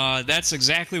 And that's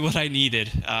exactly what I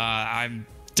needed. I'm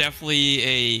definitely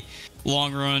a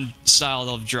long-run style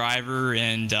of driver,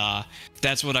 and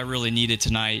that's what I really needed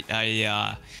tonight.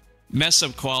 I messed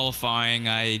up qualifying.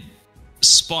 I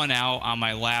spun out on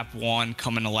my lap 1,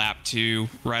 coming to lap 2,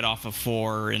 right off of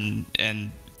 4,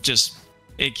 and just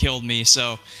it killed me.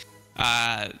 So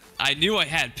I knew I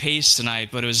had pace tonight,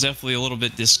 but it was definitely a little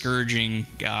bit discouraging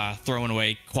throwing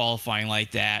away qualifying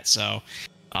like that. So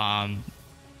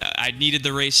I needed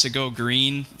the race to go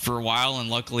green for a while,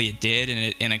 and luckily it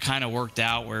did, and it kind of worked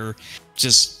out where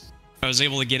just I was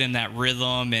able to get in that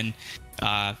rhythm and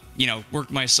work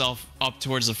myself up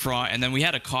towards the front. And then we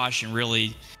had a caution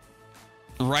really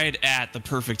right at the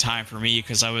perfect time for me,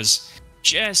 because I was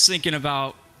just thinking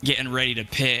about getting ready to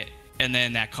pit, and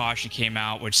then that caution came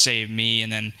out, which saved me,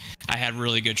 and then I had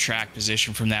really good track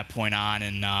position from that point on,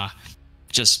 and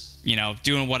just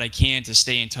doing what I can to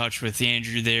stay in touch with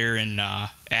Andrew there and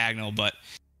Agnell. But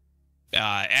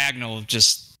Agnell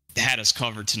just had us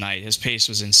covered tonight. His pace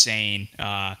was insane,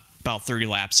 about 30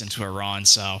 laps into a run.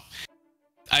 So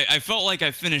I felt like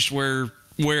I finished where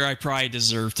I probably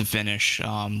deserved to finish.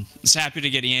 I was happy to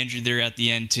get Andrew there at the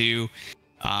end too.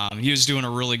 He was doing a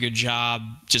really good job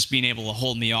just being able to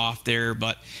hold me off there,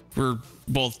 but we're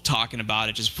both talking about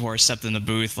it just before I stepped in the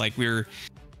booth. Like we were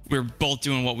both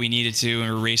doing what we needed to, and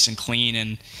we were racing clean,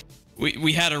 and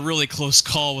we had a really close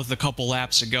call with a couple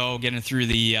laps to go, getting through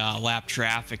the lap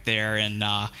traffic there, and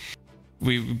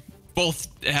we both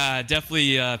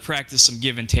definitely practiced some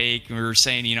give and take. We were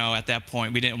saying, at that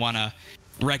point, we didn't want to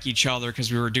wreck each other because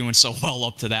we were doing so well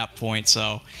up to that point,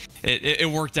 so it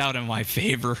worked out in my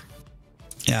favor.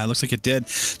 Yeah, it looks like it did.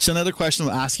 So another question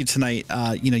I'll ask you tonight,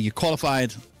 you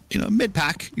qualified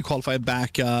mid-pack, you qualified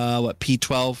back,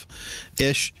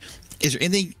 P12-ish. Is there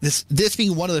anything, this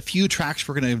being one of the few tracks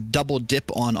we're going to double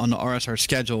dip on the RSR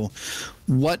schedule,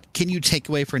 what can you take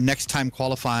away for next time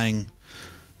qualifying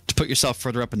to put yourself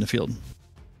further up in the field?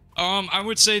 I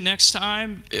would say next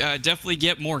time, definitely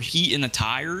get more heat in the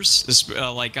tires,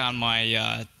 like on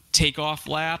my takeoff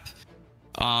lap.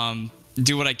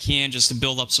 Do what I can just to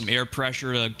build up some air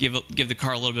pressure to give the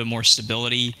car a little bit more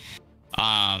stability.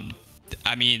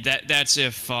 I mean, that's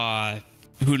if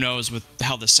who knows with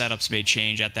how the setups may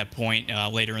change at that point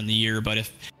later in the year. But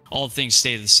if all things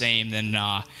stay the same, then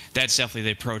that's definitely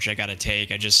the approach I got to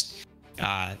take. I just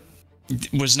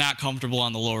was not comfortable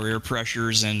on the lower air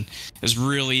pressures, and it was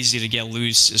real easy to get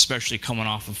loose, especially coming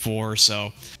off of 4.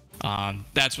 So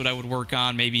that's what I would work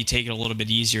on. Maybe take it a little bit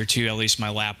easier too, at least my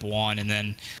lap 1, and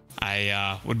then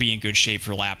I would be in good shape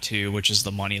for lap 2, which is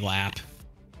the money lap.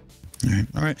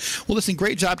 All right. Well, listen,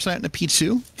 great job tonight in the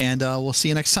P2, and we'll see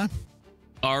you next time.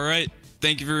 All right.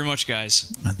 Thank you very much,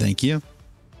 guys. Thank you.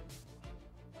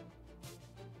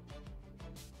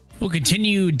 We'll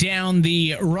continue down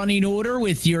the running order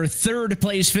with your third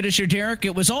place finisher, Derek.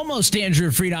 It was almost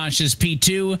Andrew Freenosh's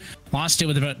P2. Lost it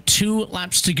with about 2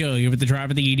 laps to go. You're with the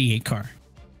driver of the 88 car.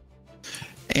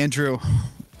 Andrew,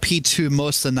 P2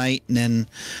 most of the night, and then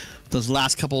those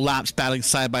last couple laps battling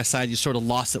side by side, you sort of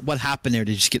lost it. What happened there?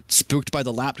 Did you just get spooked by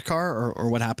the lapped car, or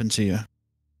what happened to you?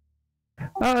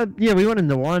 Yeah, we went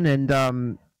into one,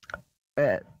 and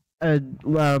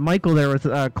Michael there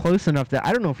was close enough that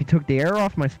I don't know if he took the air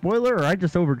off my spoiler or I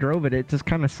just overdrove it. It just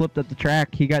kind of slipped up the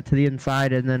track. He got to the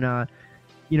inside, and then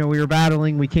we were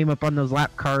battling. We came up on those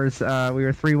lap cars. We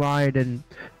were 3 wide, and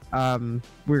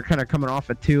we were kind of coming off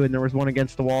at 2, and there was one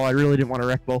against the wall. I really didn't want to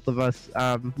wreck both of us.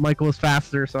 Michael was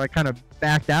faster, so I kind of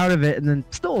backed out of it, and then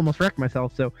still almost wrecked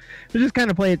myself. So we just kind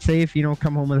of play it safe,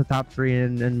 come home with the top 3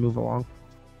 and move along.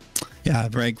 Yeah,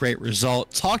 very great result.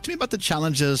 Talk to me about the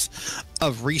challenges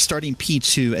of restarting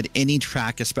P2 at any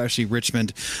track, especially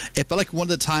Richmond. It felt like one of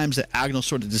the times that Agnell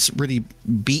sort of just really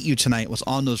beat you tonight was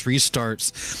on those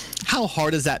restarts. How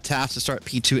hard is that task to start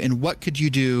P2, and what could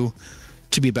you do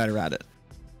to be better at it?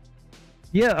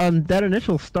 Yeah, that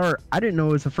initial start, I didn't know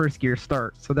it was a first gear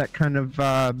start, so that kind of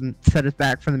set us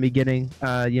back from the beginning.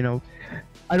 You know,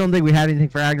 I don't think we had anything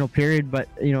for Agnell, period, but,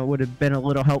 you know, it would have been a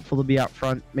little helpful to be out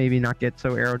front, maybe not get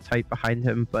so aero tight behind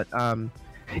him. But,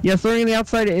 yeah, starting on the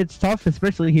outside, it's tough,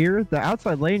 especially here. The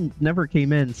outside lane never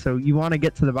came in, so you want to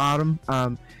get to the bottom.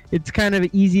 It's kind of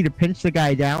easy to pinch the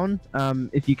guy down.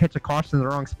 If you catch a caution in the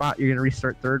wrong spot, you're going to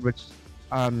restart third, which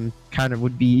kind of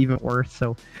would be even worse.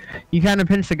 So you kind of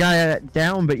pinch the guy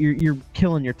down, but you're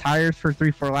killing your tires for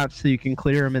 3-4 laps so you can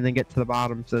clear him and then get to the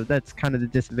bottom. So that's kind of the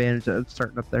disadvantage of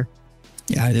starting up there.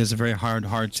 Yeah, it is a very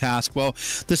hard task. Well,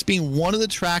 this being one of the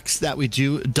tracks that we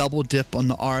do double dip on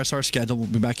the RSR schedule, we'll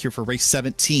be back here for race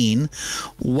 17.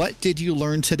 What did you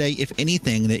learn today, if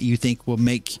anything, that you think will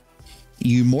make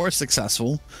you more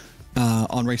successful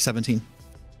on race 17?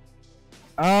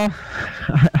 I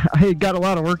got a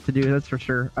lot of work to do, that's for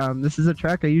sure. This is a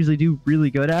track I usually do really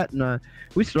good at, and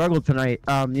we struggled tonight.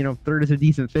 You know, third is a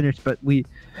decent finish, but we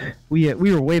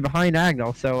were way behind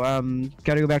Agnell, so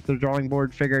got to go back to the drawing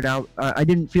board, figure it out. I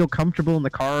didn't feel comfortable in the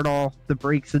car at all. The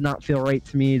brakes did not feel right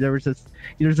to me. There's a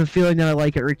feeling that I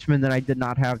like at Richmond that I did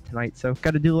not have tonight. So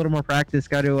got to do a little more practice.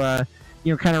 Got to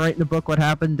you know, kind of write in the book what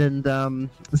happened and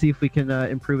see if we can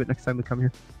improve it next time we come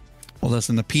here. Well,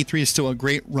 listen, the P3 is still a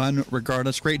great run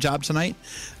regardless. Great job tonight,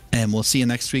 and we'll see you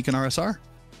next week in RSR.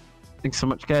 Thanks so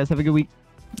much, guys. Have a good week.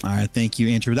 All right, thank you,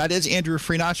 Andrew. That is Andrew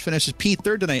Freenach, finishes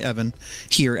P3 tonight, Evan,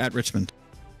 here at Richmond.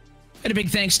 And a big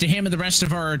thanks to him and the rest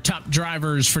of our top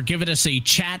drivers for giving us a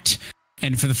chat.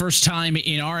 And for the first time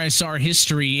in RSR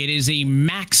history, it is a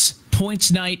max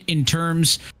points night in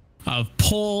terms of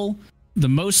pole, the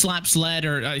most laps led,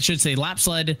 or I should say laps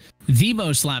led, the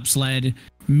most laps led,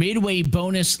 midway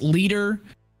bonus leader,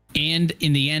 and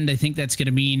in the end, I think that's going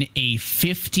to mean a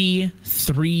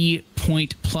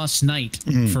 53-point plus night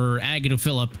for Agnell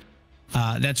Phillip.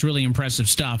 That's really impressive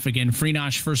stuff. Again,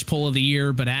 Freenach first pole of the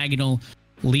year, but Agnell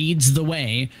leads the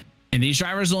way. And these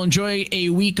drivers will enjoy a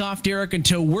week off, Derek,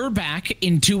 until we're back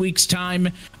in 2 weeks' time.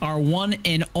 Our one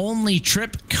and only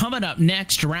trip coming up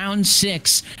next, round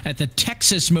 6 at the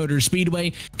Texas Motor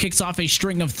Speedway. Kicks off a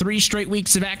string of 3 straight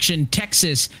weeks of action.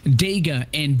 Texas, Dega,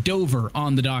 and Dover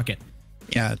on the docket.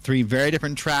 Yeah, 3 very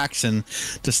different tracks, and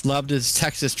just loved this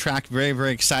Texas track. Very,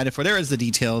 very excited for. There is the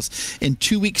details in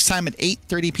 2 weeks' time at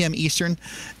 8:30 p.m. Eastern,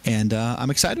 and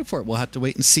I'm excited for it. We'll have to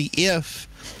wait and see if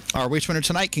our race winner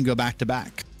tonight can go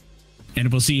back-to-back. And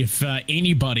we'll see if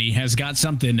anybody has got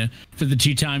something for the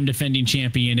 2-time defending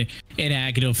champion at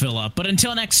Agnell Phillip. But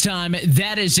until next time,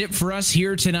 that is it for us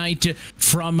here tonight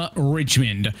from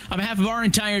Richmond. On behalf of our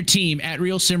entire team at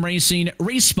RealSimRacing,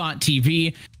 RaceSpot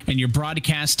TV, and your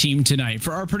broadcast team tonight,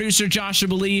 for our producer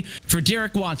Joshua Lee, for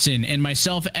Derek Watson, and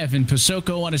myself, Evan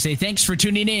Pasoko, I want to say thanks for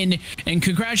tuning in, and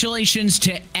congratulations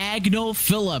to Agnell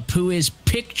Phillip, who is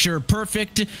picture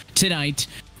perfect tonight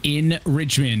in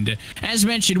Richmond. As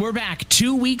mentioned, we're back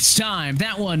 2 weeks' time.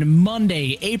 That one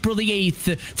Monday, April the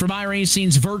 8th, from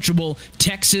iRacing's virtual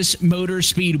Texas Motor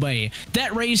Speedway.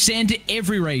 That race and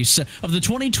every race of the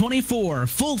 2024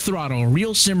 Full Throttle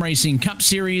Real Sim Racing Cup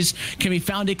Series can be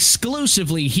found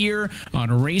exclusively here on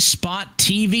RaceSpot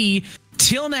TV.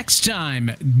 Till next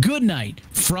time, good night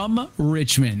from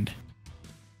Richmond.